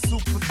 mama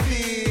super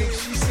thick,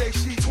 she say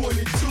she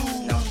 22.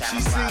 She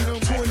seen them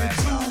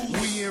 22.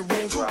 We in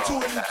room 22.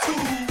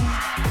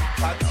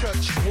 I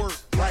touch work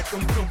like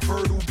I'm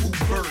convertible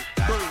Burt.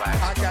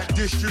 I got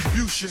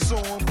distribution, so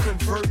I'm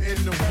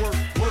converting the work.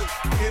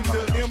 In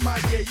the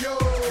MIA, yo.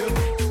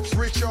 It's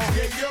rich on,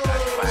 yeah, yo.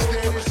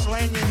 Steady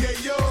slanging, yeah,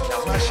 yo.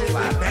 My shit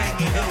is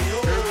banging, yeah, yo.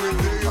 Every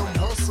day I'm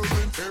hustling,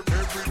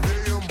 every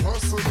day I'm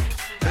hustling,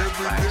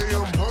 every day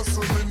I'm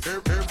hustling,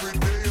 every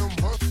day I'm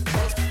hustling.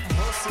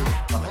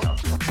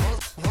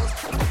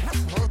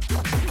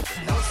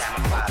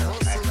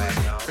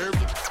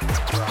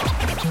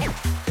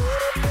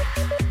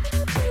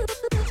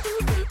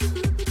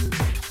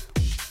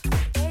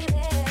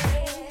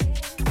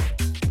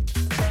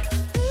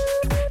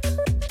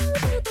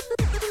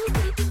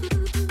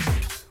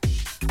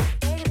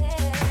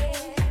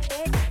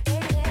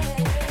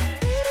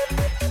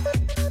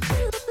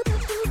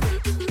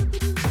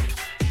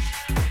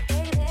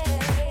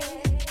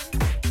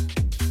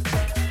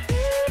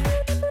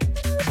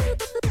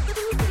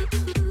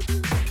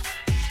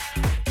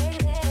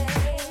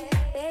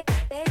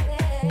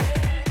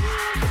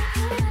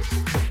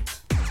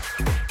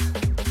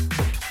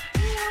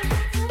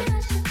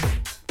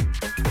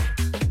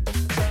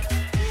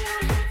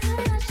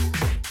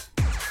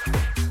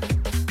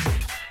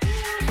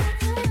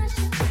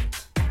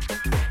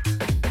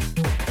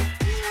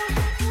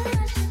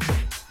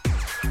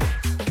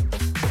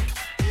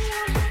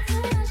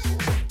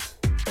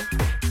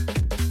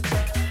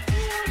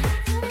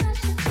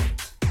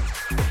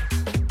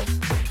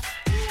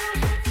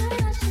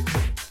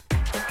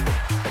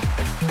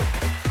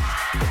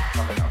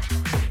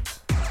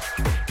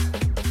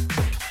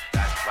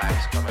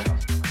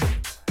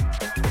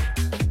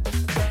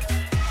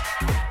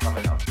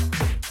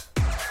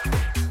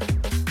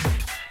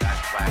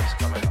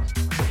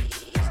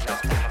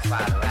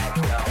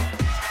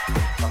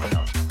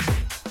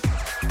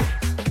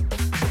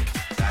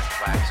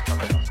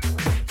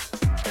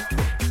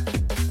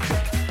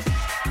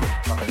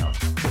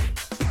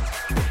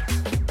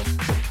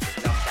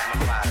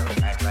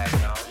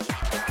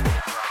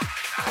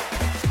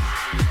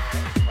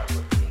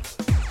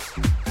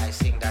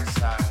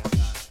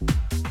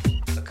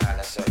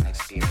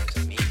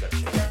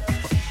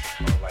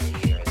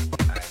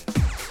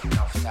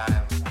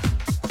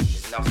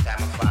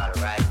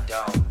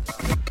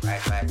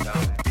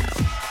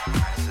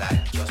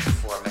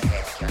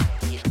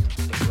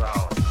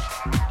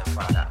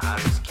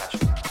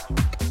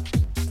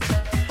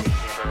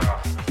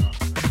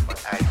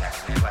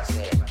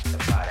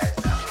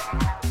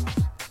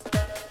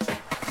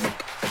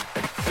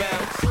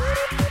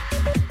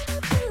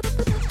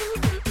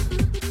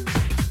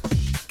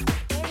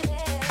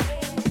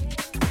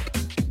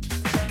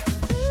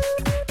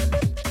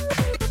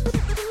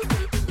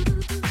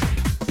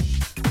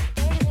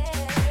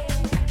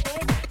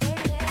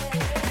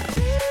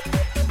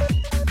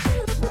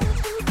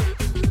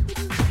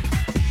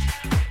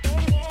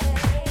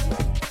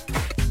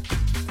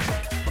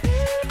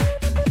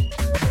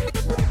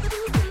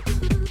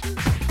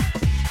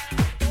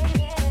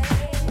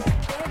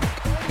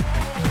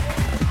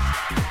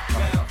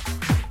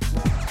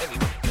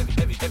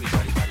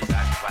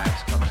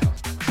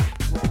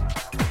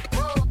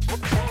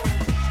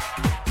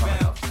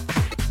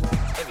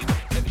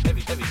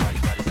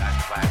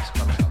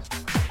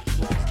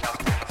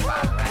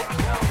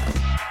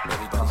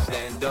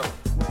 stand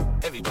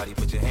up. Everybody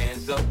put your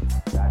hands up.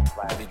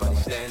 Everybody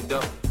stand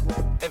up.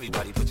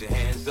 Everybody put your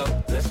hands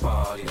up. Let's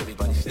party.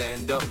 Everybody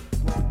stand up.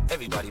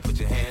 Everybody put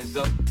your hands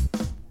up.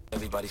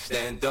 Everybody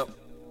stand up.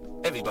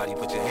 Everybody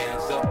put your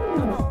hands up.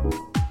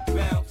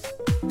 Bounce.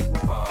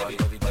 Party.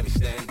 Everybody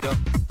stand up.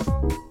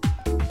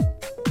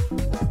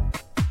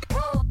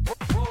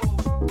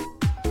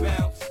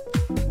 Bounce.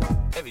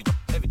 Everybody.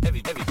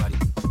 Everybody.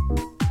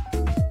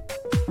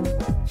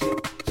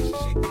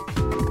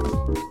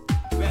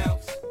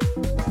 Bounce.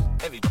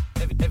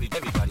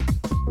 Everybody.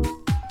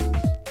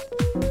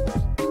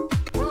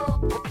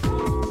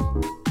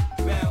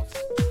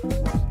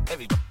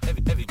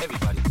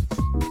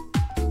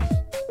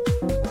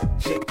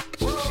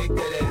 Shake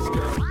that ass,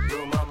 girl.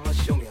 Little mama,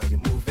 show me how you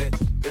move it.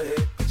 Go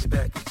ahead, put your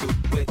back into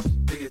it.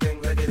 Do your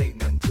thing like it ain't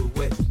nothing to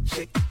it.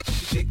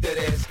 Shake that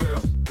ass, girl.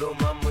 Little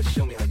mama,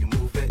 show me how you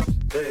move it.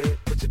 Go ahead,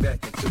 put your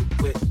back into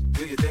it.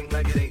 Do your thing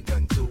like it ain't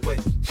nothing to it.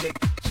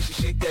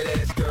 Shake that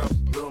ass, girl.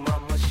 Little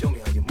mama, show me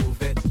how you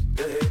move it.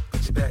 Go ahead,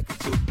 put your back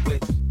into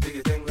it. Do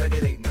your thing like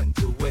it ain't nothing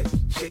to it.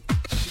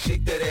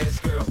 Shake that ass,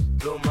 girl.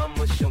 Little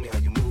mama, show me how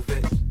you move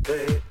it. Go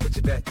ahead, put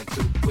your back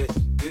into it.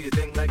 Do your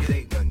thing like it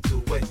ain't nothing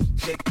to it.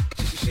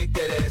 Shake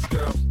that ass,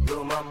 girl.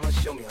 Little mama,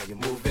 show me how you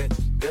move it.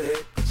 Go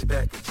ahead, put your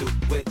back into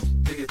it.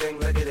 Do your thing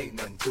like it ain't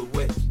nothing to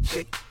it.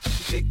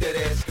 Shake that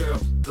ass, girl.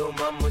 Little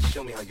mama,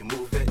 show me how you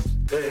move it.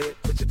 Go ahead,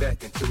 put your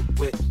back into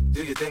it.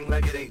 Do your thing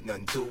like it ain't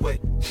nothing to it.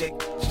 Shake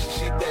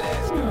that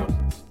ass, girl.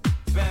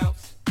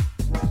 Bounce.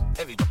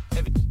 Everybody.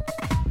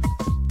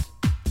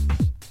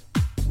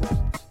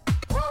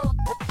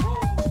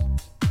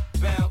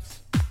 Bounce.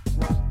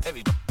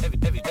 Everybody.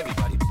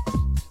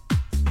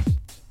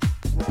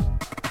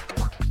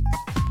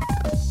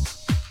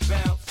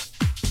 Bounce.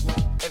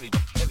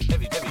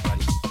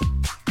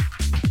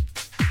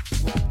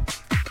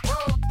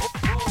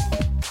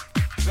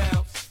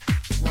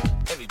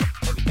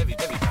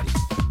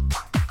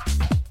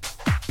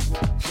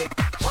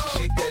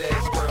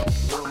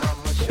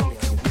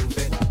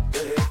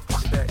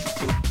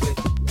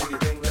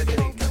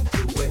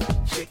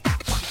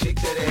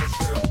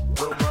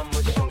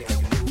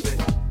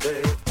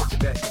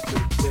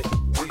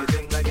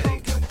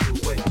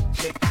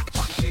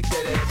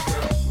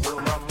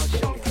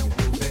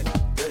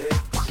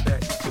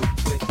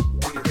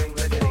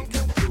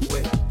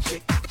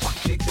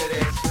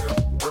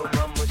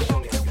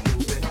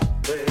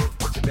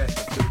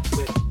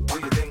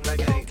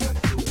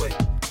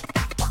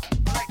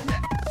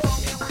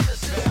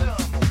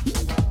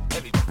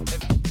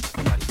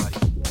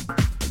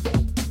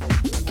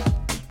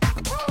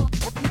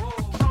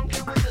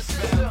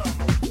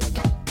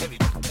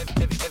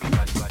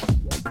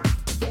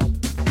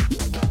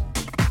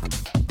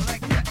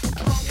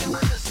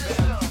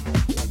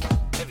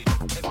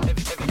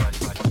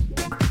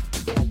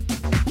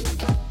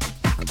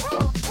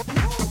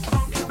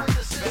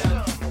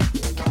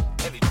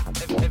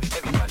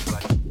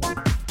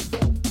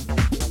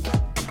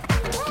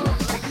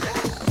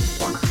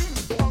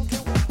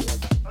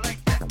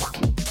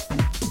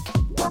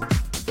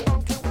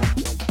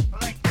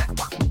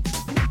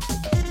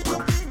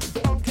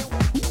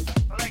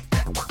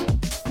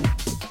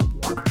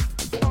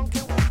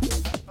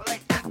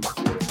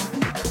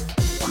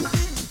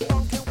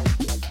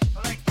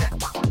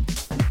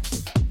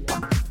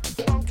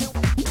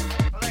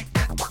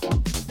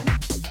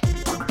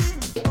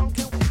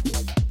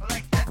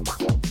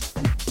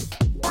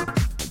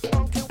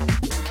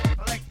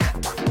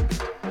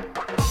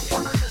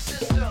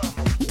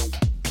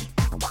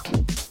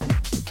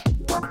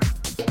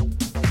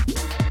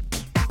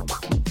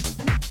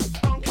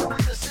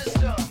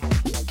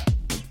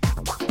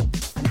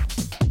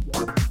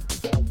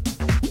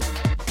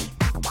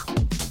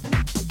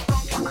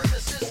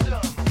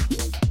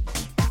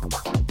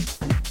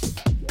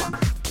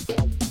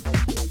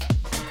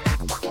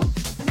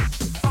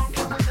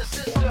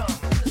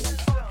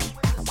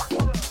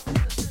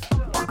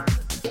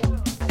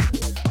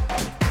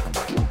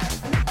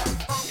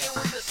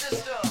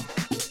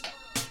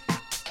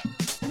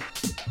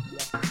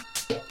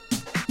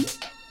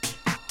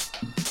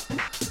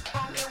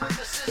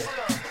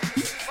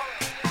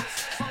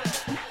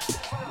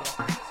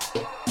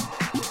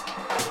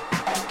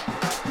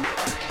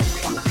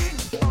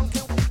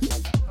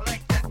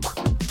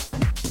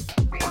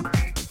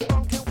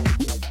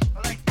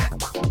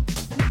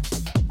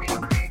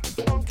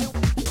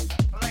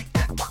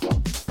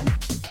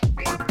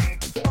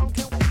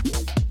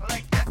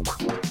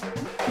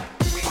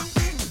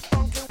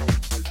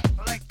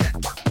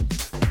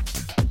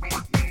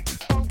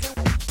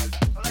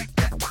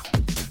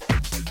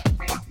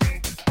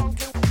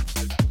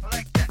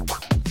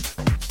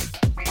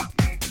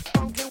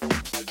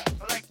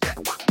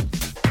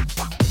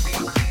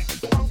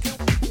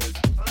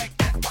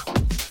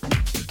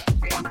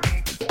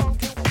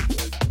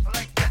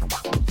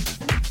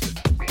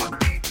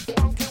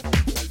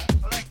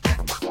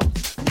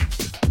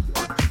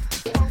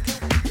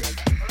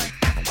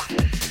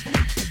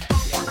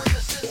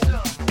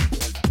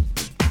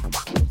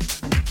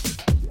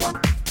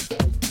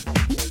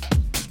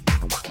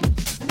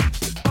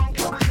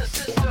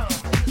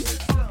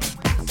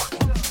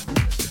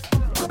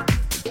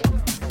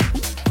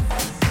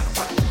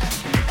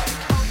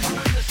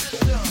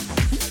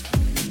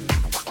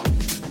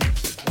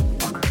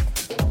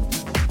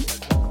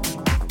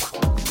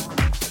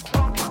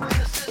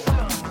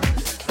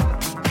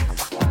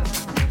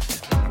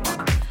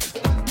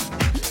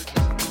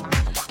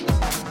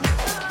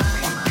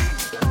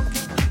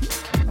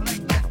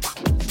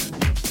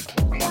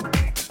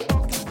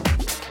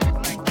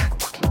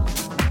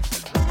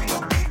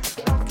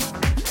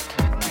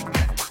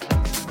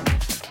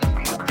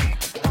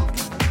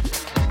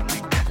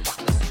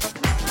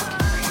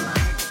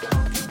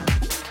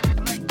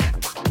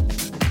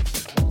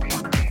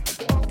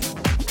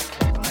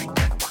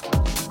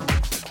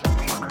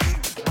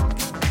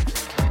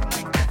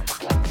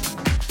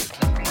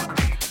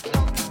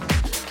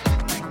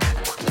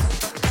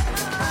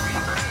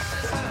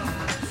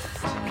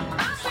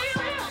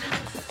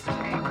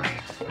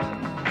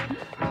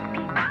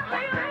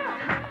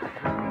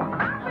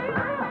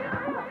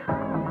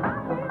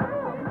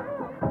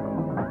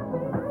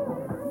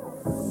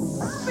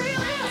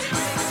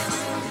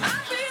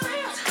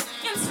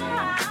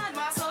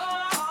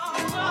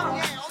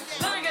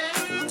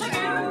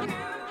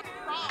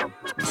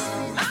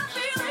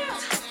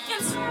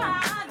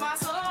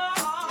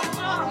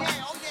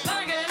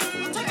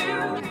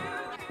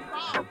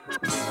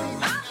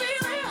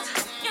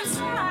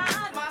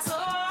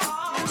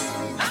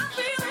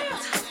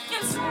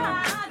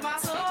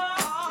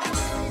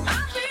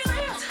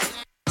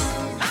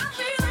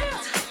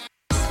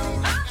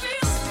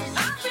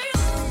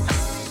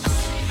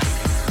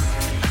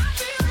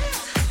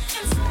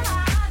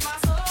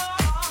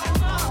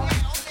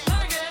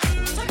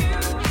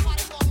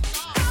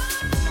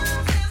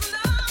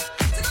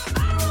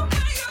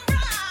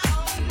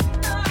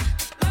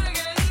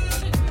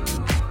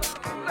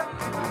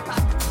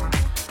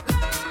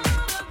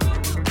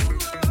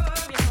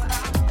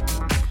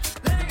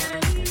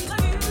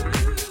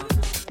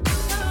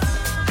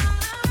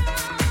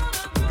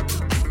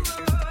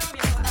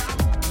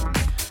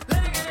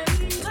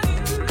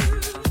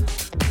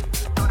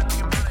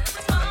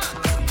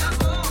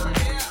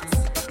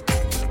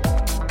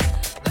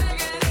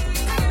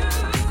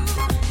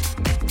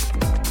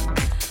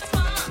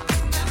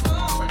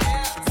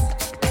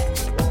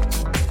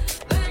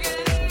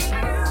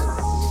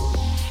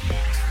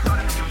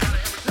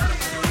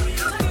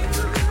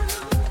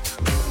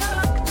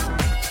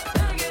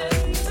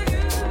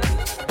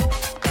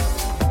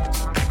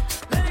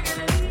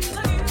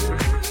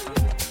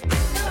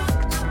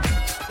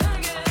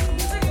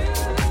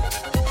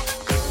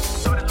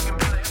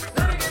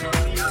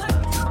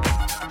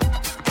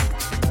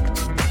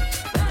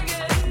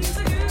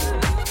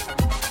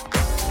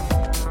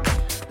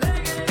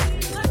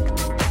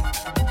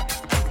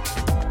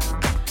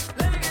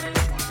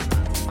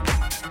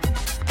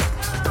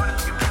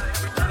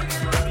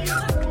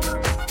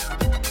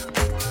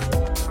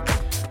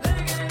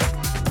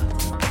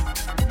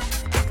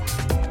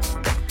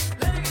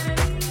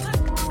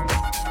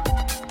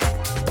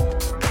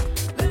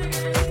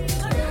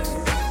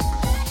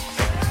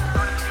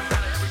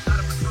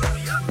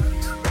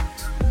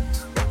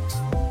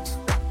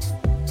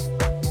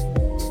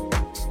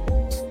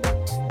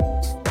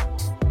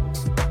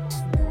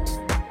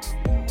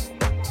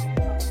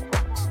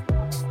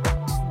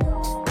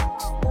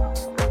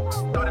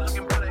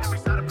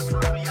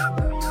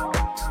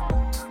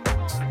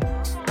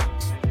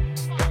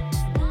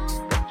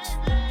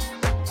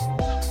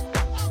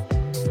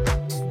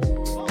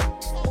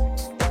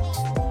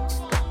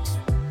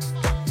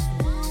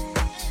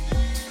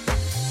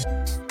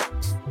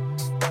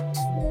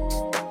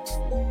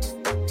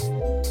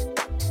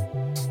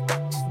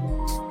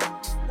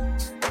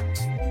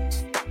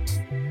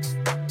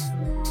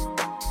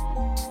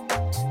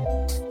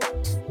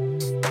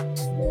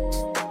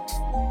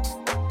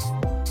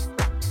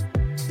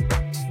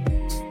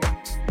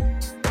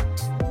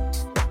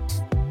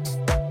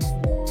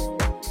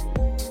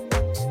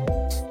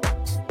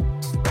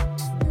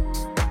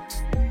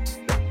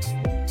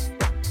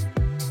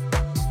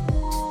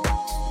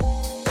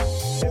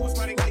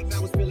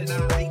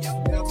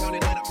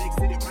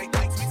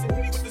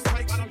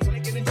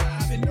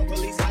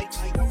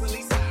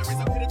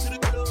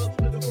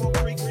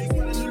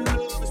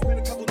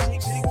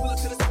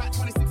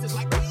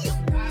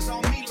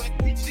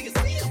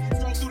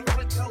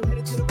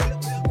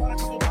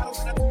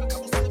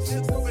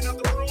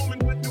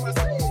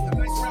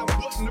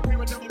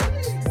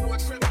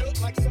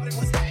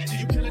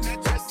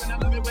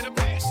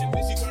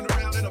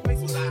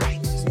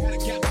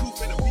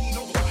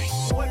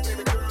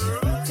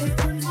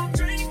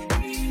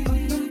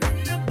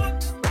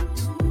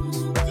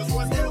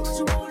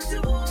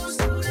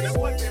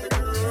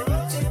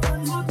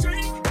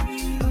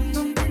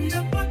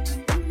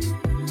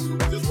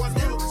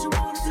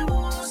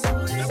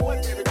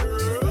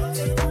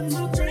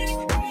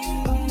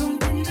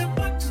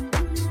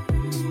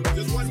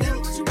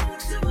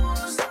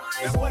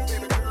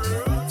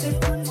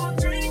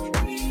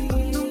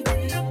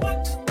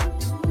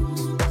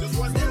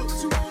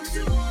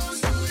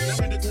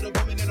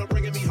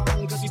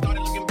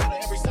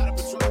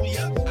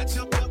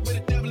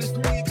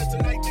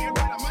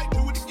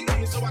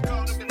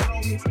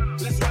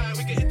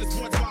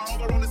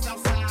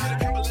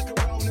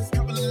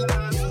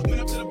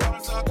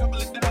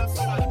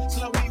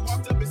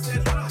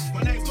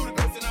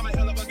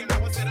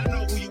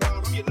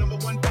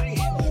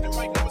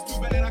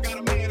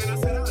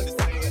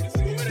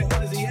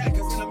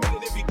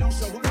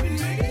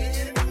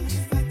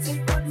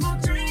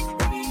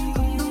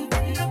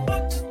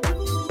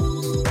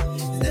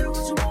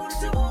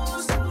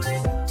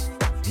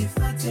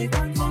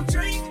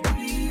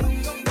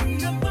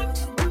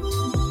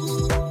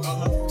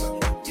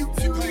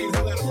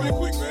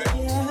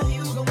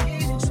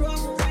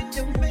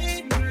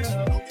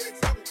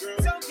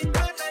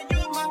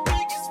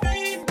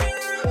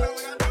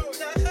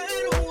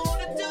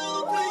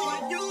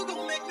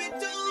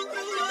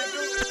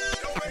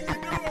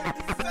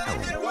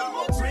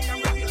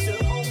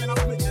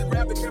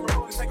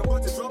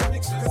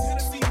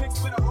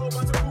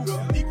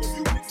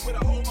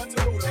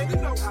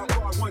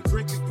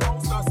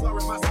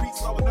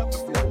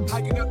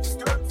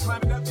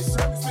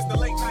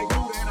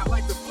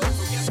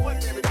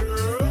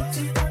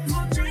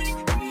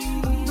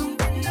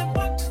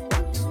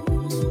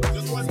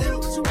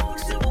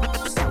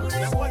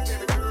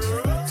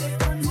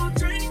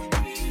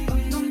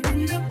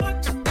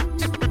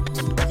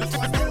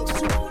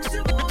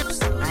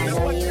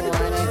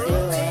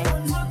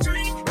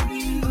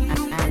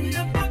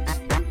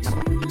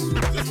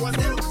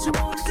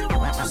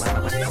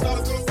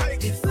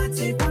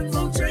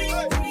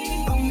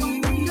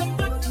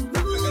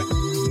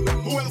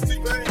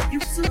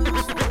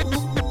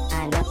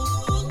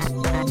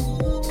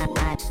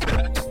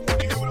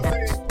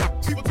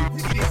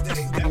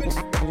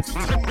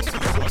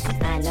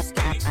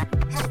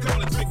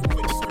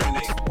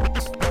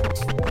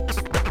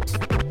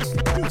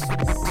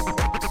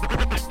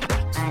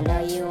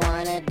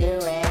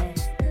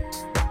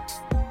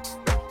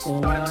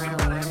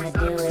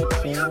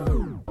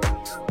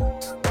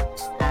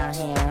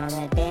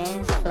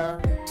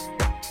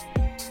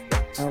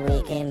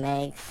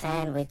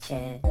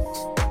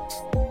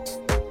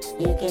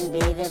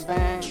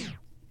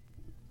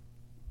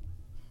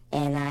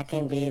 I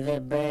can be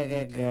the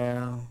burger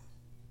girl.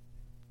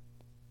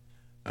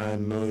 I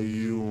know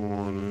you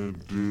wanna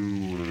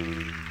do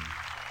it.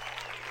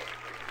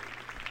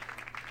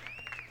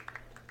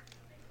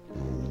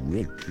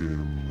 We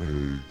can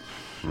make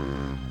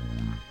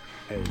sandwich.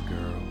 Hey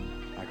girl,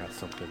 I got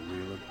something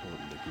real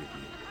important to give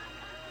you.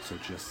 So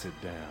just sit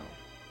down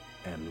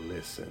and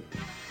listen.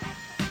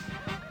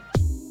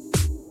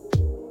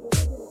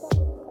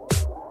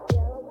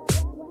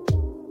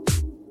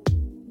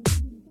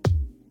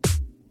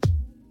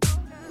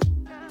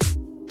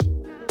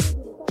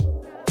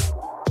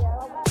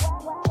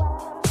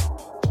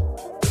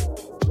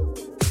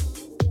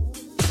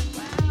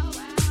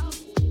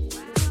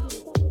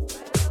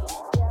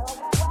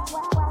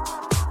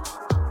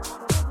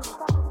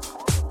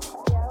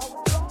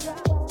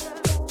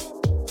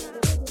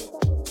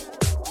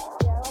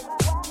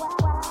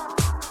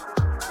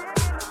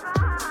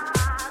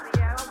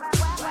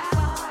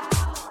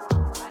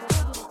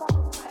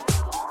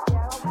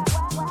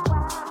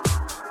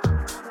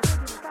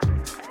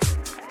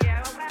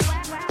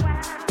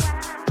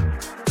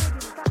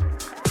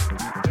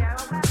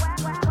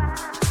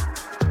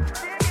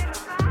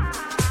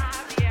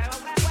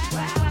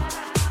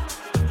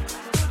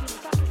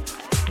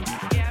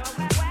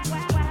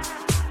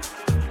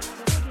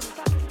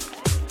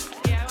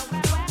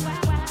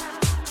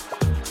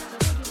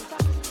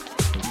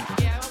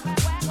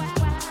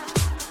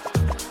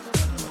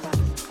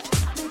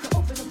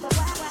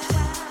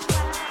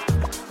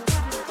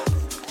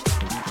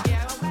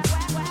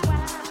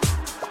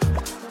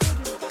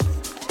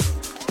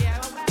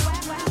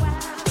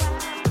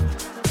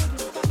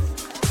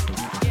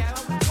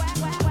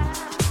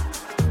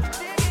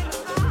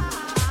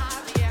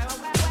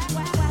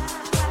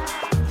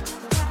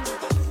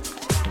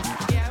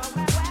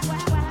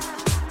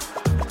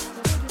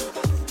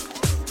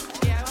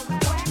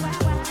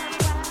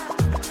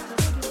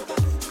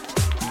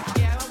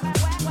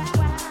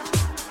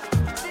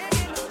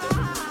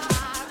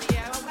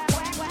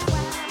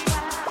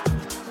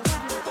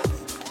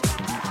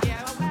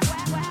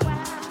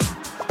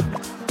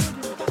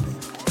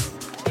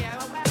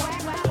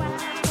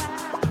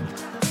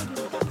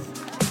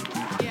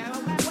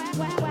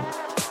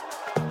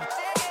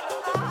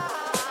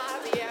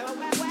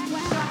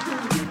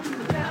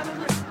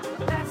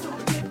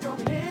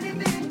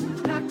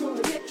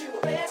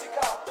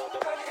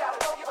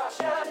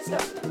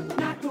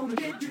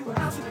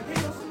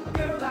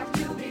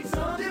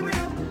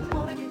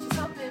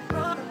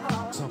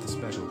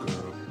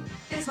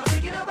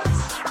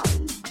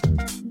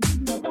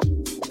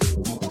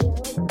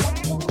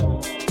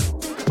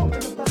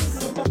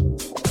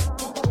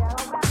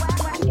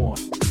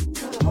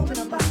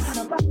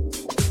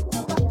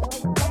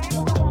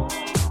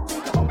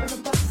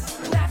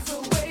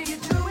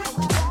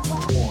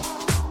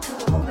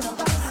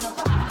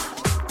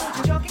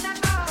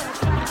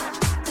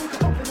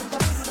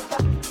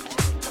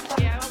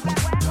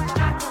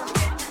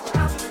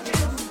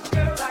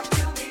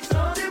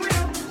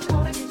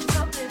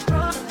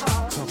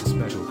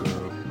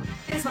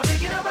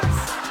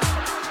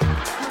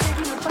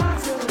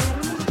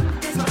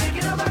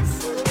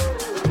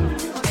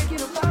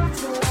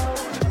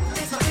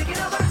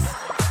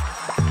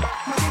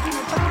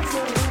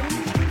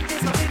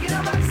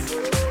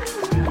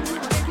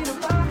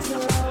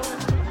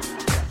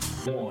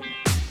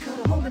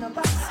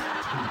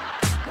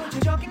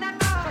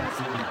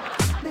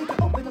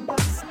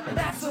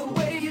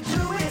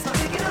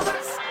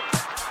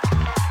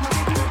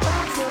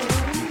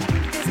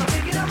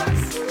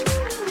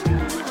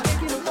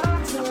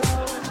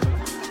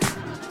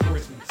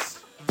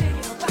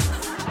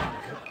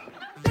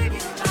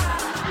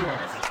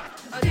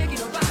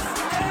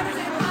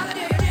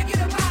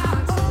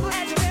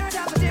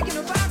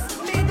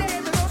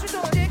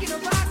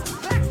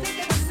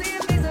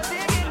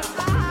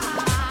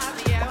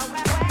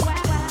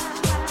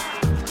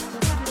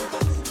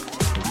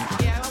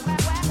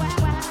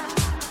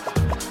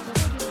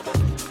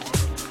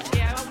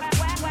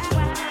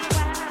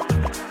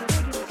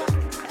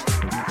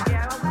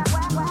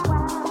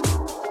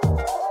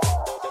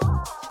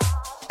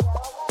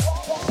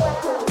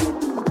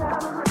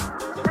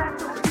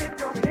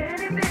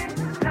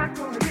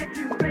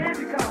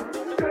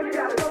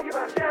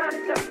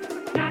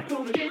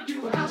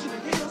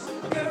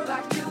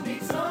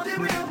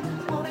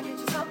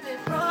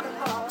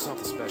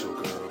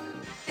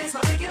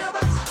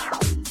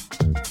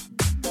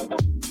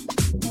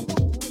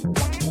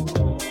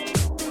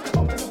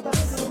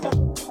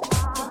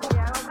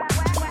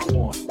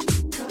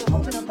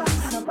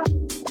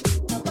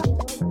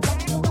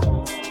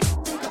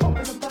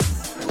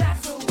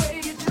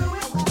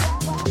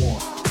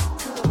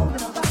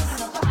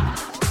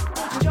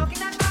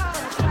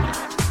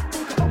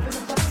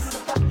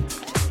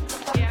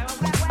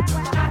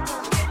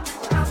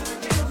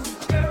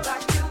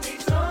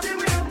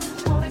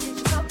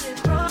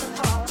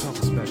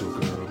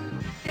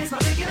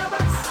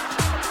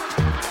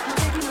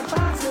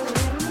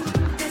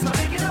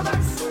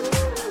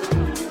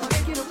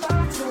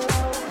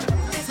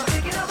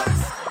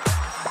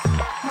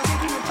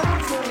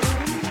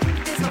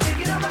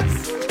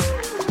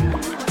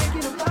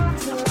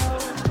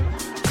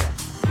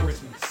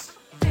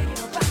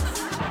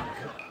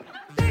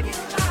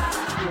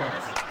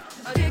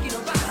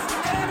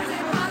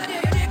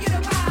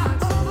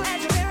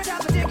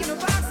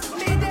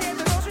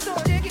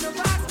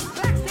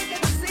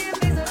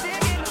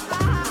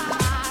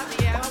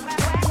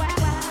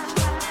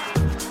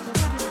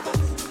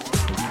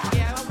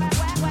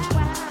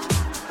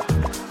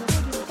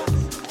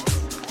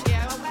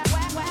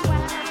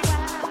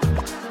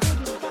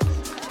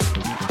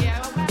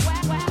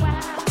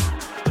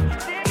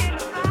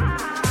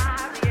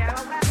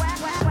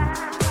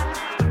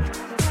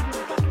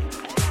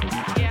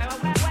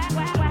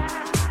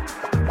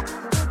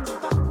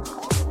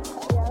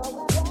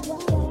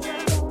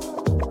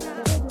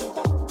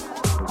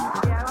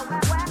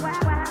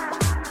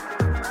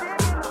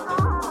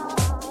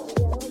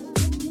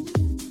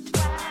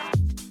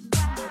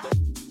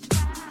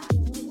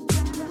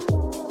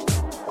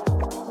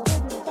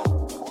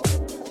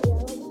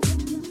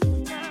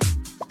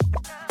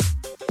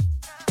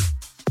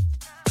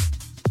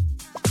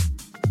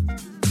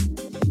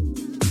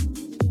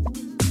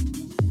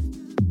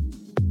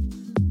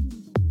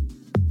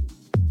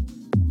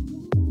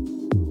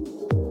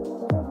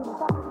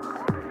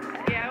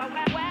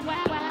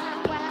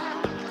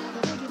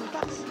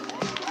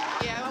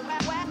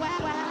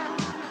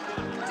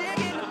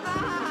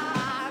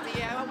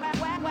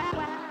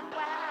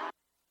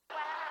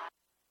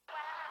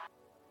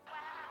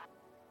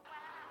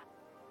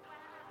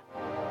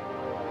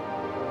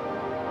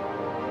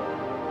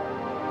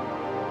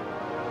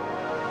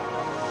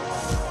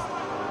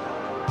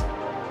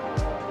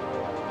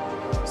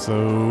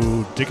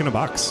 So, Dick in a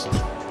Box.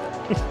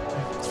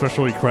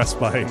 Special request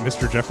by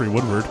Mr. Jeffrey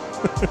Woodward.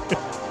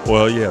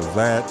 Well, yeah,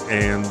 that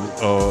and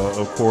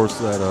of course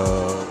that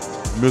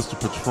Mr.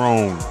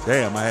 Patron.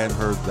 Damn, I hadn't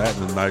heard that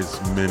in a nice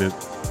minute.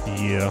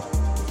 Yeah,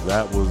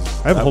 that was.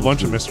 I have a whole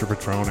bunch of Mr.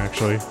 Patron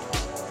actually.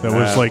 That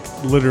was like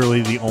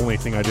literally the only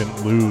thing I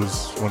didn't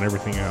lose when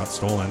everything got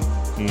stolen.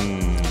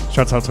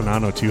 Shouts out to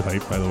Nano 2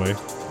 Hype, by the way.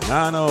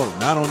 Nano.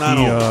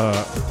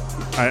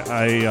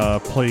 I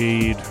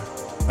played.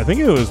 I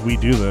think it was We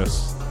Do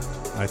This.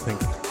 I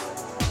think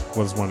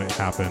was when it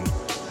happened.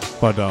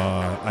 But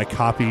I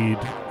copied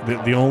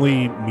the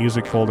only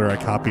music folder I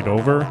copied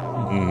over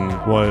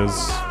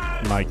was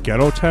my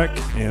Ghetto Tech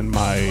and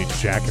my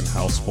Jack and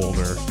House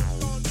folder,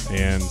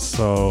 and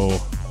so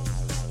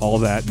all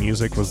that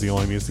music was the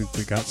only music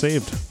that got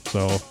saved.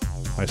 So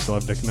I still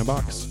have Dick in a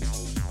Box.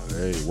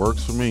 Hey,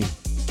 works for me.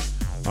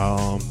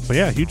 But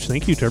yeah, huge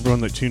thank you to everyone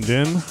that tuned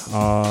in.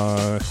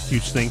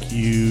 Huge thank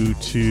you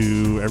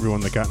to everyone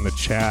that got in the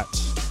chat,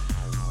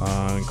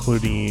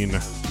 including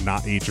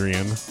Not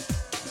Adrian,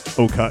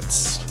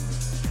 Okuts,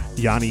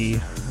 Yanni,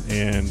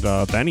 and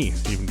Benny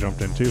even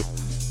jumped in too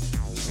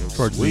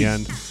towards the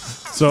end.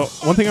 So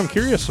one thing I'm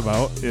curious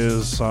about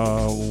is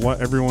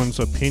what everyone's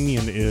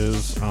opinion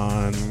is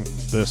on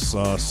this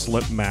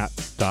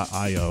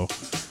slipmat.io.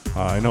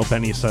 I know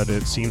Benny said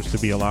it seems to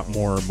be a lot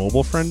more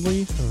mobile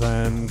friendly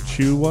than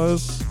Chew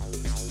was.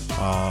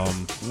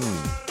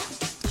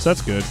 So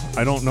that's good.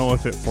 I don't know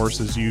if it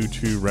forces you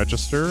to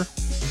register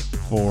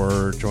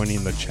for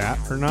joining the chat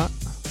or not.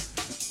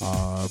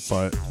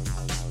 But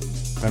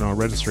I don't know,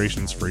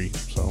 registration's free,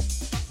 so I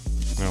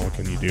don't know, what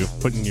can you do?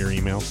 Put in your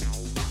email.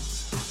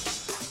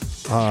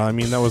 I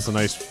mean, that was a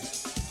nice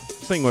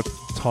thing with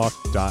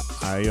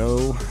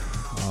talk.io.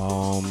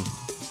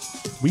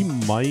 We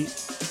might,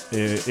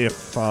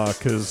 if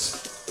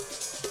because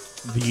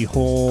the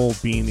whole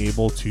being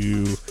able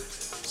to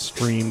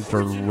stream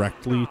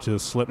directly to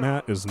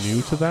Slipmat is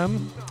new to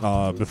them.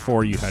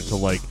 Before you had to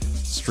like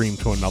stream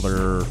to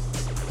another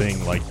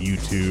thing like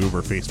YouTube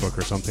or Facebook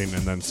or something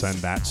and then send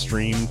that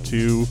stream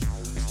to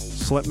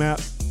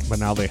Slipmat, but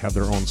now they have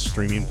their own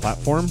streaming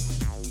platform.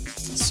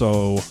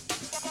 So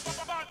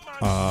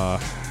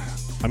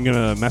I'm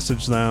gonna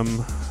message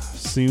them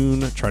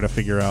soon, try to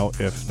figure out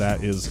if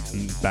that is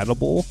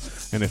embeddable,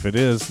 and if it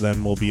is,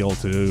 then we'll be able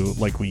to,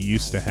 like we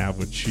used to have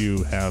with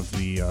Chew, have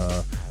the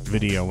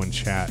video and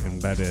chat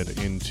embedded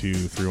into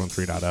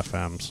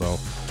 313.fm. So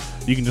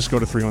you can just go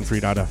to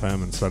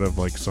 313.fm instead of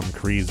like some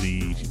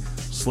crazy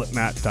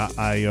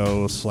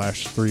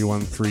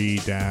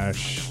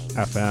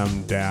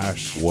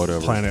slipmat.io/313-fm-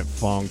 whatever Planet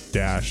Funk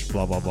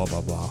blah blah blah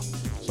blah blah.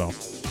 So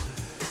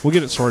we'll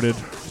get it sorted.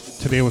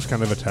 Today was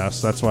kind of a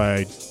test. That's why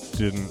I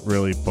didn't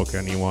really book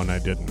anyone I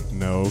didn't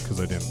know, because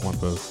I didn't want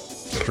the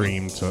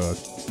stream to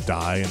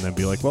die and then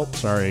be like, well,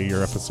 sorry,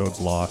 your episode's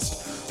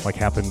lost, like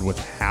happened with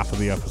half of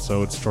the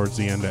episodes towards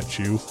the end at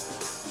Chew.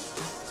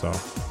 So,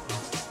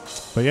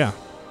 but yeah,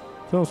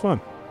 so it was fun.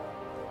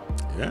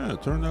 Yeah,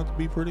 it turned out to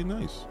be pretty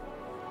nice.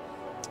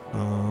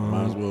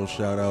 Might as well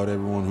shout out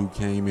everyone who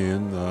came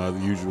in, the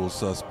usual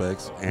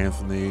suspects: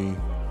 Anthony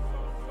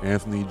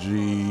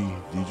G,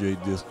 DJ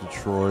Disc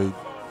Detroit,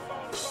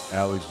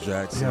 Alex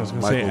Jackson. Yeah, I was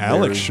gonna Michael say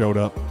Alex Berry. showed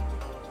up. Yeah,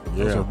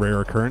 that was a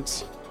rare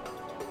occurrence.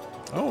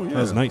 Oh yeah,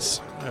 that was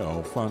nice. Yeah,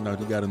 I'll find out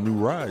he got a new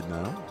ride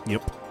now.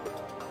 Yep.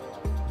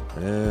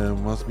 Yeah, it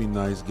must be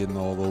nice getting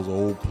all those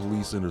old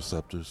police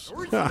interceptors.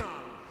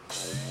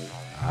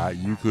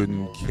 You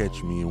couldn't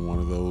catch me in one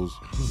of those.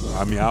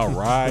 I mean, I'll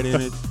ride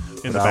in it,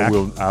 in but the back?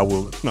 I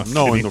will.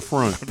 No, in the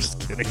front. I'm just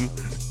kidding.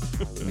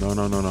 No. I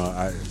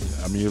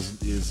mean,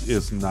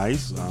 it's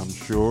nice, I'm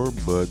sure,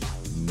 but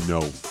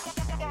no,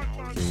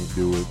 can't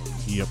do it.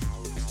 Yep.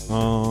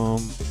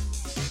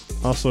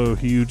 Also,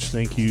 huge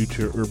thank you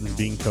to Urban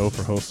Bean Co.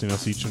 for hosting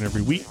us each and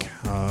every week.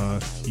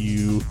 If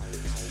you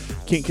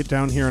can't get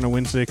down here on a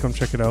Wednesday, come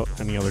check it out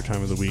any other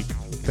time of the week.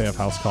 They have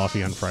house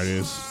coffee on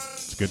Fridays.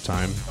 It's a good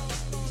time.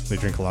 They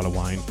drink a lot of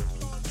wine.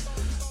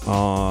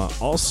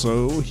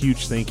 Also,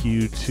 huge thank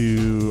you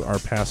to our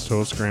past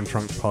host, Grand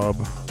Trunk Pub.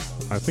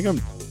 I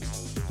think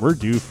we're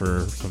due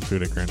for some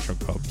food at Grand Trunk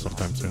Pub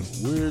sometime soon.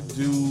 We're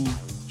due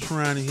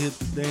trying to hit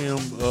the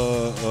damn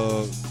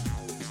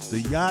the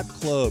yacht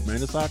club,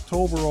 man. It's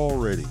October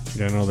already.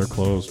 Yeah, no, they're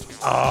closed.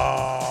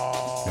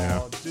 Oh,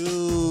 yeah,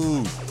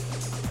 dude.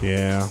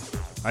 Yeah,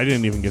 I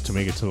didn't even get to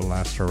make it to the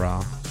last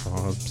hurrah, so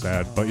I'm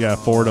sad. But yeah,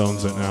 Ford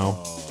owns it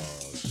now.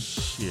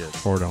 Shit.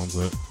 Ford owns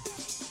it.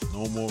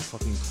 No more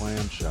fucking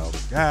clam chowder.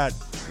 God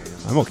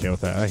damn. I'm okay with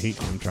that. I hate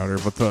clam chowder,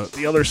 but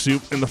the other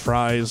soup and the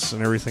fries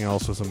and everything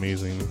else was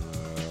amazing.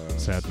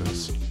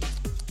 Sadness.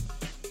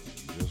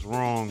 Just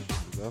wrong.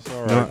 That's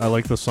all You know, right. I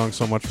like this song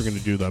so much, we're going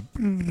to do the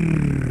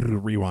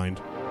rewind.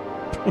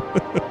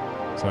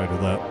 So I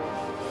did that.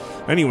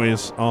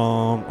 Anyways,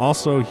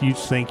 also huge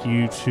thank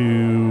you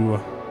to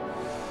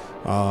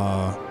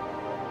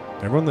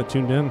everyone that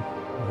tuned in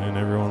and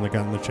everyone that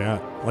got in the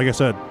chat. Like I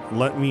said,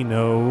 let me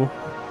know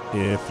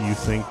if you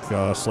think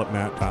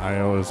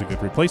slipmat.io is a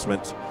good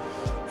replacement.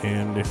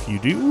 And if you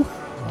do,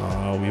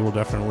 we will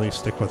definitely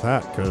stick with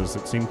that because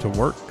it seemed to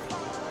work.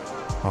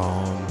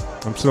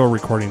 I'm still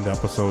recording the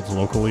episodes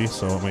locally,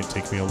 so it might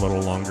take me a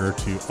little longer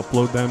to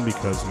upload them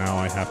because now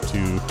I have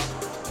to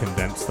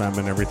condense them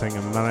and everything.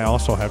 And then I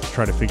also have to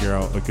try to figure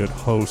out a good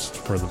host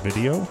for the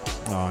video.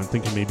 I'm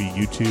thinking maybe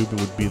YouTube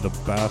would be the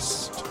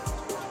best,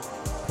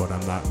 but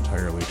I'm not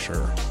entirely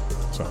sure.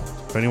 So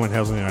if anyone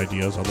has any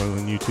ideas other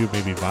than YouTube,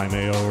 maybe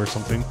Vimeo or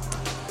something.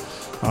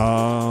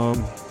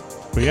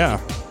 But yeah,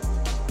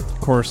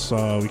 of course,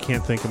 we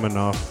can't thank them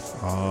enough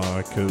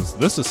because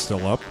this is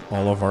still up,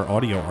 all of our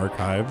audio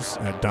archives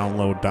at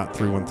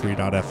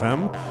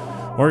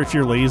download.313.fm. Or if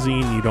you're lazy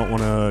and you don't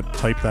want to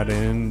type that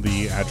in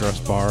the address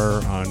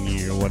bar on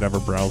your whatever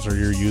browser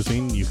you're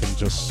using, you can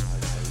just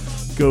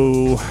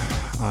go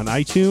on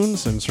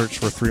iTunes and search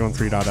for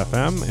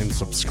 313.fm and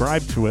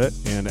subscribe to it.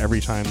 And every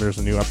time there's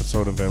a new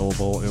episode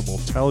available, it will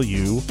tell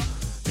you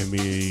and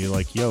be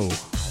like, yo,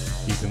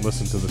 you can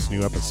listen to this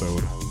new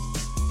episode.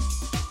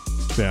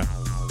 Yeah.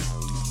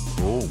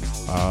 Cool.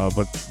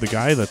 But the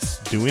guy that's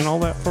doing all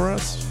that for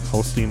us,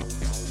 hosting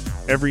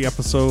every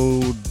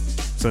episode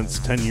since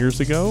 10 years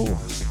ago,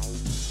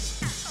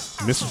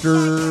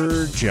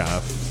 Mr.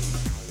 Jeff.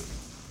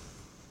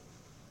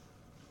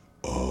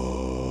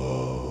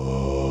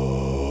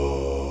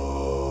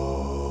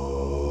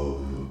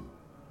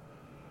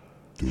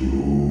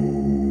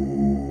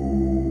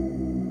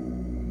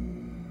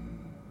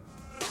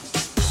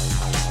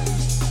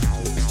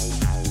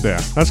 Yeah,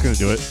 that's going to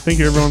do it. Thank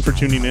you, everyone, for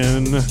tuning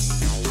in.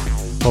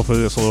 Hopefully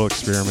this little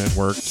experiment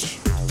worked.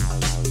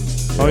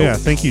 Oh, yeah,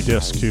 thank you,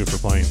 Disc, too, for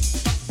playing.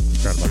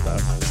 Forgot about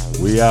that.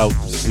 We out.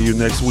 See you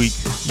next week.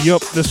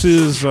 Yep, this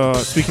is,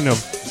 speaking of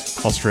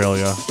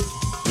Australia,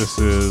 this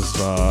is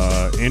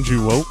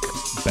Andrew Woke,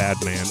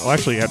 Badman. Oh,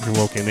 actually, Andrew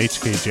Woke and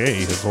HKJ,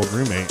 his old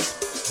roommate,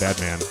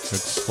 Badman.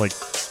 It's, like,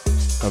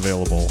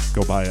 available.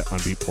 Go buy it on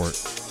Beatport.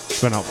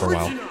 It's been out for a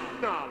while.